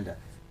warming agenda.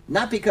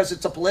 Not because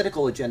it's a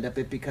political agenda,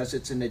 but because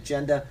it's an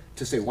agenda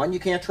to say, one, you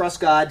can't trust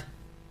God.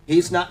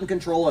 He's not in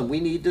control, and we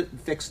need to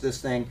fix this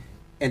thing,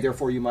 and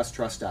therefore you must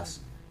trust us.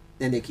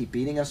 And they keep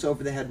beating us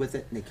over the head with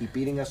it, and they keep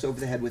beating us over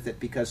the head with it,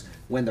 because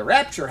when the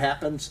rapture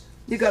happens,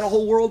 you got a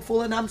whole world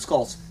full of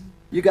numbskulls.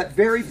 You got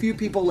very few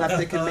people left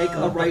that can make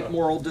a right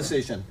moral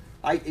decision.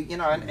 I hate to be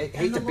that.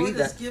 And the Lord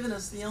has given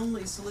us the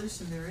only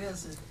solution there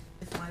is.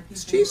 If my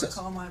people will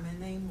call my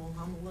name, will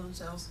humble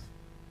themselves,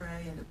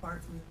 pray, and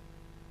depart from.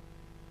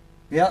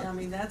 Yeah, I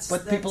mean,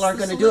 but people aren't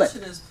going to do it. The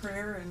solution is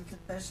prayer and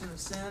confession of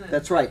sin.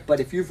 That's right. But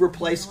if you've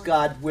replaced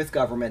God with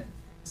government,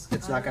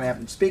 it's not going to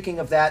happen. Speaking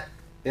of that,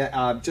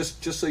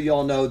 just so you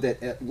all know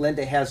that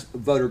Linda has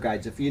voter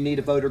guides. If you need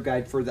a voter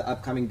guide for the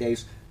upcoming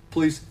days,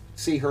 please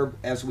see her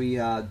as we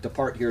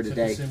depart here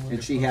today,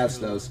 and she has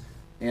those.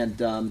 And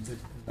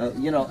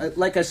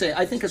like I say,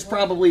 I think it's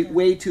probably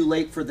way too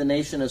late for the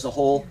nation as a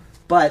whole,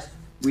 but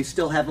we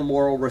still have a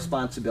moral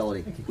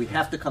responsibility. We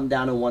have to come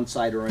down on one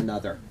side or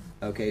another.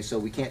 Okay, so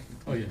we can't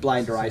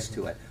blind our eyes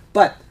to it.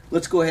 But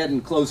let's go ahead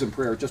and close in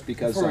prayer, just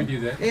because. Before we do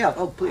that. Yeah.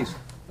 Oh, please.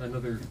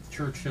 Another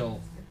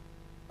Churchill.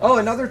 Oh,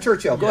 another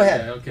Churchill. Go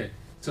ahead. Yeah, okay.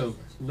 So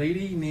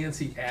Lady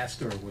Nancy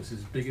Astor was his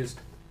biggest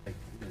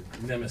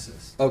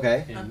nemesis.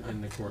 Okay.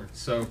 In the court.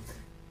 So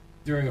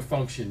during a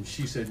function,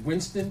 she said,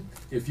 "Winston,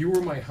 if you were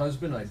my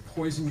husband, I'd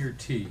poison your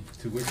tea."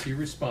 To which he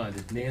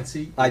responded,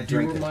 "Nancy, I'd if you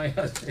drink were it." my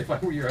husband, if I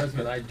were your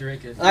husband, I'd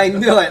drink it." I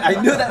knew it.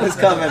 I knew that was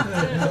coming.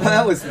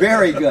 That was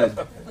very good.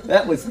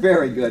 That was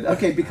very good.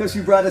 Okay, because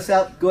you brought us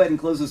out, go ahead and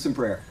close us in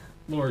prayer.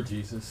 Lord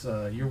Jesus,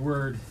 your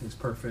word is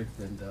perfect,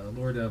 and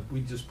Lord,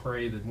 we just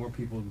pray that more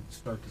people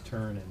start to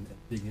turn and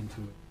dig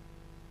into it,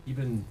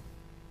 even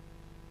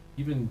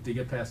to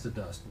get past the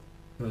dust,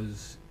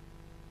 because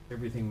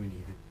everything we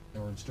need.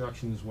 Our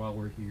instructions while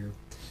we're here,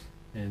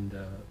 and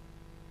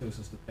shows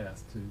us the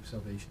path to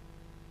salvation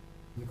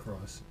on the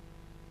cross.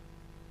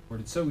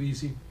 Lord, it's so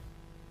easy.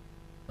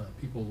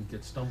 People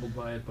get stumbled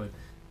by it, but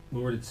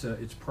Lord,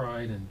 it's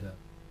pride and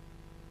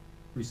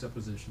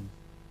presupposition,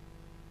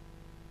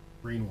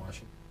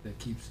 brainwashing that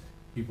keeps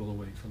people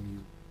away from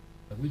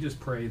you. We just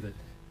pray that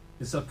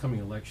this upcoming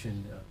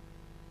election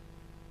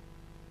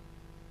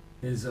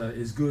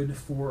is good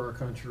for our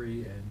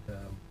country, and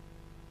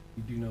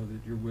we do know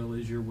that your will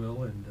is your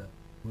will, and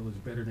will is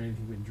better than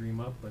anything we can dream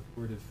up. But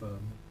Lord, if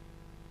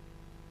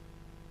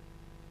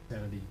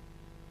sanity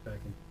back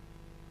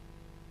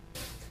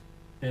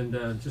in,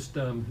 and just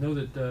know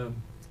that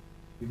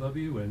we love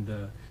you,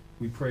 and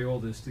we pray all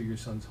this through your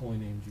Son's holy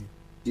name,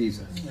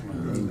 Jesus.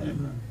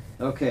 Amen.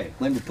 Okay,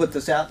 let me put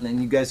this out, and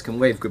then you guys can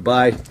wave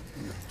goodbye.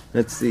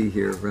 Let's see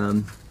here.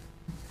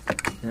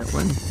 That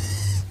one.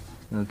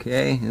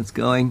 Okay, it's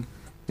going.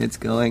 It's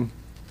going.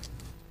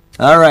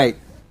 All right.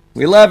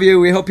 We love you.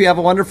 We hope you have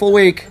a wonderful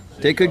week.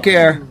 Take good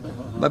care.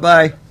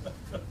 Bye-bye.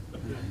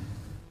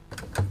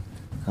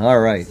 All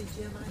right. See,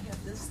 Jim, I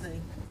have this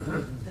thing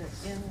that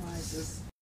analyzes